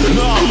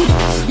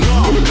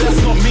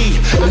 that's not me.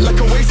 Act like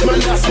a waste man,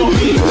 that's not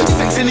me.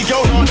 Sex in the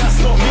girl, no, that's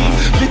not me.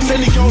 Lips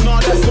in the girl,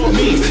 no, that's not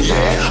me.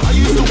 Yeah, I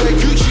used to wear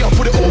Gucci, I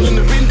put it all in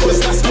the bin,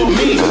 cause that's not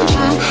me.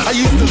 True, I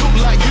used to look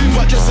like you,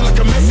 but dressing like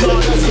a mess, no,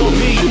 that's not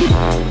me.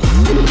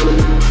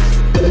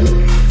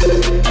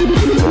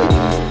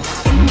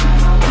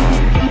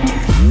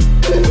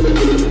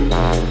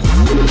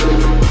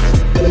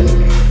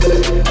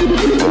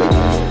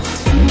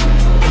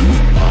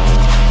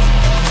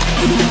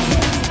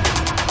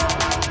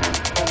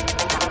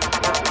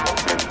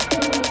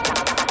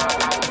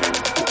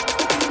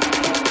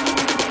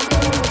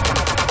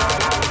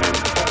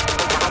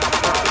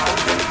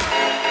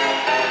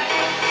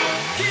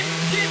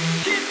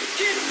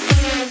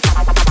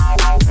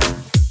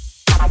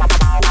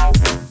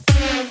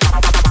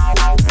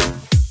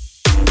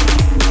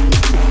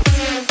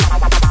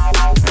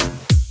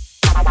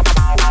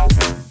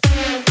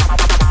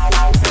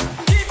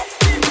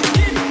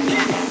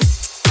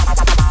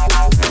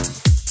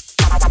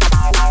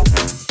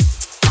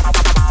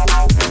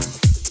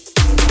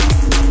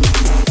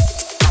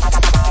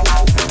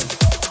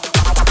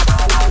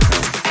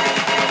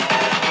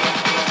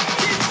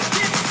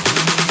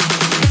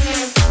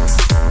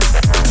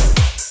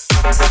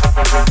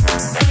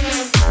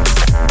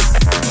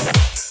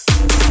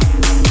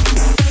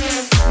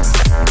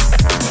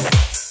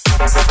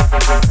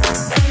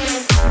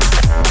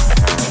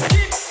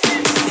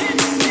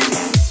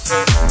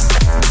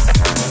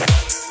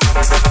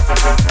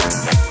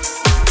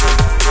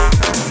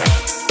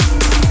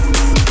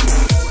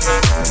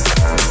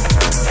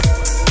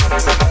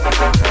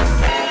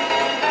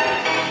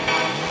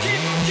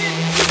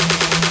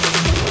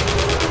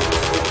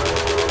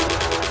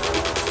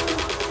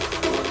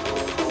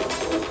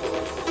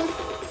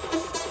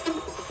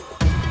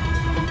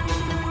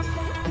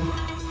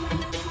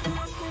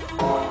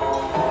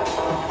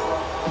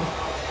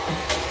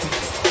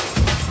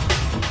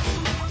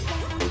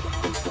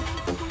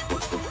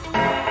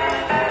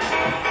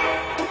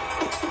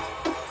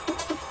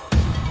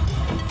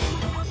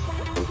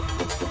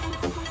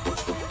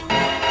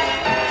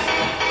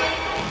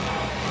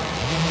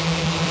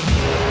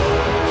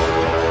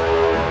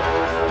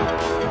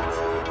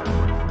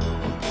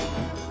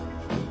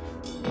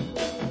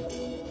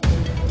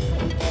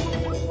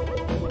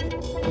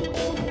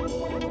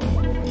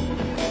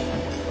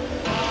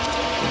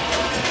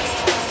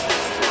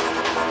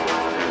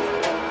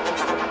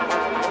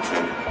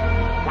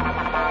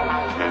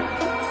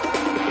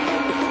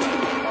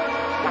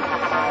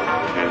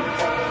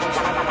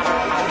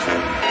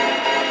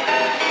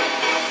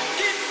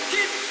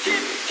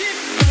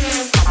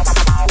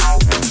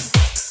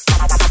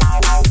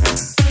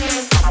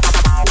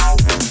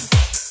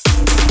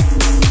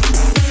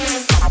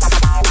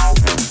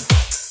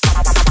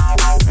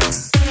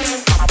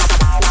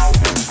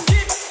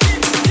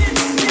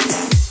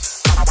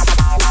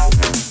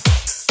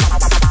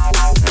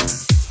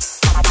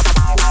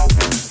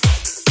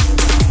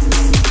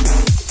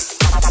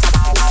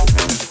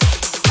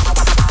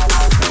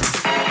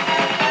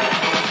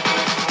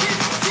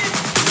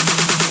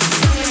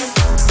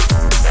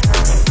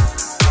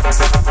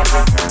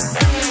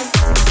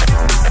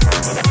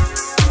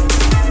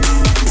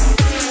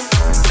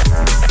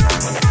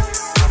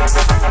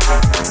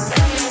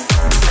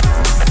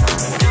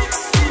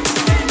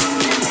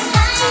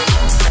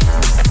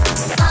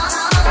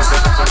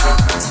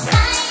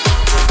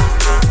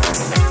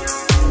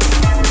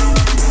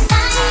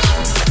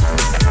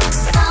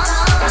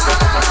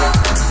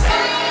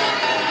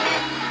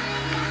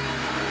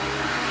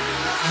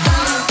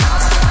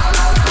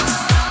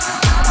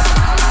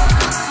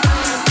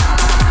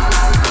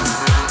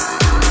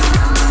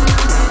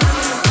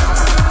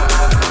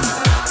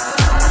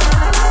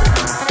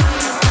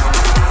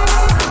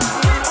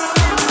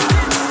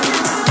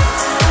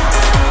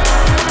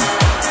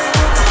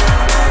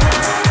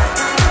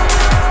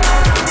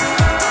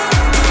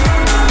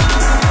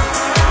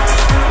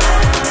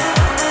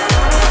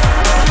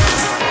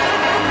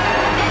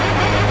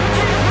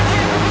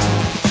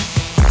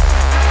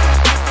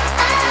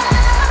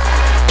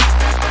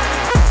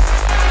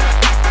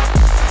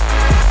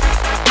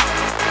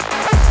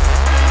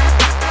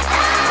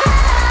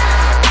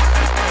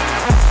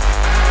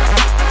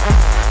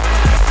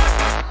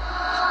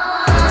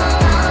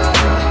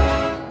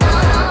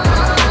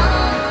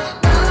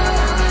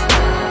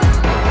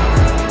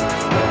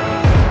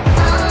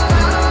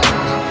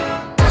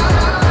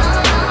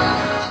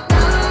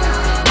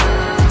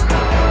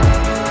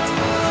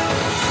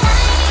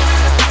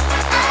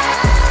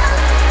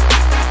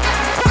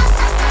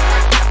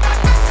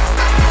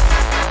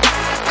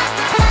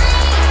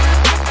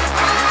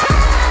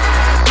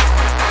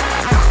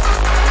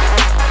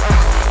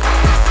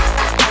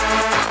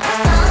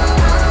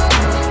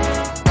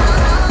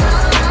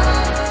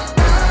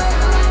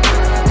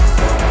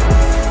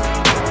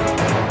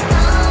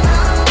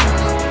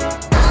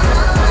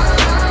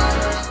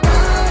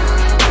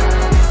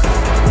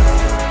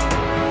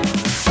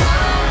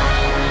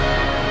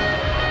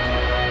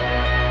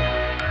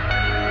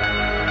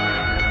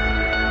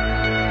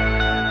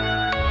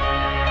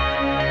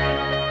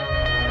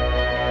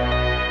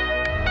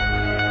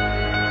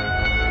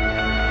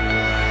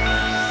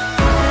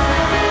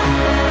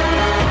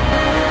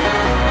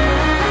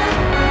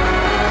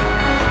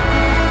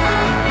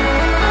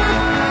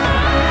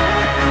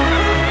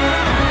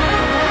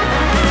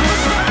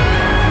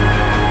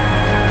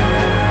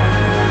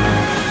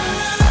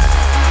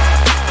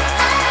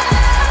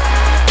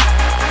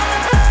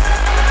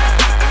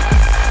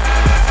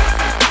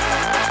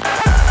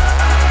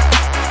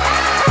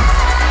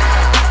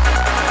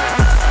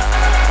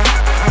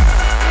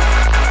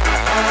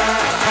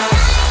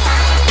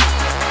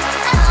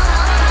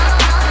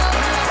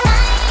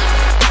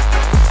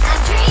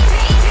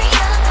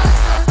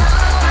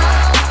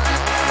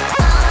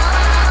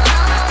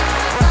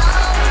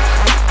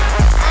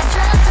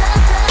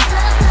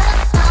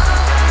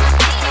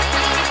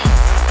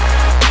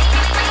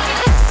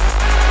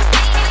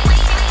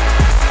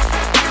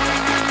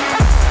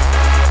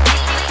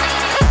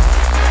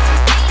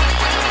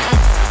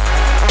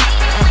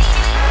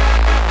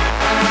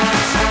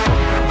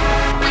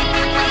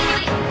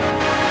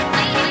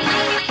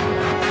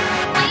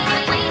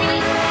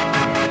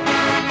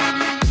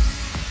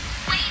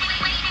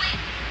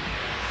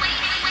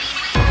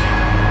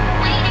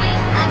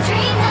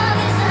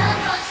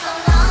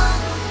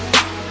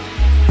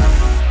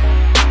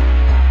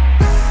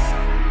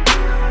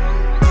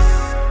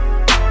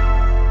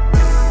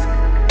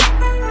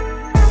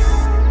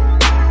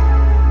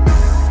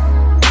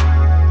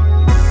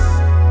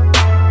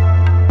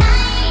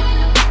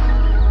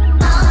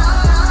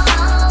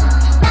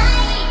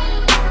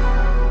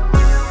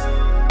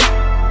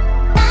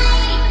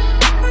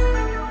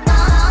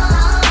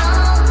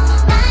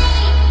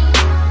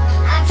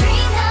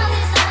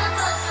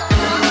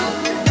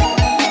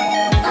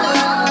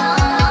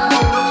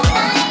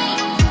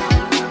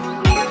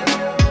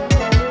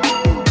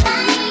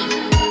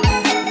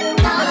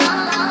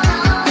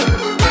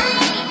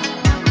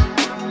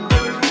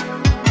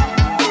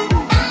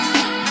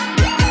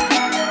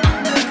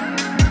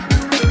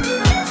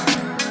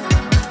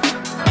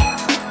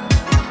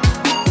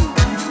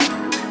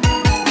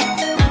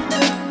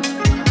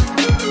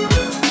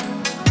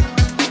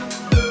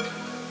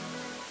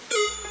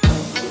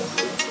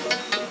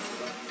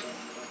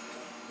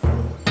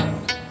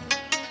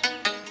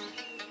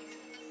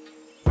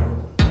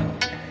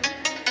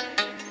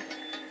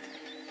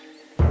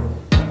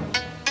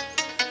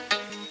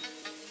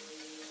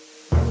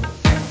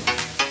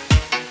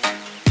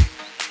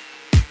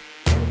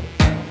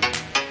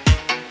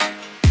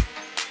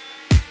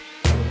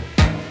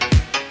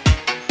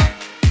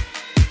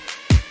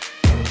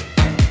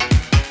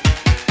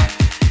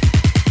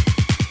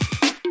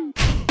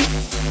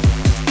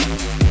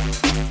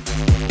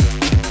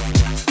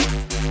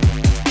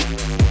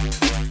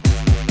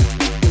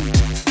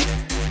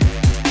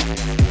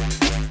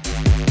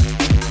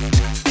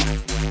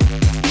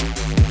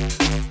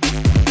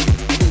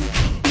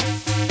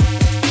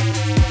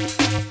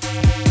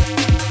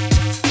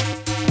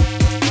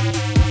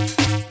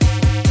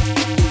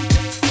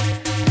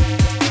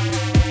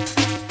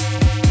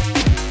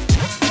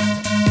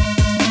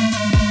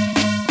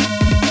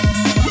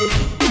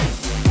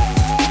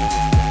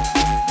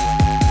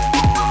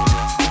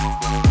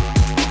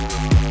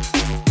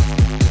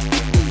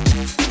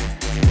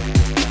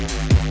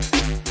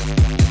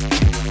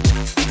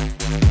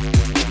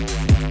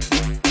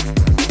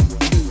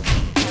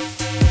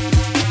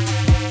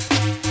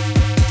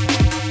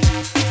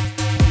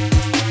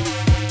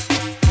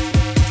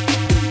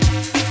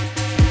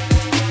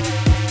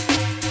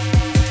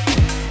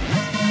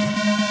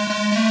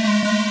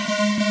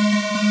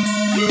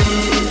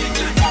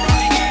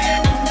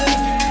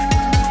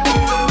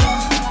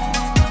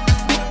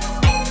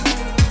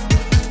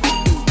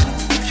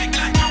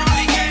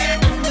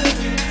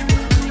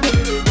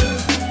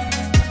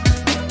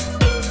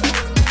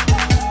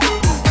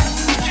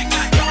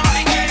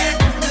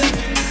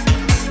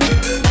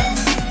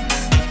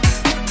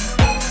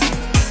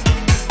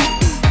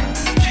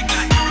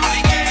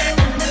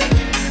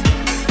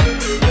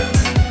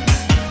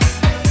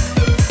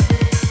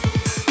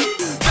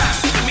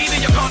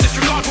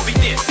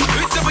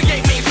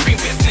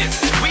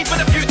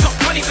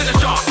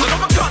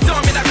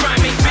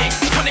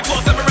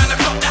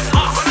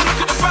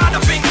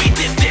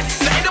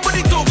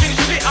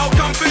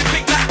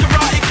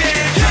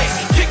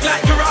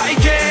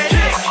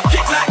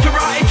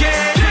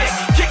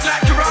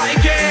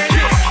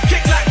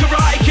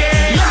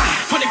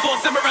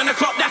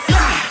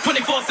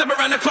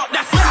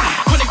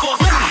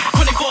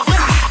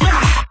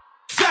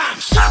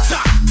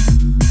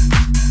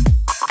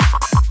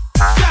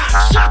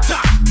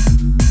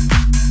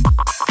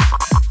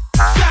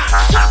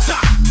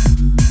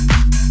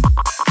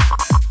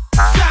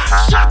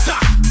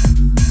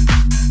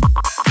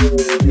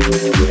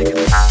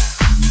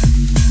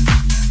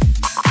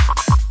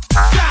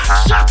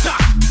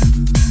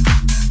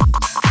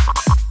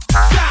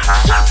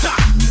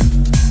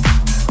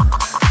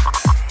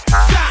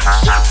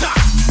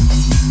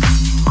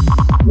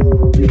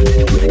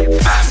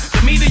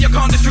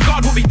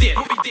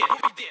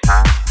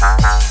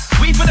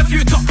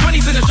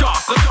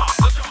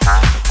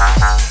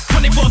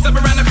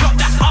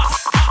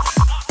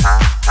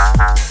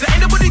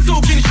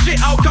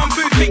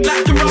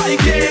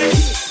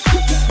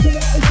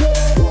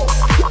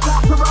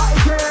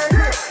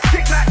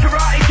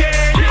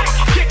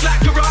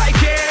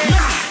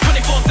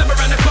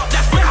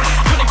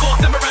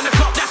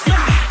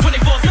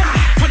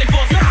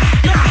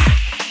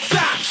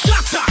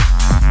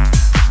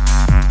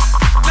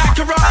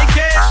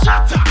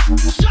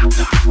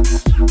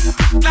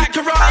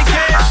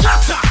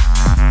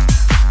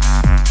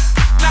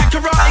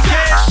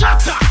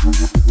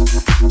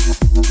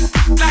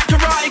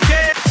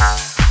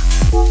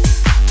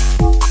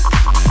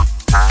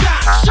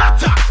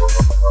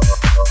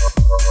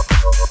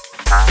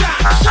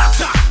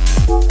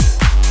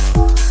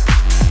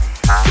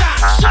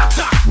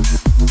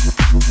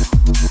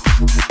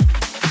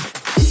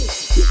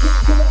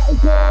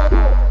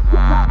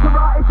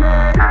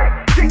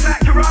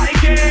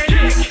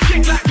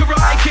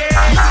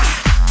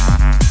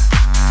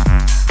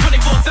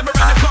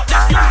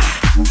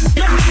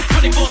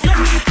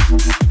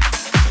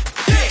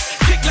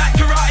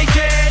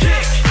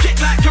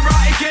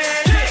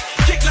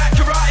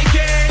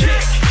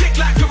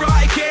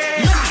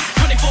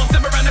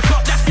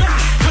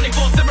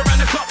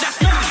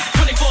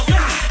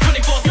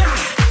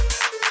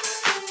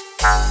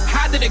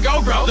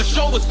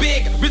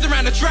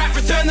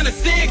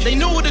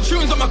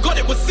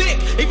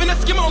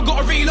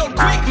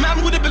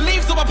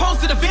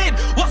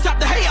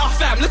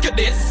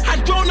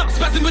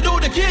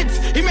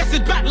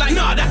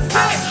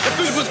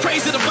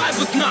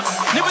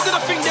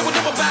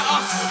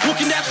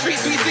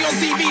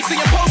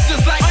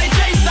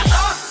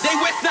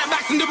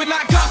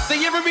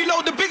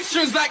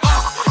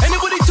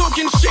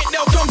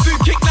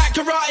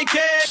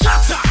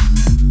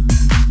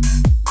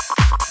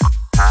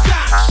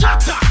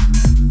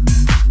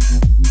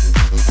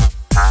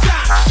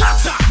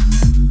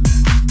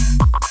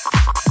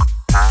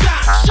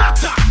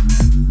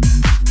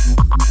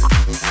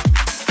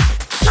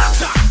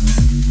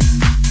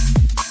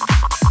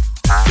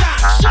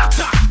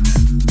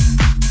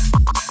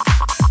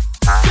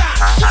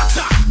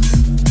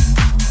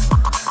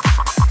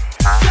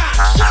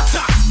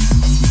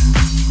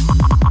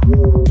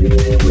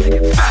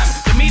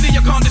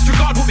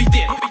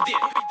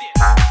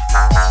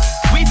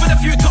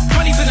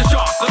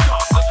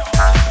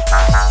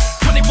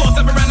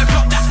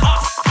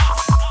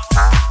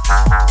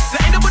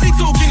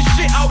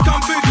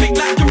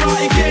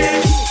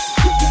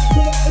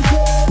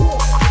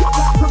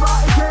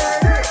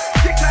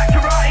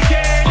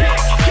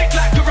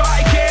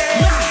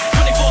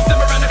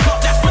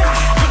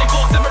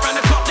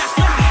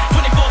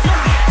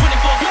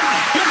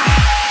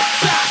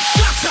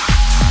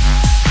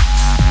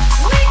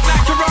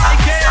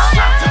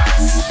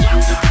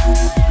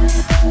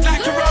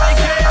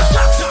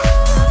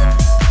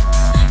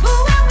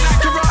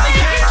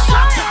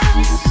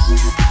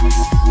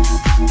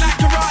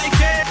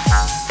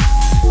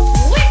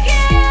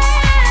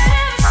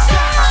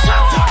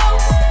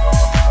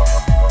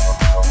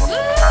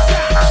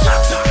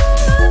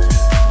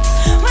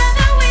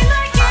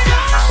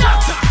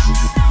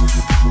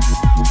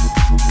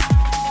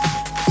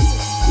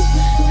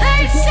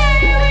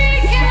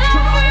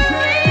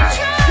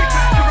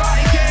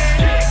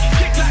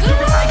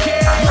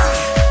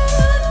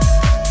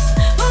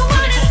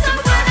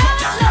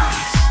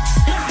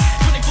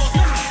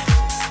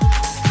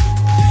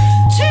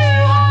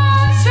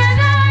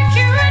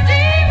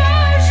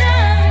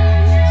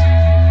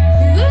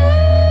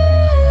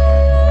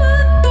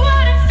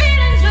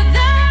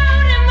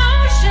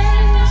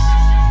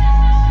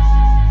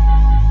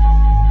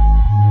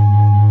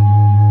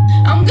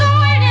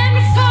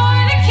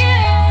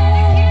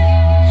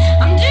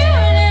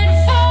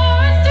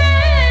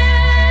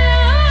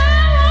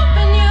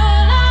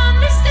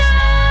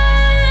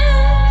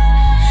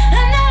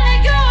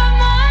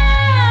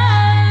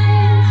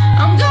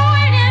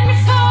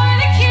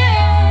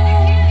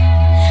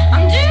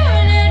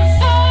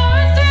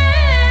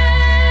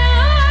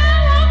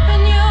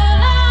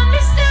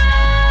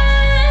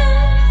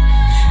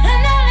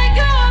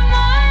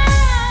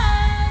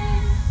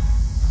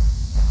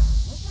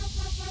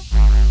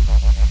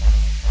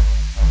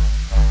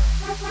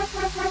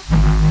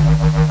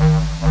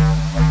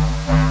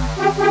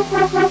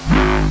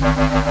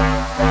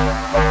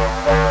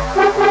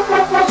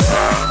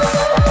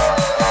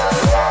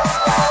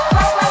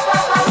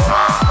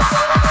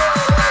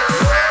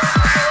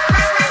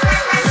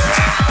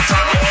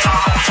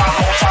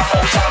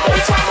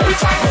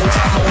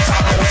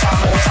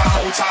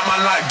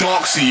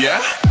 Doxy,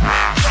 yeah?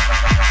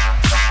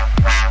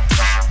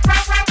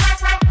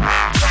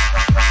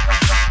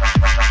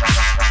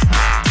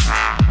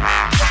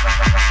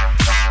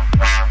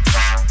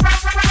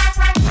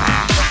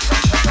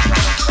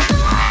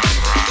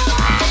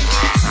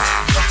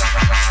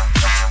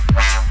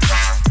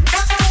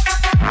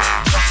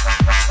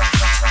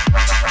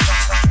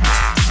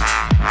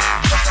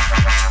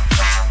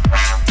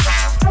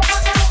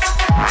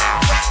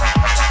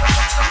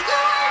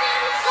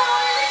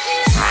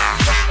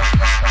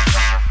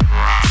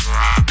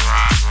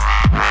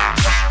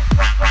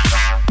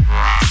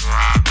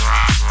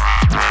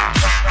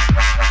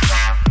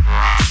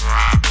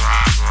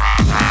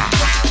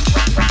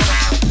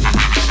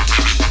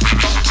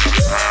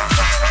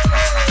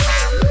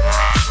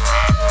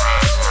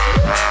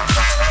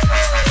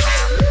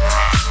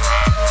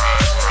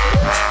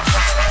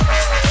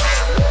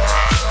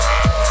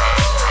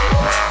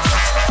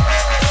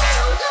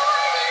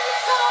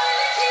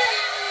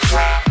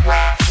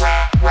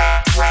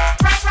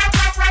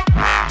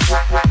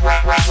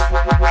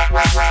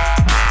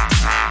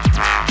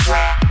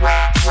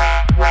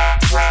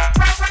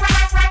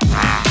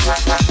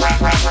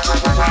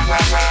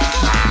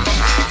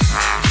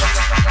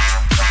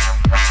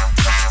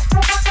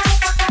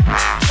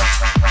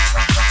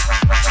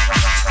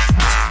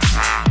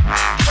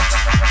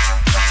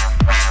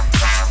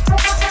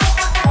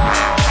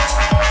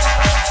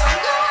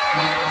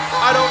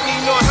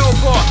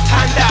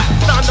 and that.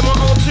 Stand on my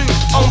own too,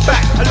 own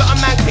back. A lot of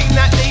man claim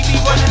that they be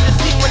running the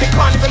scene when they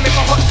can't even make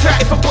a hot track.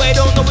 If a boy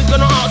don't know, he's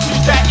gonna ask who's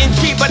that.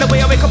 Intrigued by the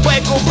way I make a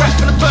boy go back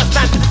from the first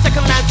line to the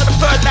second line to the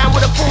third line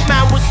with a full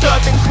man was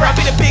serving crap.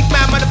 Be the big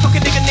man,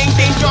 motherfucking nigga named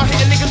Danger. Hit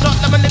the niggas up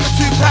like my nigga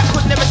 2-pack.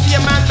 Could never see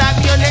a man like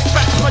me on next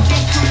back. So my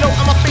jeans too low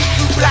and my face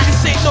too black.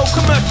 This ain't no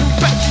commercial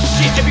factory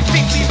shit.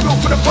 Everything we built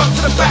from the front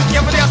to the back. The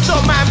other day I saw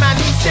my man,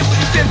 he said what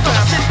he been for.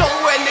 I said don't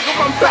worry, nigga,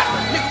 run back.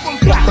 Nigga, run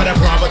back. But I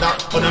bravo that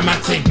on a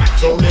matting.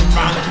 Rolling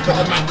round looking for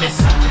the madness.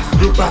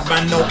 Blue bad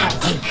man, no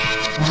acting.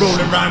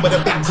 Rolling round with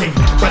a batting.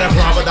 But I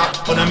bravo that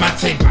on a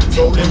matting.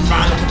 Rolling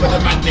round looking for the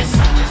madness.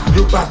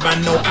 Blue bad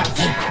man, no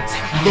acting.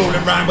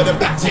 Rolling round with a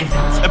batting.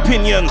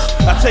 Opinions,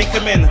 I take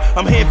them in.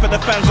 I'm here for the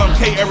fans, I'm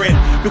catering.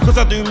 Because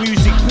I do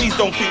music, please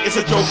don't think it's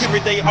a joke. Every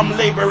day I'm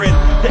labouring.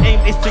 The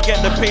aim is to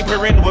get the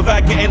paper in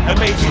without getting a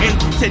major in.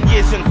 10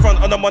 years in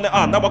front on the monitor,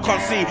 now I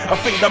can't see. I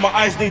think that my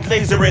eyes need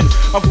lasering.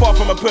 I'm far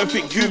from a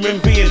perfect human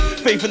being.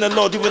 Faith in the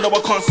Lord even though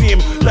I can't see him.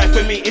 Life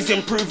for me is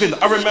improving.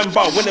 I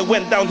remember when it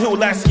went downhill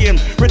like skiing.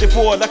 Ready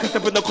for like a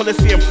step in the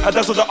Colosseum. I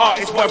dazzle the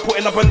artist by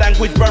putting up a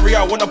language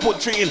barrier. When I put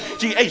treating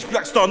GH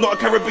Black Star, not a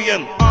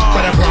Caribbean.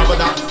 But I bravo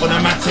that on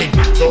a matting.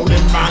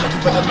 Rolling round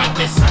looking for the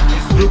madness.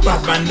 Blue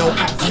bad man, no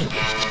acting.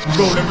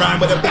 Rolling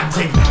round with a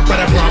batting.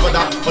 But I bravo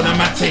that on a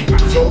matting.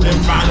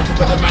 Rolling round looking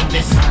for the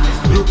madness.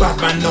 Blue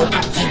bad man, no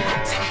acting.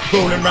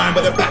 Rolling round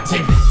with a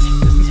batting.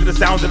 Listen to the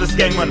sounds of the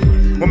skengman.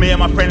 When me and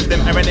my friends,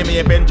 them are enemy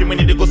avenging, we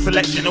need a good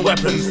selection of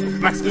weapons.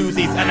 Max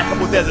Uzis and a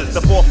couple deserts.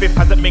 The 4/5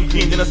 hasn't been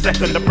cleaned in a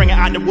second. I bring it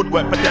out the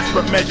woodwork for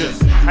desperate measures.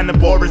 And the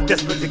boar is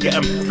desperate to get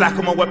them. Slack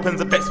on my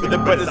weapons, effects with the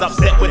brothers,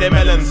 upset with their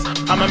melons.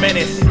 I'm a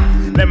menace.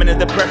 Lemon is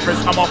the preference,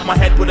 I'm off my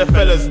head with the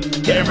fellas.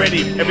 Getting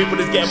ready,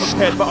 everybody's getting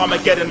prepared for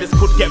Armageddon. This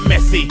could get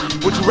messy,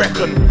 what you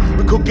reckon?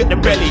 We could get the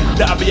belly,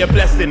 that'll be a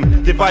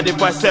blessing. Divided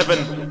by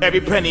 7,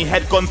 every penny,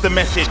 head guns the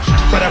message.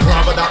 But I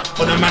bravo that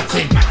on a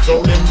matting.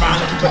 Rolling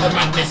round looking for the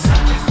madness.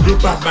 Blue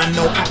bad man,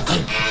 no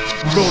acting.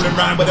 Rolling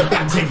round with a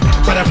batting.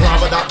 But I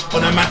bravo that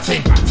on a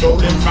matting.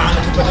 Rolling round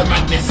looking for the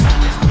madness.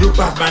 Blue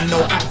bad man,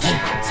 no acting.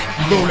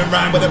 Rolling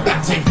round with a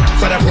batting.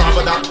 But I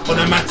bravo that on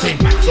a matting.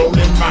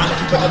 Rolling round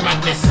looking for the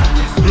madness.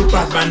 Blue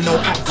bad man, no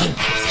acting.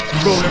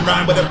 Rolling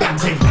round with a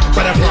batting.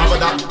 But I bravo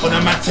that on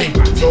a matting.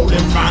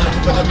 Rolling round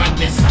looking for the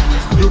madness.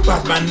 Blue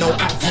bad man, no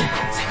acting.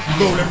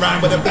 Rolling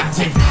round with a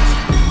batting.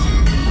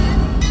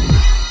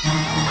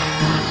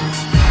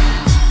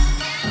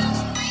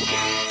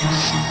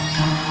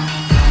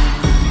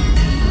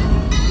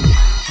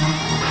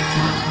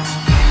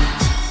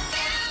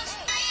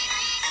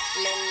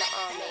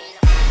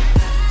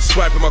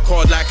 Swiping my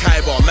card like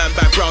Kyber, man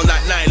background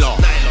like Nyla.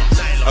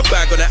 A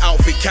bag on the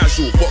outfit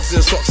casual, boxing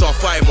and socks are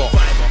fiber.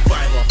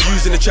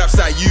 Using the traps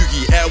like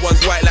Yugi, Air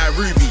One's white like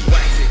Ruby.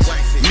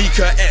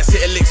 Mika X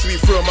hit a lick, so we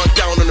threw a monk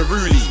down on the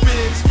rulie.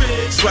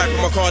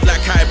 Swiping my card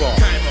like Kyber,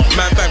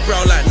 man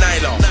background like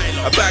Nyla.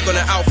 A bag on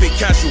the outfit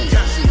casual,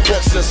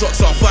 boxing and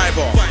socks are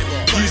fiber.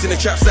 Using the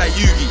traps like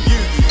Yugi,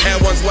 Air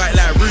One's white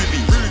like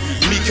Ruby.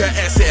 Mika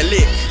X hit a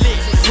lick,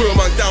 threw a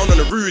monk down on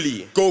the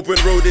rulie. Goulburn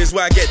Road is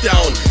where I get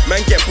down.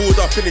 Man get balled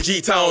up in the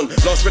G-Town.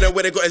 Last minute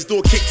where they got his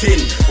door kicked in.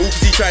 All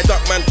cause he tried duck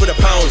man for the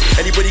pound.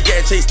 Anybody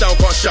getting chased down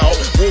can't shout.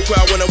 Walk where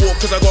I wanna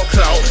walk cause I got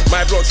clout.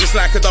 My block's just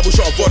like a double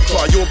shot of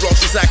vodka. Your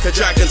block's just like a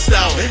dragon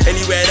stout.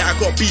 Anywhere that I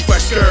got beef I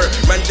stir.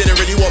 Man didn't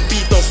really want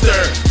beef, don't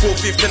stir.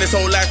 4/5 turn his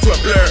whole life to a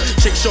blur.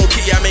 Chick show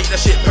kitty, I make that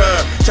shit purr.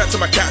 Chat to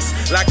my cats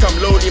like I'm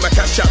lonely. My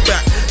cats chat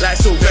back like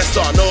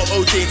Sylvester. No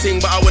OJ ting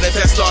but I want a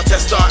Tesla.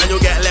 And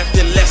you'll get left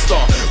in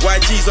Leicester.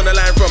 YG's on the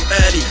line from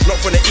early, not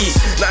from the east,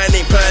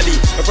 nothing ain't pearly.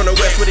 I'm from the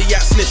west where the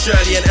yacht sniff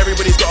Shirley. And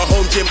everybody's got a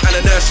home gym and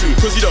a nursery.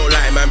 Cause you don't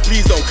like man,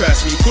 please don't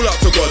curse me. Call up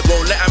to God,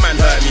 won't let a man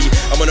hurt me.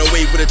 I'm on a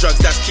wave with the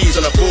drugs, that's keys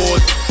on a board.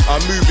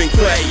 I'm moving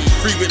quirky,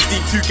 3 whips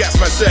deep, 2 gas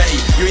man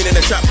 30. You ain't in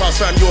the trap house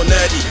fam, you're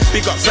nerdy.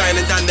 Big up Zion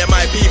and Dan, they're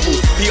my people.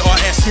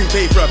 PRS soon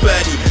pay for a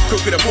birdie.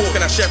 Cook with a pork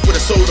and a chef with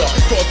a soda.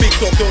 Got a big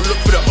dog, don't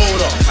look for the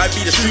owner. I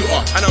be the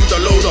shooter and I'm the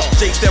loader.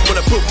 Jakes them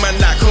wanna book man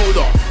like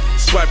Coda.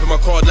 Swiping my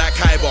card like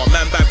Kyber,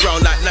 man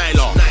background like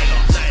Nyla.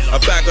 A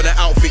bag on the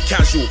outfit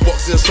casual,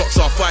 boxing and socks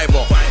are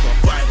fiber.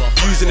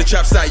 Using the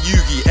traps like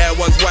Yugi, Air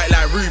One's white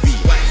like Ruby.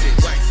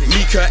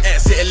 Mika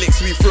X hit a lick,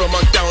 so we threw a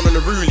monk down on the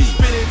rulie.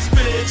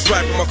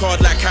 Swiping my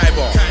card like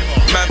Kyber,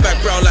 man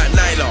background like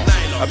Nyla.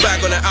 A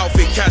bag on the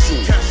outfit casual,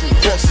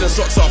 boxing and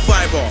socks are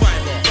fiber.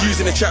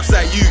 Using the traps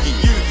like Yugi,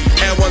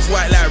 Air One's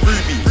white like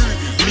Ruby.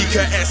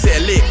 Mika X hit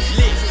a lick,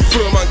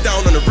 threw a monk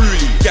down on the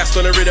rulie. Gassed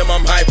on the rhythm,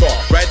 I'm hyper.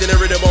 Riding the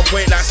rhythm on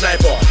point like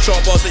sniper.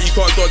 Sharp bars that you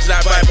can't dodge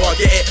like Viper.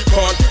 Get it?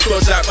 Can't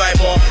dodge like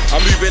Viper.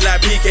 I'm moving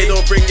like PK,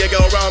 don't bring your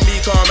girl round me,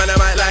 car man, I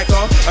might like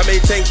her. I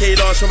made 10k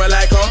large from a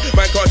like her.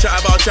 Man can't chat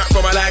about chat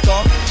from a like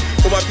her.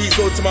 All my peace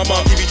go to my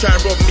mum. If you try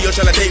and rob me or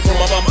trying to take from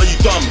my mum, are you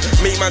dumb?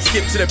 Make man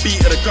skip to the beat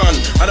of the gun.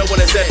 I don't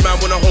want a Z,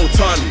 man, want a whole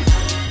ton.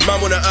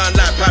 Man wanna earn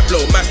like Pablo.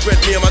 blow. Mash bread,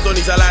 me and my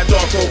donnies, I like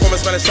Darko. From a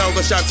Spanish town,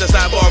 got shabs just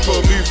like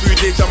Barco. Move through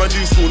ditch, I'm a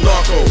new school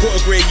narco. Put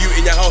a grey you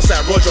in your house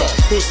like Roger.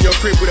 Post in your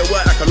crib with a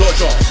work like a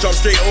lodger. Jump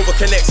straight over,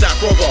 connects like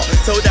Frogger.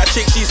 Tell that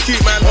chick she's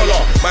cute, man, holler.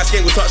 My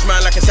skin will touch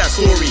man like a sad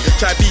story.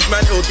 Try beef,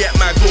 man, it'll get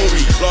my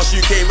glory. Last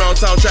UK round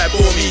town, try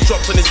bore me.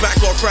 Dropped on his back,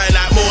 got fried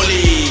like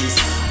Morley's.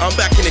 I'm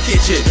back in the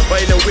kitchen,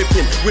 but in a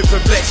whipping, whip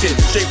and flexing.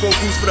 Straight phone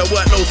calls for the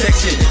work, no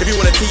texting. If you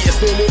wanna tea,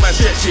 it's normal, man,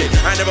 stretching.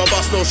 I never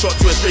bust no shot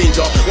to a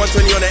stranger.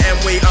 120 on the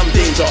M-way, I'm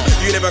danger.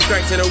 You never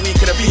cranked in a week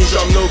in a bean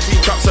drum. No clean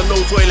cups and no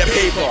toilet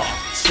paper.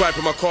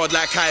 Swiping my card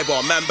like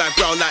Kyber, man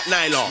background like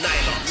Nyla.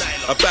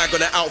 A bag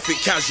on the outfit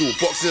casual,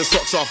 boxing and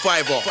socks are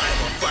fiver.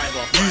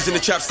 Using the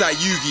traps like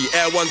Yugi,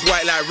 Air One's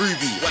white like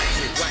Ruby.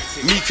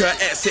 Mika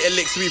X hit a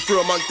lick, so we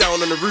threw a monk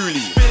down on the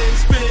rulie.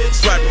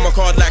 Swiping my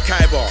card like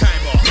Kyber,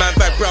 man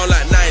background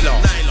like Nyla.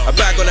 A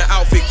bag on the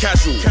outfit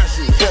casual,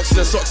 boxing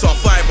and socks are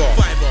fiver.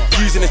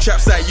 Using the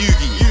traps like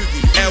Yugi,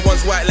 Air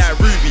One's white like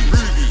Ruby.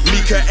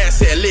 Mika X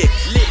hit a lick,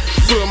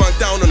 threw a monk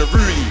down on the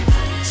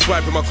rulie.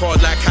 Swiping my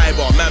card like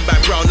Kyber, man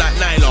background like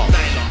Nyla.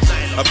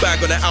 A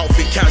bag on the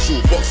outfit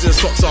casual, boxing and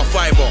socks are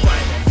fiber.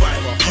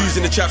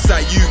 Using the traps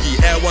like Yugi,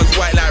 Air One's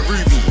white like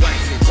Ruby.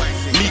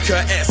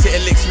 Mika X hit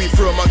a lick, so we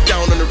threw a monk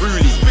down on the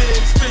rulie.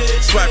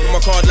 Swiping my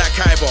card like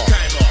Kyber,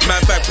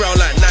 man background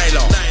like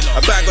Nyla.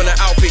 A bag on the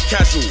outfit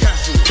casual,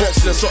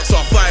 boxing and socks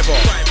are fiber.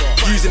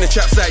 Using the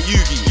traps like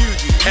Yugi,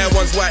 Air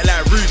One's white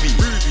like Ruby.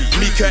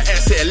 Mika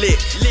X hit a lick,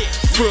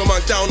 threw a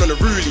monk down on the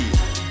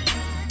rulie.